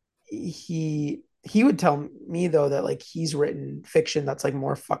he would tell me though that like he's written fiction that's like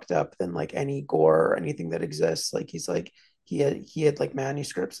more fucked up than like any gore or anything that exists. Like he's like he had like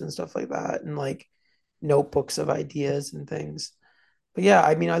manuscripts and stuff like that and like notebooks of ideas and things. But yeah,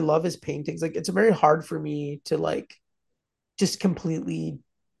 I mean I love his paintings. Like it's very hard for me to like just completely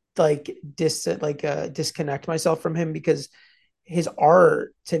like disconnect myself from him because his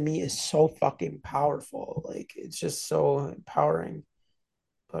art to me is so fucking powerful. Like it's just so empowering.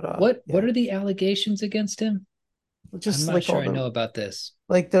 But What yeah, are the allegations against him? I'm just not like sure all I know the about this.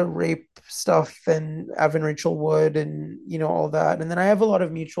 like the rape stuff and Evan Rachel Wood and all that. And then I have a lot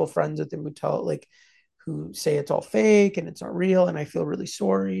of mutual friends with him who tell like who say it's all fake and it's not real and I feel really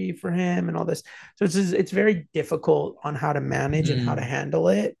sorry for him and all this. So it's very difficult on how to manage and how to Mm, handle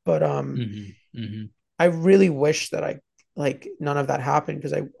it. But hmm hmm I really wish that I like none of that happened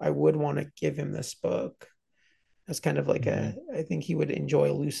because I would want to give him this book as kind of like hmm a I think he would enjoy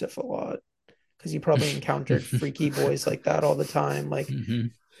elusive a lot because he probably encountered freaky boys like that all the time. Like, hmm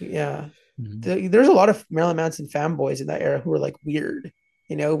yeah, hmm there's a lot of Marilyn Manson fanboys in that era who were like weird,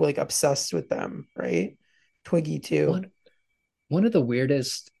 like obsessed with them, right? Twiggy too. One one of the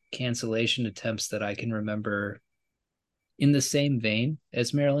weirdest cancellation attempts that I can remember in the same vein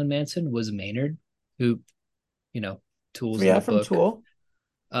as Marilyn Manson was Maynard, who, you know, Tools in Yeah, the from book. Tool.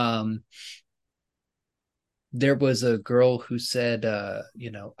 Um, there was a girl who said, I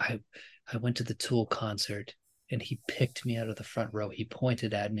went to the Tool concert and he picked me out of the front row. He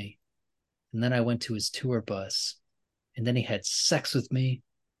pointed at me. And then I went to his tour bus and then he had sex with me.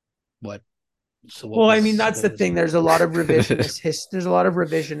 What? So Well, I mean, that's what the was, thing. There's a lot of revisionist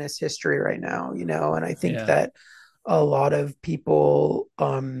history right now, and I think yeah. that a lot of people,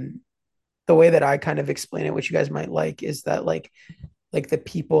 the way that I kind of explain it, which you guys might like, is that like the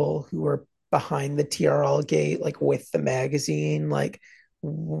people who are behind the TRL gate, like with the magazine, like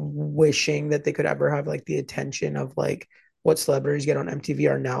wishing that they could ever have like the attention of like what celebrities get on MTV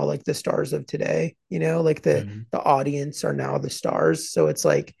are now like the stars of today, like the Mhm. the audience are now the stars. So it's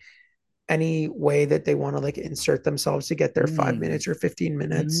like any way that they want to like insert themselves to get their five Mm. minutes or 15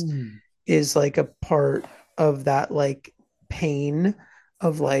 minutes Mm. is like a part of that like pain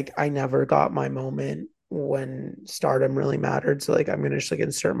of like I never got my moment when stardom really mattered. So like I'm gonna just like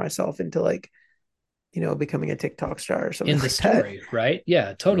insert myself into like, becoming a TikTok star or something In the like that. story, right?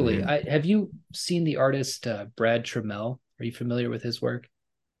 Yeah, totally. Mhm. I have you seen the artist Brad Trammell? Are you familiar with his work?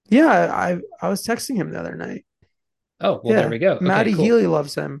 Yeah, I was texting him the other night. Oh, well, there Yeah. we go. Okay, Maddie cool. Healy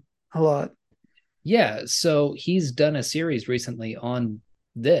loves him a lot. Yeah, so he's done a series recently on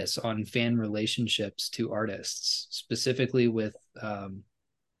on fan relationships to artists, specifically with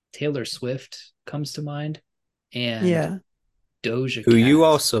Taylor Swift comes to mind and Yeah. Doja Who you Cat.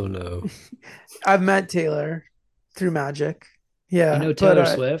 also know. I've met Taylor through magic. You Yeah. know But Taylor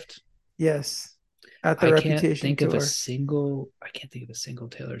Swift? yes, at the Reputation tour. I can't think of a single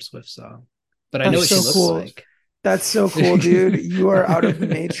Taylor Swift song, but I know That's what she so looks cool. like. That's so cool, dude. You are out of the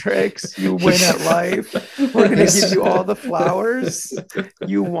matrix. You win at life. We're gonna give you all the flowers.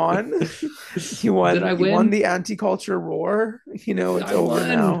 You won. You Did won. I You won win? the anti-culture war. It's I over won.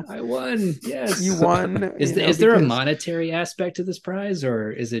 now. I won. You Yes. won, Is there a because monetary aspect to this prize,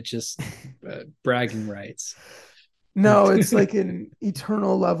 or is it just bragging rights? no, it's like an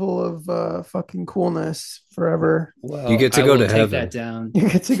eternal level of fucking coolness forever. You Well, get to I go will to take that heaven. down. You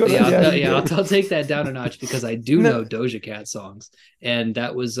get to go to, Yeah, yeah, you yeah, do. I'll take that down a notch because I do No, know Doja Cat songs, and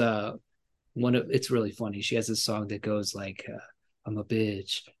that was one of. It's really funny. She has this song that goes like, "I'm a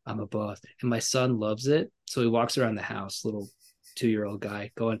bitch, I'm a boss," and my son loves it. So he walks around the house, little 2-year-old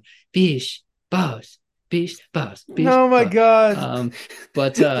guy, going, "Bish, boss, beach Oh my bus. God. Um,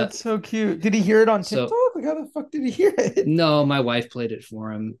 but That's so cute. Did he hear it on so TikTok? Like, how the fuck did he hear it? no, my wife played it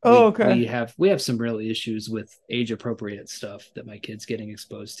for him. Oh, We okay. we have we have some real issues with age appropriate stuff that my kid's getting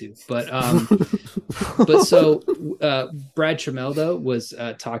exposed to. But Brad Tremeldo was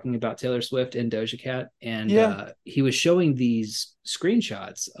talking about Taylor Swift and Doja Cat, and Yeah. he was showing these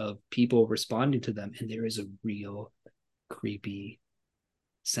screenshots of people responding to them, and there is a real creepy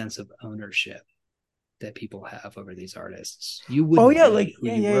sense of ownership that people have over these artists. You Oh wouldn't yeah, be like who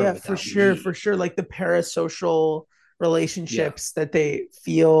yeah, you yeah, were yeah, for without sure, for me. sure. Like the parasocial Yeah. relationships that they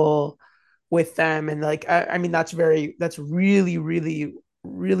feel with them, and like I mean that's really, really,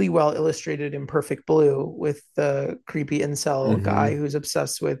 really well illustrated in Perfect Blue with the creepy incel guy Hmm. who's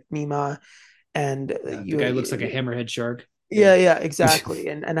obsessed with Mima, and The guy looks like a hammerhead shark. Yeah. yeah, yeah, exactly,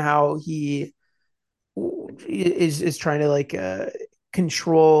 and how he is trying to like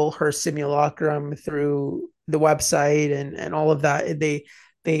control her simulacrum through the website and all of that. They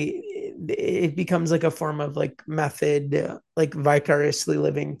it becomes like a form of like method, like vicariously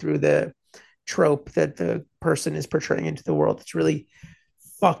living through the trope that the person is portraying into the world. It's really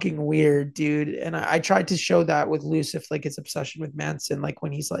fucking weird, dude. And I tried to show that with Lucif, like his obsession with Manson, like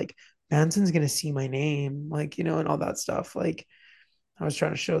when he's like, Manson's gonna see my name, like, you know, and all that stuff. Like I was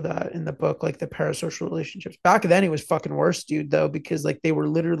trying to show that in the book, like the parasocial relationships. Back then, it was fucking worse, dude, though, because like they were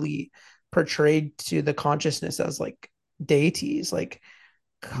literally portrayed to the consciousness as like deities, like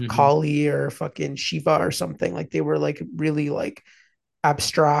Mm-hmm. Kali or fucking Shiva or something. Like they were like really like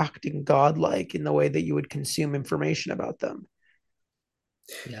abstract and godlike in the way that you would consume information about them.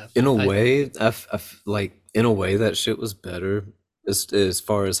 Yeah. In a I way, like in a way that shit was better as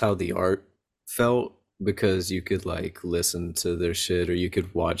far as how the art felt, because you could like listen to their shit or you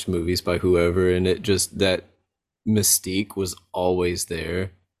could watch movies by whoever, and it just that mystique was always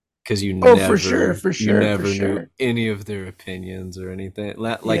there because Oh, for sure, for you sure, for never knew sure. any of their opinions or anything.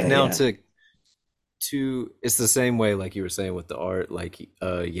 Like Yeah, now yeah. to it's the same way like you were saying with the art, like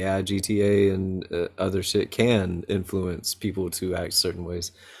yeah, GTA and other shit can influence people to act certain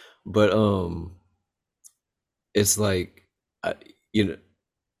ways, but it's like uh, you know,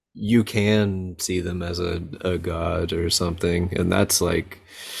 you can see them as a god or something, and that's like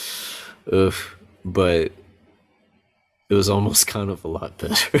ugh, but it was almost kind of a lot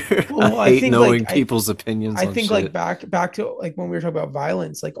better. I Well, I hate think like knowing people's opinions I on think like shit. back to like when we were talking about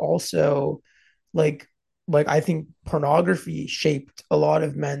violence, like also like I think pornography shaped a lot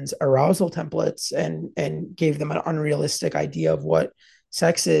of men's arousal templates and gave them an unrealistic idea of what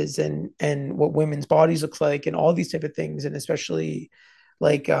sex is and what women's bodies look like and all these type of things. And especially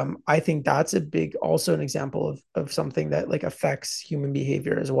like I think that's a big also an example of something that like affects human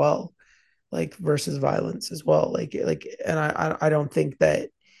behavior as well, like versus violence as well. Like and I don't think that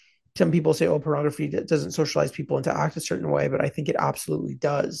some people say, oh, pornography doesn't socialize people into act a certain way, but I think it absolutely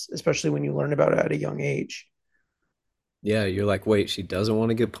does, especially when you learn about it at a young age. Yeah, you're like, wait, she doesn't want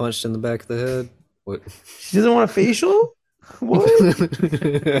to get punched in the back of the head? What? She doesn't want a facial? What?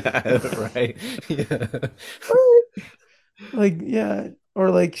 Right. Yeah. What? Like, yeah. Or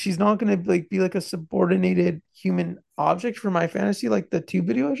like she's not gonna like be like a subordinated human object for my fantasy, like the tube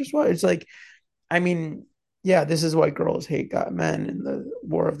video I just watched. It's like, I mean, yeah, this is why girls hate got men and the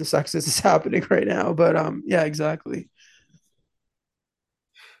war of the sexes is happening right now. But yeah, exactly.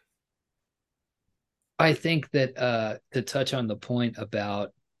 I think that to touch on the point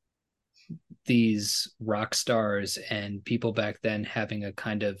about these rock stars and people back then having a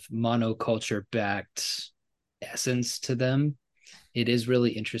kind of monoculture backed essence to them, it is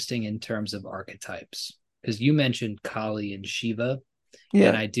really interesting in terms of archetypes. Because you mentioned Kali and Shiva, and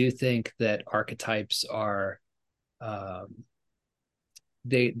Yeah. I do think that archetypes are um,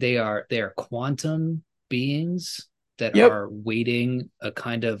 they are quantum beings that Yep. are waiting a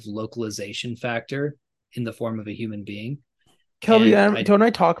kind of localization factor in the form of a human being. Kelby, And I don't I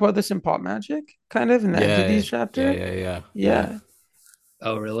talk about this in Pop Magic kind of in the Yeah, entities yeah, chapter? yeah, yeah, yeah. Yeah.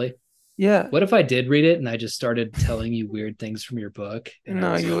 oh really? Yeah. What if I did read it and I just started telling you weird things from your book and I No,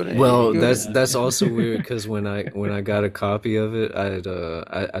 was you like, wouldn't. hey, Well, You that's wouldn't. that's also weird because when I got a copy of it,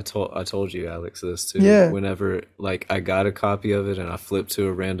 I told you Alex this too. Yeah. Whenever like I got a copy of it and I flipped to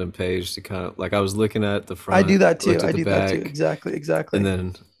a random page to kind of like I was looking at the I do front, that too. looked I at the do that too. back, Exactly. and Exactly.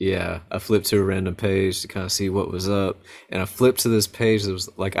 then yeah, I flipped to a random page to kind of see what was up, and I flipped to this page that was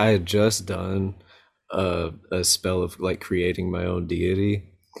like I had just done a spell of like creating my own deity,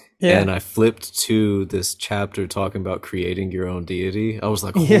 and Yeah. I flipped to this chapter talking about creating your own deity. I was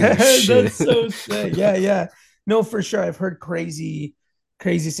like, holy Yeah. shit. That's so sick. Yeah. Yeah. No, for sure. I've heard crazy,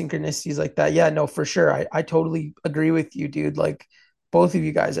 crazy synchronicities like that. Yeah. No, for sure. I totally agree with you, dude. Like both of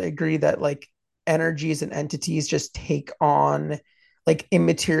you guys, I agree that like energies and entities just take on, like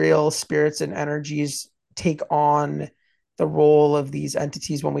immaterial spirits and energies take on the role of these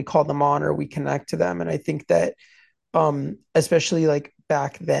entities when we call them on or we connect to them. And I think that especially like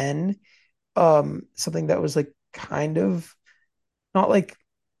back then, something that was like kind of not like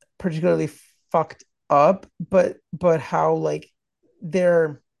particularly fucked up, but how like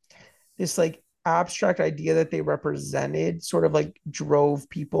they're this like abstract idea that they represented sort of like drove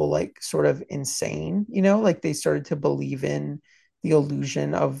people like sort of insane, you know, like they started to believe in the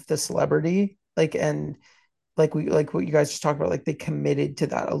illusion of the celebrity, like, and like we like what you guys just talked about, like they committed to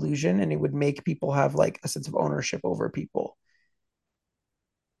that illusion and it would make people have like a sense of ownership over people.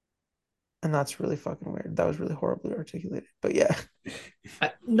 And that's really fucking weird. That was really horribly articulated, but yeah.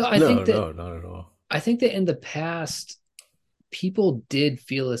 No, No, no, not at all. I think that in the past people did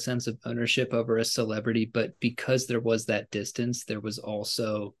feel a sense of ownership over a celebrity, but because there was that distance, there was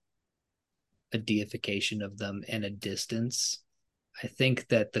also a deification of them and a distance. I think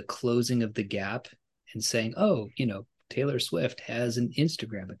that the closing of the gap and saying, oh, Taylor Swift has an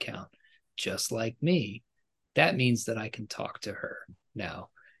Instagram account just like me, that means that I can talk to her now,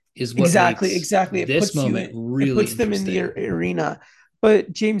 is what Exactly, makes exactly. It this puts you moment in, it really puts them in the interesting. arena.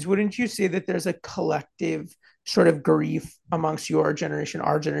 But James, wouldn't you say that there's a collective sort of grief amongst your generation,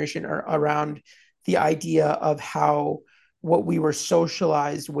 our generation, or around the idea of how what we were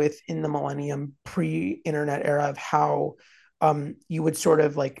socialized with in the millennium pre-internet era of how you would sort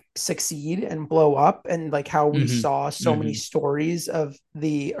of like succeed and blow up, and like how we Mm-hmm. saw so many Mm-hmm. stories of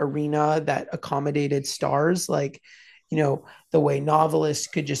the arena that accommodated stars, like, you know, the way novelists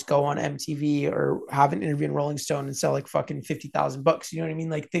could just go on MTV or have an interview in Rolling Stone and sell like fucking 50,000 books. You know what I mean?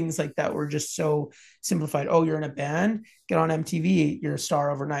 Like things like that were just so simplified. Oh, you're in a band, get on MTV, you're a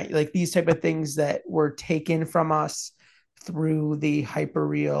star overnight. Like these type of things that were taken from us through the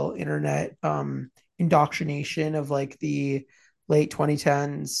hyper-real internet indoctrination of like the late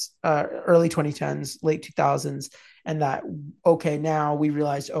 2010s, early 2010s, late 2000s. And that, okay, now we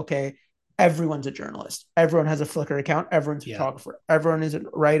realize, okay, everyone's a journalist. Everyone has a Flickr account. Everyone's a Yeah. photographer. Everyone is a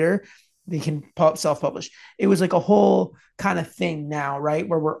writer. They can self-publish. It was like a whole kind of thing now, right?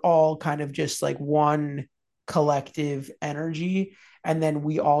 Where we're all kind of just like one collective energy. And then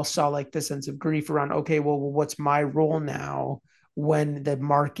we all saw like the sense of grief around, okay, well, what's my role now when the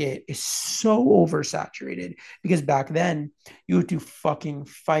market is so oversaturated? Because back then you had to fucking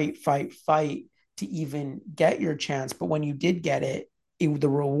fight, fight, fight to even get your chance. But when you did get it, the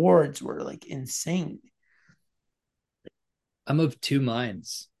rewards were like insane. I'm of two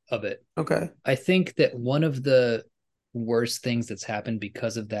minds of it. Okay. I think that one of the worst things that's happened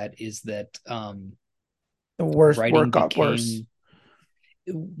because of that is that The worst writing work got worse. became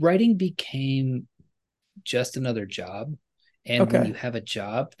writing became just another job. And when you Okay. have a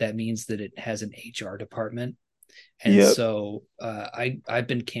job, that means that it has an HR department. And Yep. so I've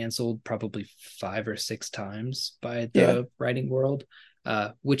been canceled probably 5 or 6 times by Yeah. the writing world,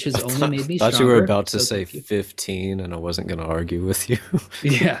 which has I only made me thought you were stronger. about to So say thank you. 15 and I wasn't going to argue with you.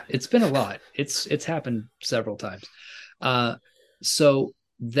 Yeah, it's been a lot. It's happened several times. Uh, so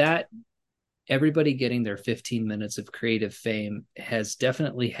that everybody getting their 15 minutes of creative fame has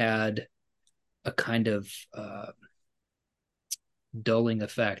definitely had a kind of dulling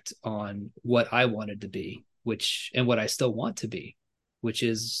effect on what I wanted to be, which and what I still want to be, which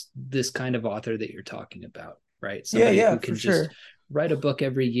is this kind of author that you're talking about, right? Yeah. Somebody Yeah. who For can just sure. write a book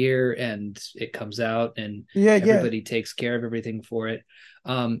every year and it comes out and Yeah. Yeah. everybody takes care of everything for it.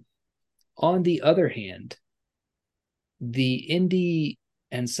 Um, on the other hand, the indie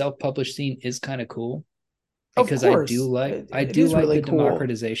and self-published scene is kind of cool Of because course. I It do is like really the cool.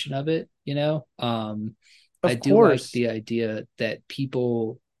 democratization of it, I Of do like course. the idea that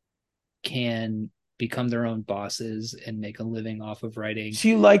people can become their own bosses and make a living off of writing. So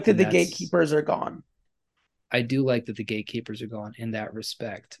you like that And the that's gatekeepers are gone. I do like that the gatekeepers are gone in that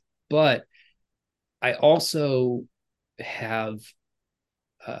respect. But I also have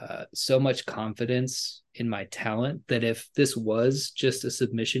so much confidence in my talent that if this was just a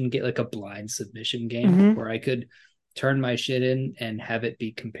submission game, like a blind submission game Mm-hmm. where I could turn my shit in and have it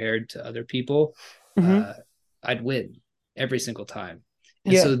be compared to other people, Mm-hmm. uh, I'd win every single time.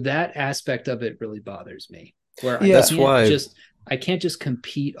 And Yeah. so that aspect of it really bothers me, where Yeah. That's why I can't just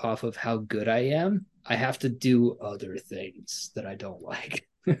compete off of how good I am. I have to do other things that I don't like.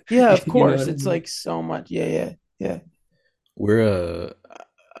 Yeah. Of You know course. what I It's mean? like so much. Yeah. Yeah. Yeah. we're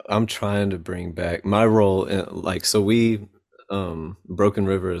I'm trying to bring back my role in, like, so we Broken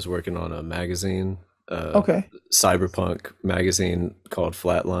River is working on a magazine, uh Okay. cyberpunk magazine called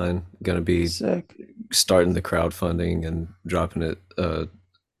Flatline, going to be Sick. starting the crowdfunding and dropping it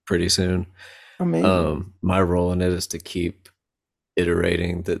pretty soon. Amazing. My role in it is to keep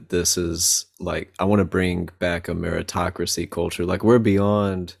iterating that this is like I want to bring back a meritocracy culture. Like we're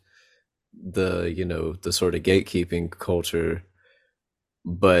beyond the sort of gatekeeping culture,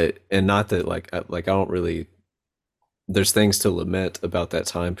 but and not that like I don't really there's things to lament about that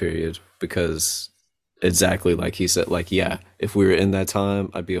time period because exactly like he said, like yeah, if we were in that time,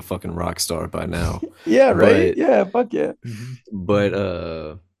 I'd be a fucking rock star by now. Yeah, right? But Yeah, fuck yeah. Mm-hmm. but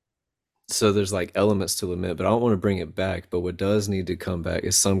so there's like elements to lament, but I don't want to bring it back. But what does need to come back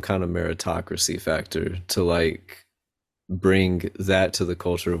is some kind of meritocracy factor to like bring that to the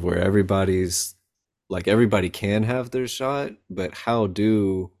culture of where everybody's like everybody can have their shot, but how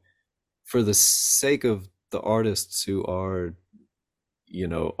do for the sake of the artists who are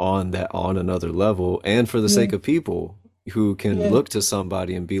on that on another level and for the Yeah, sake of people who can yeah. look to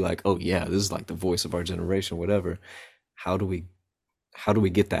somebody and be like, oh yeah, this is like the voice of our generation, whatever. how do we how do we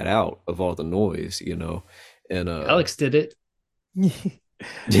get that out of all the noise? And Alex did it.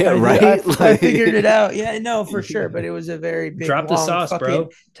 yeah, I right. I figured it Like out. Yeah, no, for sure. But it was a very big, Drop the long sauce, fucking. bro.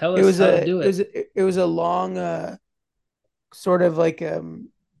 Tell It us was how to a do it was it. it was a long sort of like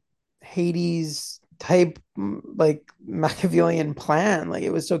Hades type like Machiavellian plan. Like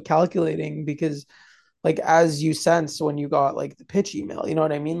it was so calculating because like as you sense when you got like the pitch email, you know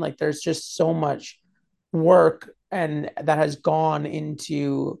what I mean? Like there's just so much work and that has gone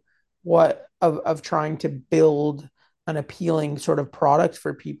into what of trying to build an appealing sort of product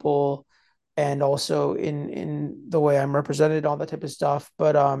for people and also in the way I'm represented, all that type of stuff.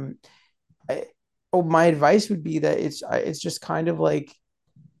 But I, oh, my advice would be that it's just kind of like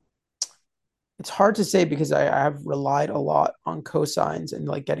it's hard to say because I have relied a lot on cosigns and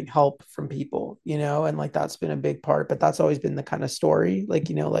like getting help from people, and like that's been a big part, but that's always been the kind of story, like,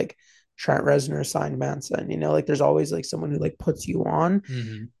 like Trent Reznor signed Manson, like there's always like someone who like puts you on.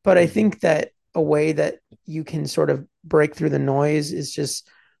 Mm-hmm. But I Mm-hmm. think that a way that you can sort of break through the noise is just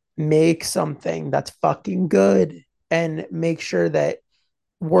make something that's fucking good and make sure that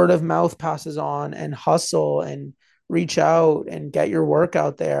word of mouth passes on and hustle and reach out and get your work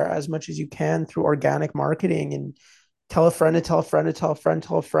out there as much as you can through organic marketing and tell a friend to tell a friend to tell a friend,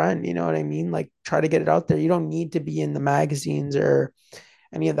 tell a friend. You know what I mean? Like try to get it out there. You don't need to be in the magazines or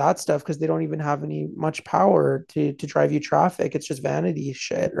any of that stuff because they don't even have any much power to drive you traffic. It's just vanity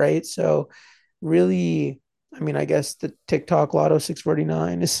shit, right? So really, I mean, I guess the TikTok Lotto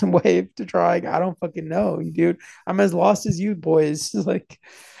 649 is some way to try. I don't fucking know, dude. I'm as lost as you boys. Like,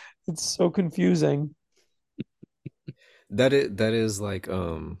 it's so confusing. that is like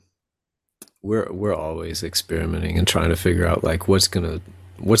we're always experimenting and trying to figure out like what's gonna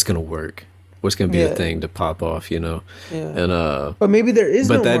work, what's gonna be the Yeah, thing to pop off. yeah. And But maybe there is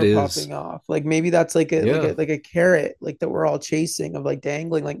but no that more is popping off. Like maybe that's like a like yeah. a like a carrot like that we're all chasing of like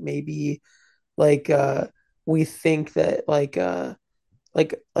dangling. Like maybe like we think that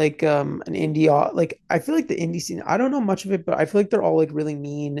an indie like I feel like the indie scene, I don't know much of it, but I feel like they're all like really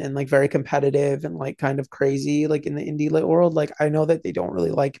mean and like very competitive and like kind of crazy like in the indie lit world. Like I know that they don't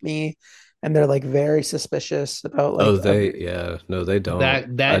really like me and they're like very suspicious about Oh, like they yeah, no, they don't.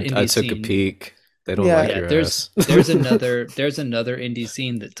 That I indie took a scene. peek. They don't yeah. like Yeah, your there's ass. there's another indie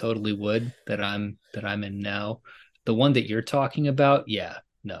scene that totally would that I'm in now. The one that you're talking about, yeah,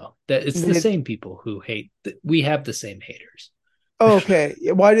 no, that it's the They, same people who hate. We have the same haters oh, okay.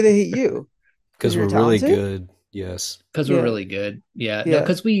 Why do they hate you? Because Because you're we're really talented? good. Yes. because we're Yeah, really good. Yeah, no, yeah,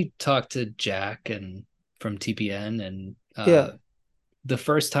 because we talked to Jack and from TPN, and yeah. the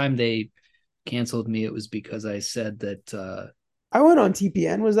first time they canceled me, it was because I said that I went on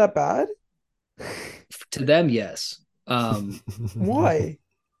TPN. Was that bad? to them, yes, Why?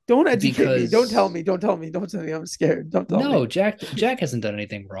 Don't educate me. Don't tell because me. Don't tell me. Don't tell me. I'm scared. Don't tell me. no, Jack hasn't done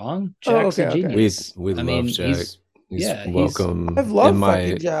anything wrong. Oh, Jack's a okay, okay. we genius. we I love mean, Jack. He's yeah, he's I've welcome in loved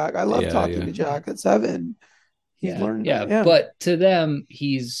fucking my Jack. I love yeah, talking yeah. to Jack at 7. He's yeah, learned, yeah. yeah. But to them,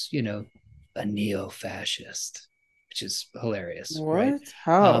 he's a neo-fascist, which is hilarious, right? What?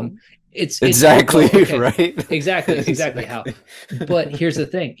 How? Um, it's Exactly, well, okay, right? exactly how. Exactly. But here's the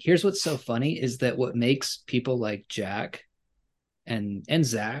thing. Here's what's so funny is that what makes people like Jack and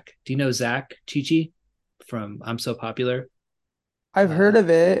Zach. Do you know Zach Chichi from I'm So Popular? I've heard Uh, of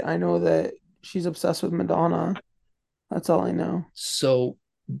it. I know that she's obsessed with Madonna. That's all I know. so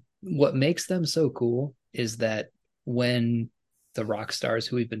what makes them so cool is that when the rock stars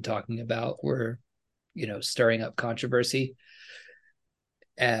who we've been talking about were, stirring up controversy,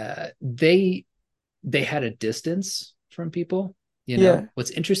 they had a distance from people. Yeah,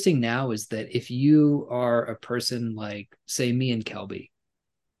 What's interesting now is that if you are a person like, say, me and Kelby,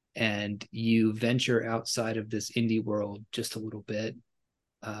 and you venture outside of this indie world just a little bit,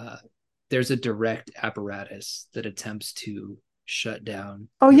 uh, there's a direct apparatus that attempts to shut down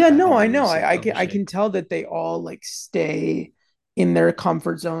Oh your yeah, no, I know. avenues of I publishing. can tell that they all like stay in their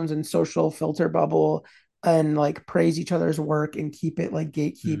comfort zones and social filter bubble and like praise each other's work and keep it like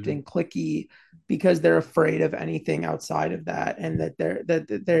gatekeeped Mm-hmm. and clicky because they're afraid of anything outside of that, and that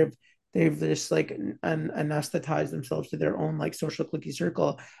they've just like anesthetized themselves to their own like social clicky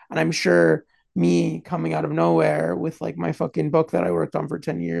circle. And I'm sure me coming out of nowhere with like my fucking book that I worked on for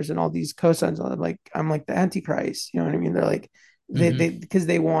 10 years and all these cosigns, I'm like the antichrist, you know what I mean? They're like they Mm-hmm. because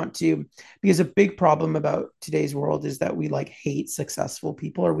they want to, because a big problem about today's world is that we like hate successful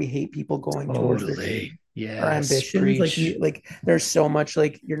people, or we hate people going towards their Totally. dream or Yes. ambitions. Like Preach. like there's so much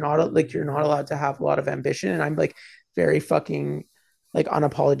like you're not allowed to have a lot of ambition, and I'm like very fucking like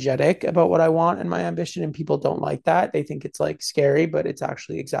unapologetic about what I want and my ambition, and people don't like that. They think it's like scary, but it's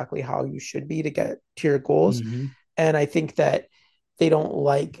actually exactly how you should be to get to your goals. Mm-hmm. And I think that they don't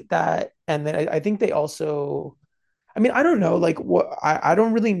like that. And then I think they also, I mean, I don't know, like what I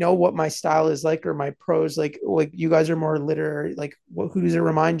don't really know what my style is like or my prose. Like you guys are more literary. Like who does it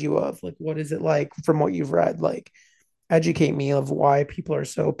remind you of? Like what is it like from what you've read? Like educate me of why people are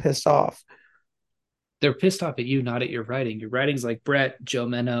so pissed off. They're pissed off at you, not at your writing. Your writing's like Brett, Joe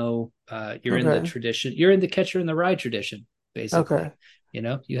Menno. You're in the Okay. tradition. You're in the Catcher in the Rye tradition, basically. Okay. You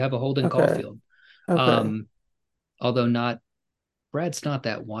know, you have a Holden Okay. Caulfield. Okay. Um, although not Brad's not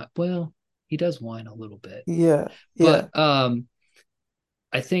that whine. Well, he does whine a little bit, Yeah. Yeah. but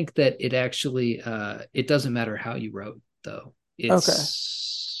I think that it actually it doesn't matter how you wrote though. Okay.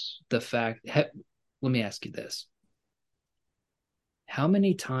 It's the fact. Let me ask you this: how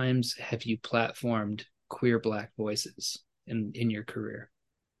many times have you platformed queer Black voices in your career?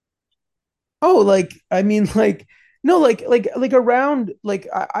 Oh, like I mean, like no, like around like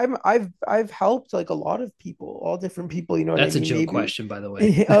I've helped like a lot of people, all different people. You know what I That's a mean? joke Maybe. question, by the way.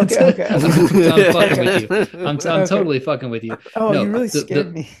 Yeah, okay. Okay. Okay. I'm fucking with Okay. you. I'm Okay. totally fucking with you. Oh, you No, really the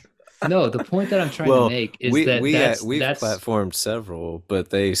scared me. no, the point that I'm trying to Well, make is that we've platformed several, but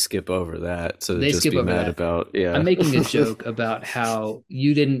they skip over that to they just skip be over mad that. about. I'm Yeah. making a joke about how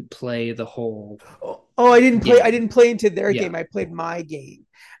you didn't play the whole Oh, I game. didn't play into their Yeah, game. I played my game.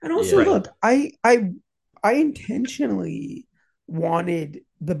 And also Yeah. right. look, I intentionally wanted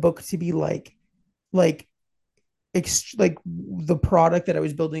the book to be like like the product that I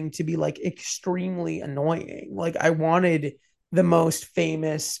was building to be like extremely annoying. Like I wanted the most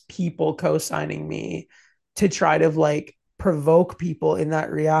famous people co-signing me to try to like provoke people in that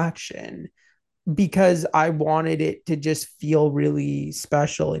reaction, because I wanted it to just feel really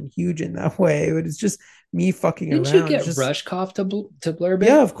special and huge in that way. But it's just me fucking Didn't you around. get It's just Rushkoff to blurb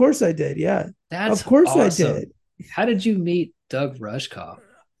yeah, it? of course I did. Yeah. Of That's course I awesome. did. How did you meet Doug Rushkoff?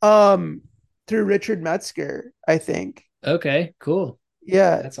 Um through Richard Metzger, I think. Okay, cool.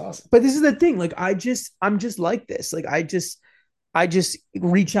 Yeah. That's awesome. But this is the thing. Like I'm just like this. Like I just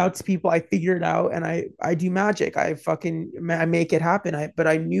reach out to people. I figure it out, and I do magic. I make it happen. But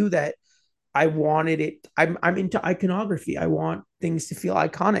I knew that I wanted it. I'm into iconography. I want things to feel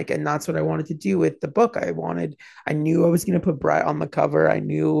iconic, and that's what I wanted to do with the book. I knew I was going to put Brett on the cover. I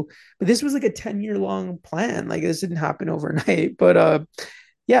knew, but this was like a 10-year long plan. Like this didn't happen overnight. But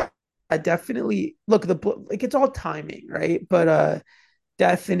yeah, I definitely look the book. Like it's all timing, right? But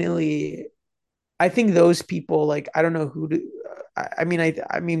definitely, I think those people, like I don't know who to. I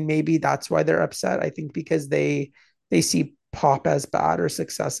mean maybe that's why they're upset. I think because they see pop as bad or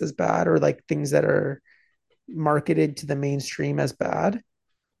success as bad, or like things that are marketed to the mainstream as bad.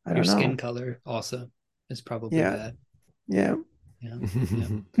 I Your don't skin know. color also is probably Yeah. bad. Yeah. Yeah. Yeah.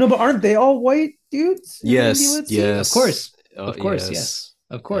 No, but aren't they all white dudes in the indie Yes, lit scene? Of yes, course. Of course, yes. yes.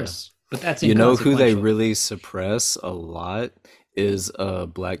 Of Yeah. course. But that's You know who they inconsequential. really suppress a lot is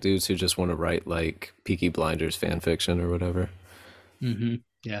black dudes who just want to write like Peaky Blinders fan fiction or whatever. Mm-hmm.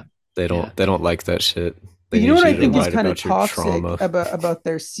 Yeah. Yeah. They don't like that shit. But They you know need what I you to They think is write won't. kind of about your toxic trauma. about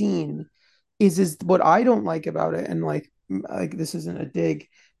their scene is what I don't like about it, and like this isn't a dig,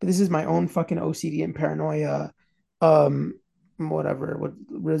 but this is my own fucking OCD and paranoia, um, whatever, what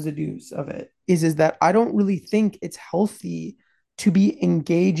residues of it is that I don't really think it's healthy to be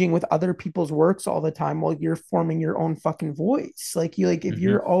engaging with other people's works all the time while you're forming your own fucking voice. Like you like if Mm-hmm.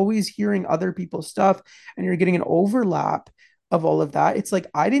 you're always hearing other people's stuff and you're getting an overlap of all of that. It's like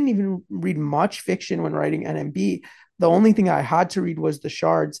I didn't even read much fiction when writing NMB. The only thing I had to read was The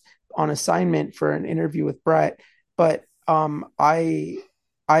Shards on assignment for an interview with Brett. But I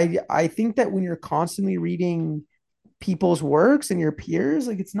think that when you're constantly reading people's works and your peers,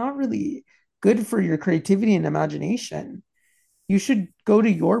 like it's not really good for your creativity and imagination. You should go to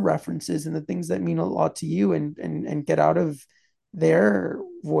your references and the things that mean a lot to you, and get out of their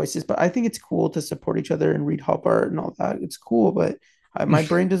voices. But I think it's cool to support each other and read hop art and all that. It's cool, but my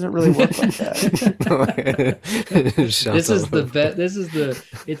brain doesn't really work like that. Shouts This is out the Hope. bet. This is the.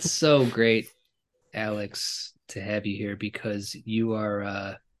 It's so great, Alex, to have you here because you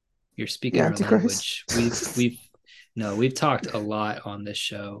are you're The speaking our Antichrist. language. We've no, we've talked a lot on this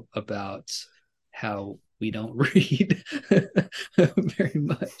show about how we don't read very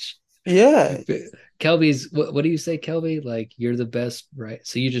much. Yeah. Kelby's what do you say, Kelby? Like you're the best, right?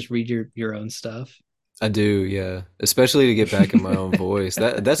 So you just read your own stuff. I do, yeah. Especially to get back in my own voice.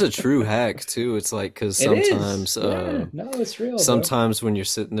 That's a true hack too. It's like because It is. Yeah, no, it's real, bro. sometimes when you're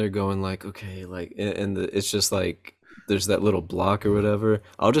sitting there going like, okay, like, it's just like there's that little block or whatever.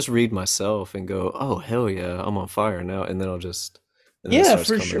 I'll just read myself and go, oh hell yeah, I'm on fire now, and then and then it Yeah, starts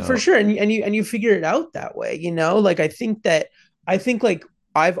for coming sure, for out. sure. And you figure it out that way, you know? Like I think like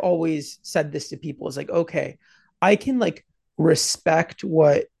I've always said this to people is like, okay, I can like respect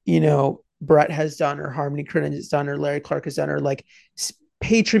what, Brett has done or Harmony Korine has done or Larry Clark has done or like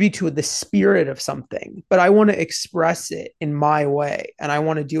pay tribute to the spirit of something, but I want to express it in my way and I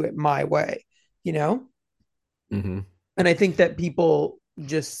want to do it my way, you know? Hmm. And I think that people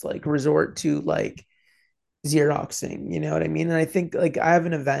just like resort to like Xeroxing, you know what I mean? And I think like I have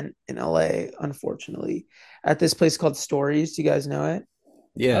an event in LA, unfortunately, at this place called Stories. Do you guys know it? Oh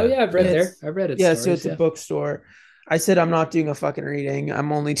Yeah, yeah, I've read yeah. there. It's I've read its yeah, so stories. it's a Yeah. bookstore. I said I'm not doing a fucking reading.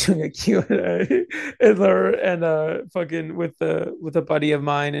 I'm only doing a Q&A and fucking with a buddy of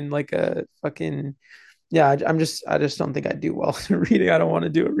mine and like a fucking yeah, I just don't think I do well in reading. I don't want to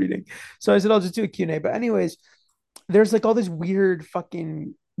do a reading. So I said I'll just do a Q&A. But anyways, there's like all this weird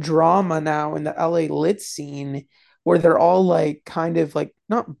fucking drama now in the LA lit scene where they're all like kind of like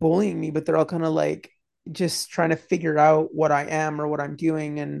not bullying me, but they're all kind of like just trying to figure out what I am or what I'm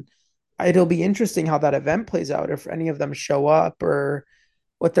doing. And it'll be interesting how that event plays out if any of them show up or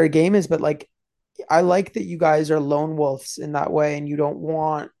what their game is. But like I like that you guys are lone wolves in that way and you don't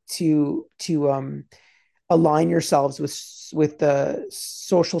want to align yourselves with the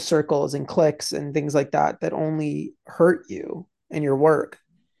social circles and cliques and things like that that only hurt you and your work.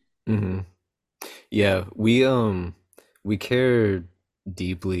 Hmm. Yeah, we care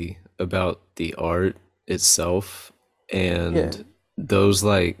deeply about the art itself, Yeah. and those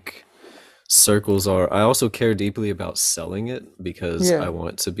like circles are I also care deeply about selling it because I Yeah.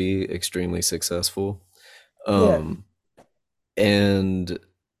 want to be extremely successful. Yeah. Um and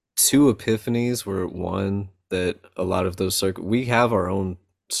two epiphanies were one that a lot of those circle we have our own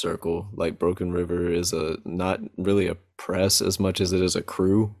circle. Like Broken River is a not really a press as much as it is a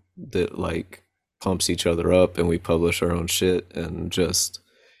crew that like pumps each other up, and we publish our own shit and just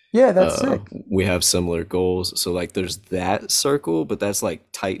Yeah, that's sick. we have similar goals. So like there's that circle, but that's like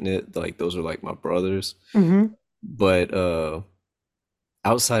tight knit, like those are like my brothers. Mm-hmm. But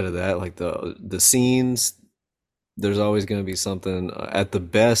outside of that, like the scenes, there's always going to be something. At the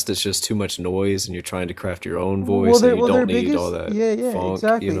best, it's just too much noise, and you're trying to craft your own Well, voice, and you their don't need all biggest, that yeah, yeah, funk, you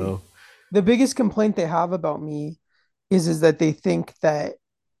exactly. know. The biggest complaint they have about me is that they think that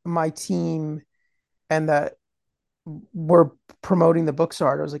my team and that we're promoting the books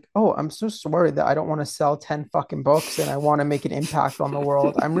art. I was like, oh, I'm so sorry that I don't want to sell 10 fucking books and I want to make an impact on the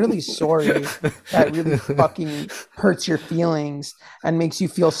world. I'm really sorry that really fucking hurts your feelings and makes you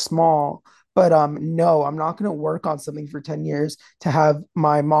feel small. But no, I'm not gonna work on something for 10 years to have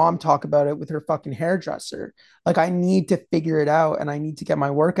my mom talk about it with her fucking hairdresser. Like I need to figure it out and I need to get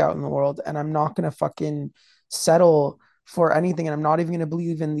my work out in the world. And I'm not gonna fucking settle for anything. And I'm not even going to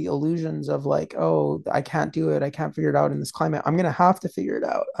believe in the illusions of like, oh, I can't do it. I can't figure it out in this climate. I'm going to have to figure it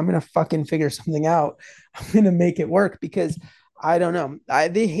out. I'm going to fucking figure something out. I'm going to make it work because I don't know.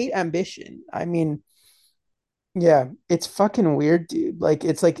 They hate ambition. I mean, yeah, it's fucking weird, dude. Like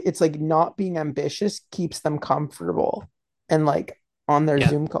it's like not being ambitious keeps them comfortable and like on their Yeah.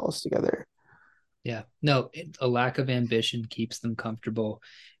 Zoom calls together. Yeah. No, a lack of ambition keeps them comfortable.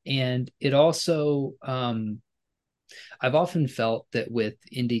 And it also, I've often felt that with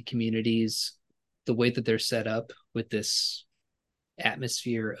indie communities, the way that they're set up with this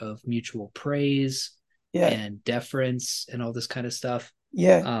atmosphere of mutual praise Yeah. and deference and all this kind of stuff,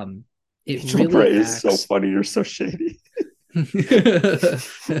 Yeah. um, it Rachel really Bray is so acts. funny. You're so shady.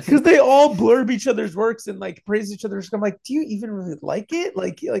 Because they all blurb each other's works and like praise each other's. I'm like, do you even really like it?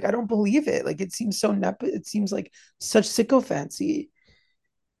 Like I don't believe it. Like it seems so it seems like such sycophancy.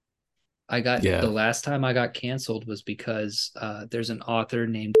 I got the Yeah. last time I got canceled was because there's an author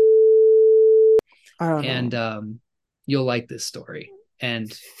named, I don't and know. you'll like this story.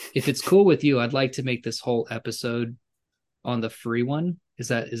 And if it's cool with you, I'd like to make this whole episode on the free one. Is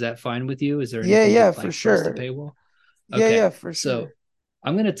that fine with you? Is there Yeah, anything yeah, you'd for like for us to sure. paywall? Yeah, Okay. yeah, for So sure.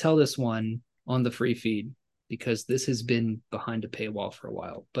 I'm going to tell this one on the free feed because this has been behind a paywall for a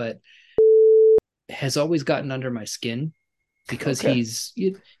while, but has always gotten under my skin because Okay.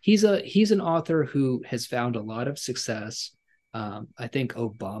 he's an author who has found a lot of success. I think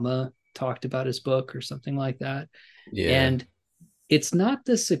Obama talked about his book or something like that. Yeah. And it's not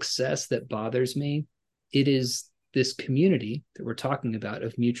the success that bothers me. It is this community that we're talking about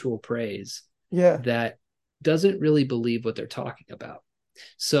of mutual praise Yeah. that doesn't really believe what they're talking about.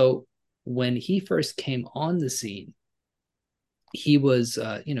 So when he first came on the scene, he was,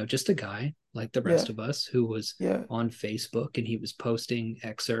 just a guy like the Yeah. rest of us who was Yeah. on Facebook and he was posting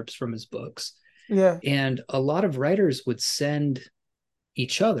excerpts from his books. Yeah. And a lot of writers would send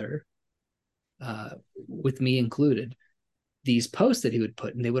each other, with me included, these posts that he would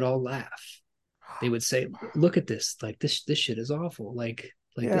put, and they would all laugh. They would say, "Look at this! Like this shit is awful. Like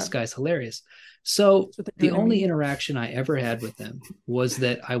this Yeah. guy's hilarious." So That's what they're the doing to only me. interaction I ever had with him was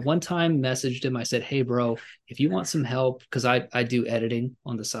that I one time messaged him. I said, "Hey, bro, if you want some help, because I do editing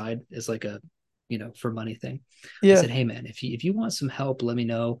on the side as like a, for money thing." I Yeah. said, "Hey, man, if you want some help, let me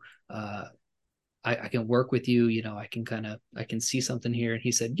know. Uh, I can work with you. I can see something here." And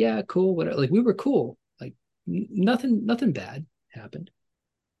he said, "Yeah, cool. Whatever." Like we were cool. Like nothing bad happened.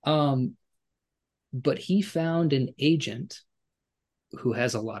 Um, but he found an agent who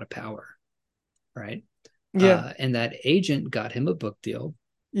has a lot of power, right? Yeah. And that agent got him a book deal.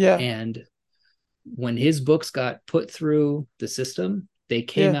 Yeah. And when his books got put through the system, they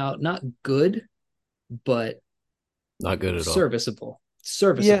came Yeah. out not good, but Not good at all. Yeah.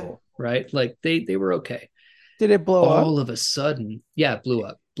 serviceable, right? Like they were okay. Did it blow up? All of a sudden, yeah, blew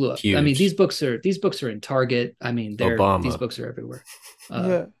up. I mean, Huge. these books are in Target. I mean, these Obama. books are everywhere.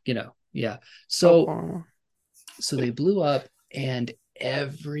 Yeah. Yeah. So Obama. so they blew up, and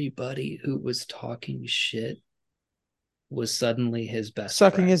everybody who was talking shit was suddenly his best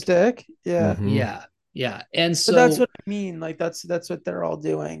Sucking his friend. dick. Yeah. Mm-hmm. Yeah. Yeah. And But that's so, what I mean. Like that's what they're all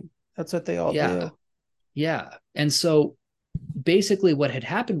doing. That's what they all yeah. do. Yeah. And so basically what had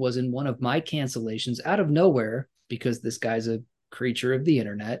happened was in one of my cancellations out of nowhere, because this guy's a creature of the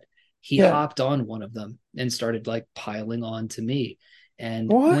internet, he Yeah. hopped on one of them and started like piling on to me. And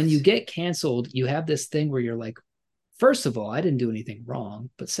when you What? get canceled, you have this thing where you're like, first of all, I didn't do anything wrong.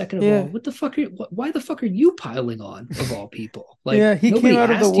 But second of all, Yeah. what the fuck why the fuck are you piling on of all people? Like Yeah. He came nobody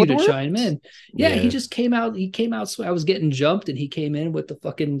out of the asked you to woodwork. chime in. Yeah, he Yeah. just came out. He came out. So I was getting jumped and he came in with the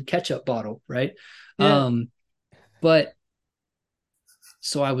fucking ketchup bottle. Right. Yeah. But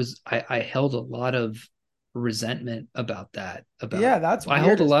so I held a lot of resentment about that. Yeah. That's I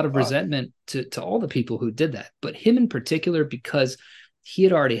weird hold a as lot of fuck. resentment to all the people who did that, but him in particular, because he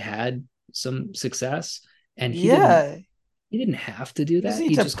had already had some success and Yeah. he didn't have to do He doesn't that. need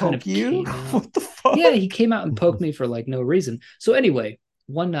He to just kind poke of you. came out. What the Yeah, fuck? he came out and poked me for like no reason. So anyway,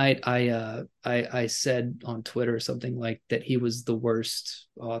 one night I said on Twitter something like that he was the worst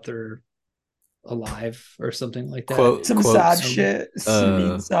author alive or something like that. Quote Some sad quotes Um shit. Some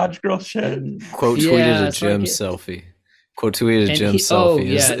mean uh Saj girl shit. and quote tweeted a yeah, so I gym get selfie. Quote tweeted and Jim he oh selfie.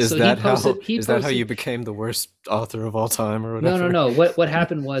 yeah, Is so he that how posted he you posted became the worst author of all time or no, no, whatever? no. What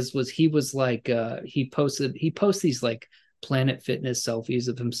happened was he was like he posts these like Planet Fitness selfies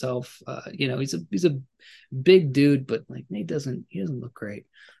of himself. He's a big dude, but like he doesn't look great.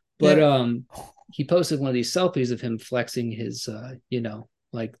 But Yeah. he posted one of these selfies of him flexing his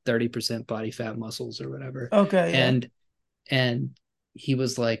like 30% body fat muscles or whatever. Okay. Yeah. And and he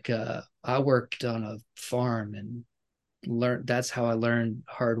was like, I worked on a farm and learned that's how I learned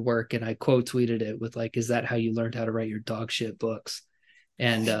hard work. And I quote tweeted it with like, is that how you learned how to write your dog shit books?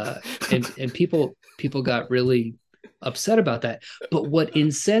 And people got really upset about that. But what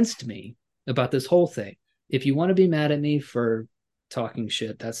incensed me about this whole thing, if you want to be mad at me for talking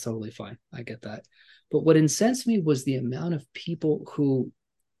shit, that's totally fine. I get that. But what incensed me was the amount of people who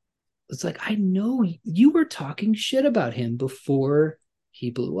it's like, I know you were talking shit about him before he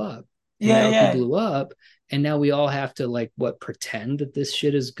blew up. And Yeah. now he Yeah. blew up. And now we all have to like pretend that this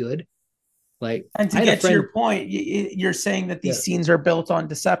shit is good. Like And I to had a get to friend, your point, you're saying that yeah, these scenes are built on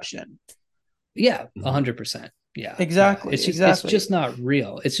deception. yeah, Mhm. 100%. Yeah, yeah. Exactly. It's just Exactly. not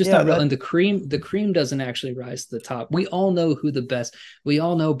real. It's just Yeah. not real. That. And the cream doesn't actually rise to the top. We all know who the best. We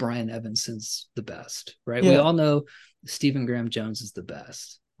all know Brian Evanson's the best, right? We Yeah. all know Stephen Graham Jones is the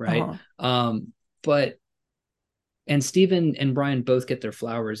best, right? Uh-huh. But and Stephen and Brian both get their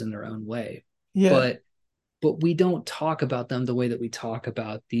flowers in their own way, Yeah. but we don't talk about them the way that we talk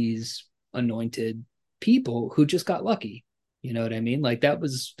about these anointed people who just got lucky. You know what I mean? Like that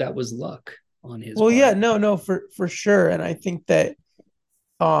was luck on his Well, yeah, part. no, no, for sure. And I think that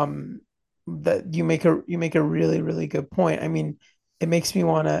um that you make a really really good point. I mean, it makes me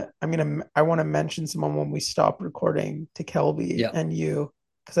want to. I want to mention someone when we stop recording to Kelby Yeah. and you,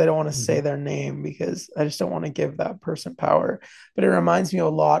 because I don't want to say Hmm. their name because I just don't want to give that person power. But it reminds me a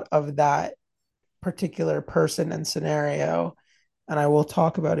lot of that particular person and scenario, and I will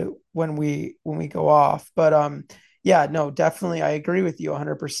talk about it when we go off. But yeah, no, definitely I agree with you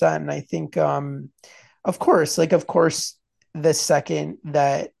 100%. And I think of course, the second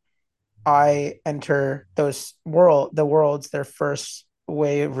that I enter the worlds, their first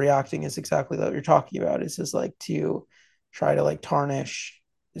way of reacting is exactly what you're talking about. It's just like to try to like tarnish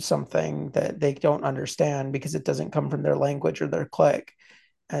something that they don't understand because it doesn't come from their language or their clique.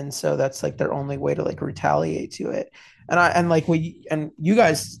 And so that's like their only way to like retaliate to it. And like we and you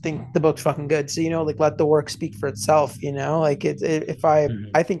guys think the book's fucking good. So like let the work speak for itself, like if I Hmm.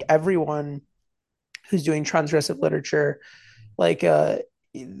 I think everyone who's doing transgressive literature, like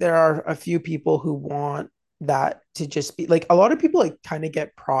there are a few people who want that to just be like, a lot of people like kind of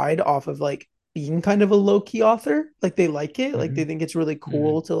get pride off of like being kind of a low-key author. Like they like it, like they Hmm. think it's really Hmm.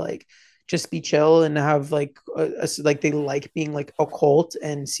 cool to like just be chill and have like like they like being like occult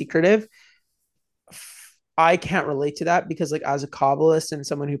and secretive. I can't relate to that because like as a Kabbalist and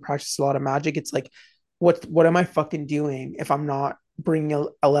someone who practices a lot of magic, it's like what am I fucking doing if I'm not bringing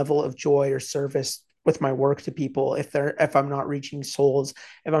a level of joy or service with my work to people, if I'm not reaching souls,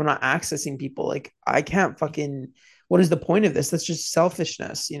 if I'm not accessing people, like I can't fucking, what is the point of this? That's just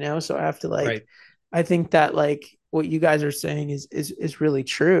selfishness. So I have to like, Right. I think that like what you guys are saying is really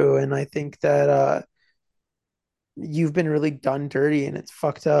true. And I think that you've been really done dirty and it's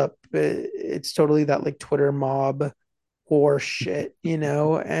fucked up. It's totally that like Twitter mob war shit. And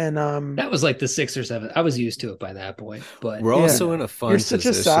That was like the six or seven. I was used to it by that point, but We're you yeah, also in know, a you're fun such a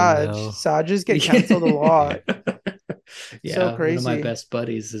position Sag. now. Sages get canceled a yeah, lot. So one of my crazy. best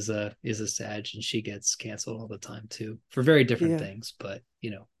buddies is a Sag, and she gets canceled all the time too for very different Yeah. things. But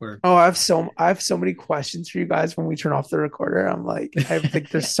we're Oh, I have so many questions for you guys when we turn off the recorder. I'm like, I have like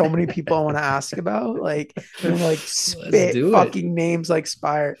there's so many people I want to ask about. Like, I'm gonna like let's spit do it. fucking names like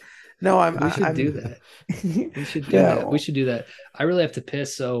Spire. No, We should do I'm that. We should do yeah. that. We should do that. I really have to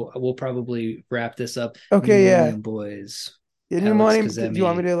piss, so we'll probably wrap this up. Okay, yeah. Millennium Boys, In your Alex Millennium, do you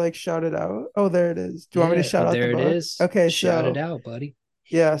want me Kazemi. to like shout it out? Oh, there it is. Do you want me to Yeah, shout out the there it book? is. Okay, Shout it so out, buddy.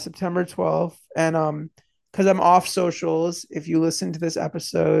 yeah, September 12th. And because I'm off socials, if you listen to this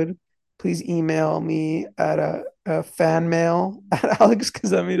episode, please email me at a fan mail at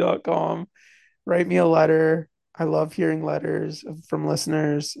alexkazemi.com. Write me a letter. I love hearing letters from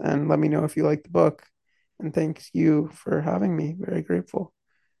listeners and let me know if you like the book. And thank you for having me. Very grateful.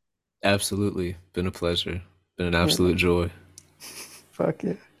 Absolutely. Been a pleasure. Been an Yeah, absolute man. joy. Fuck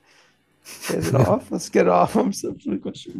it. Okay, is it off? Let's get it off. I'm so questioning.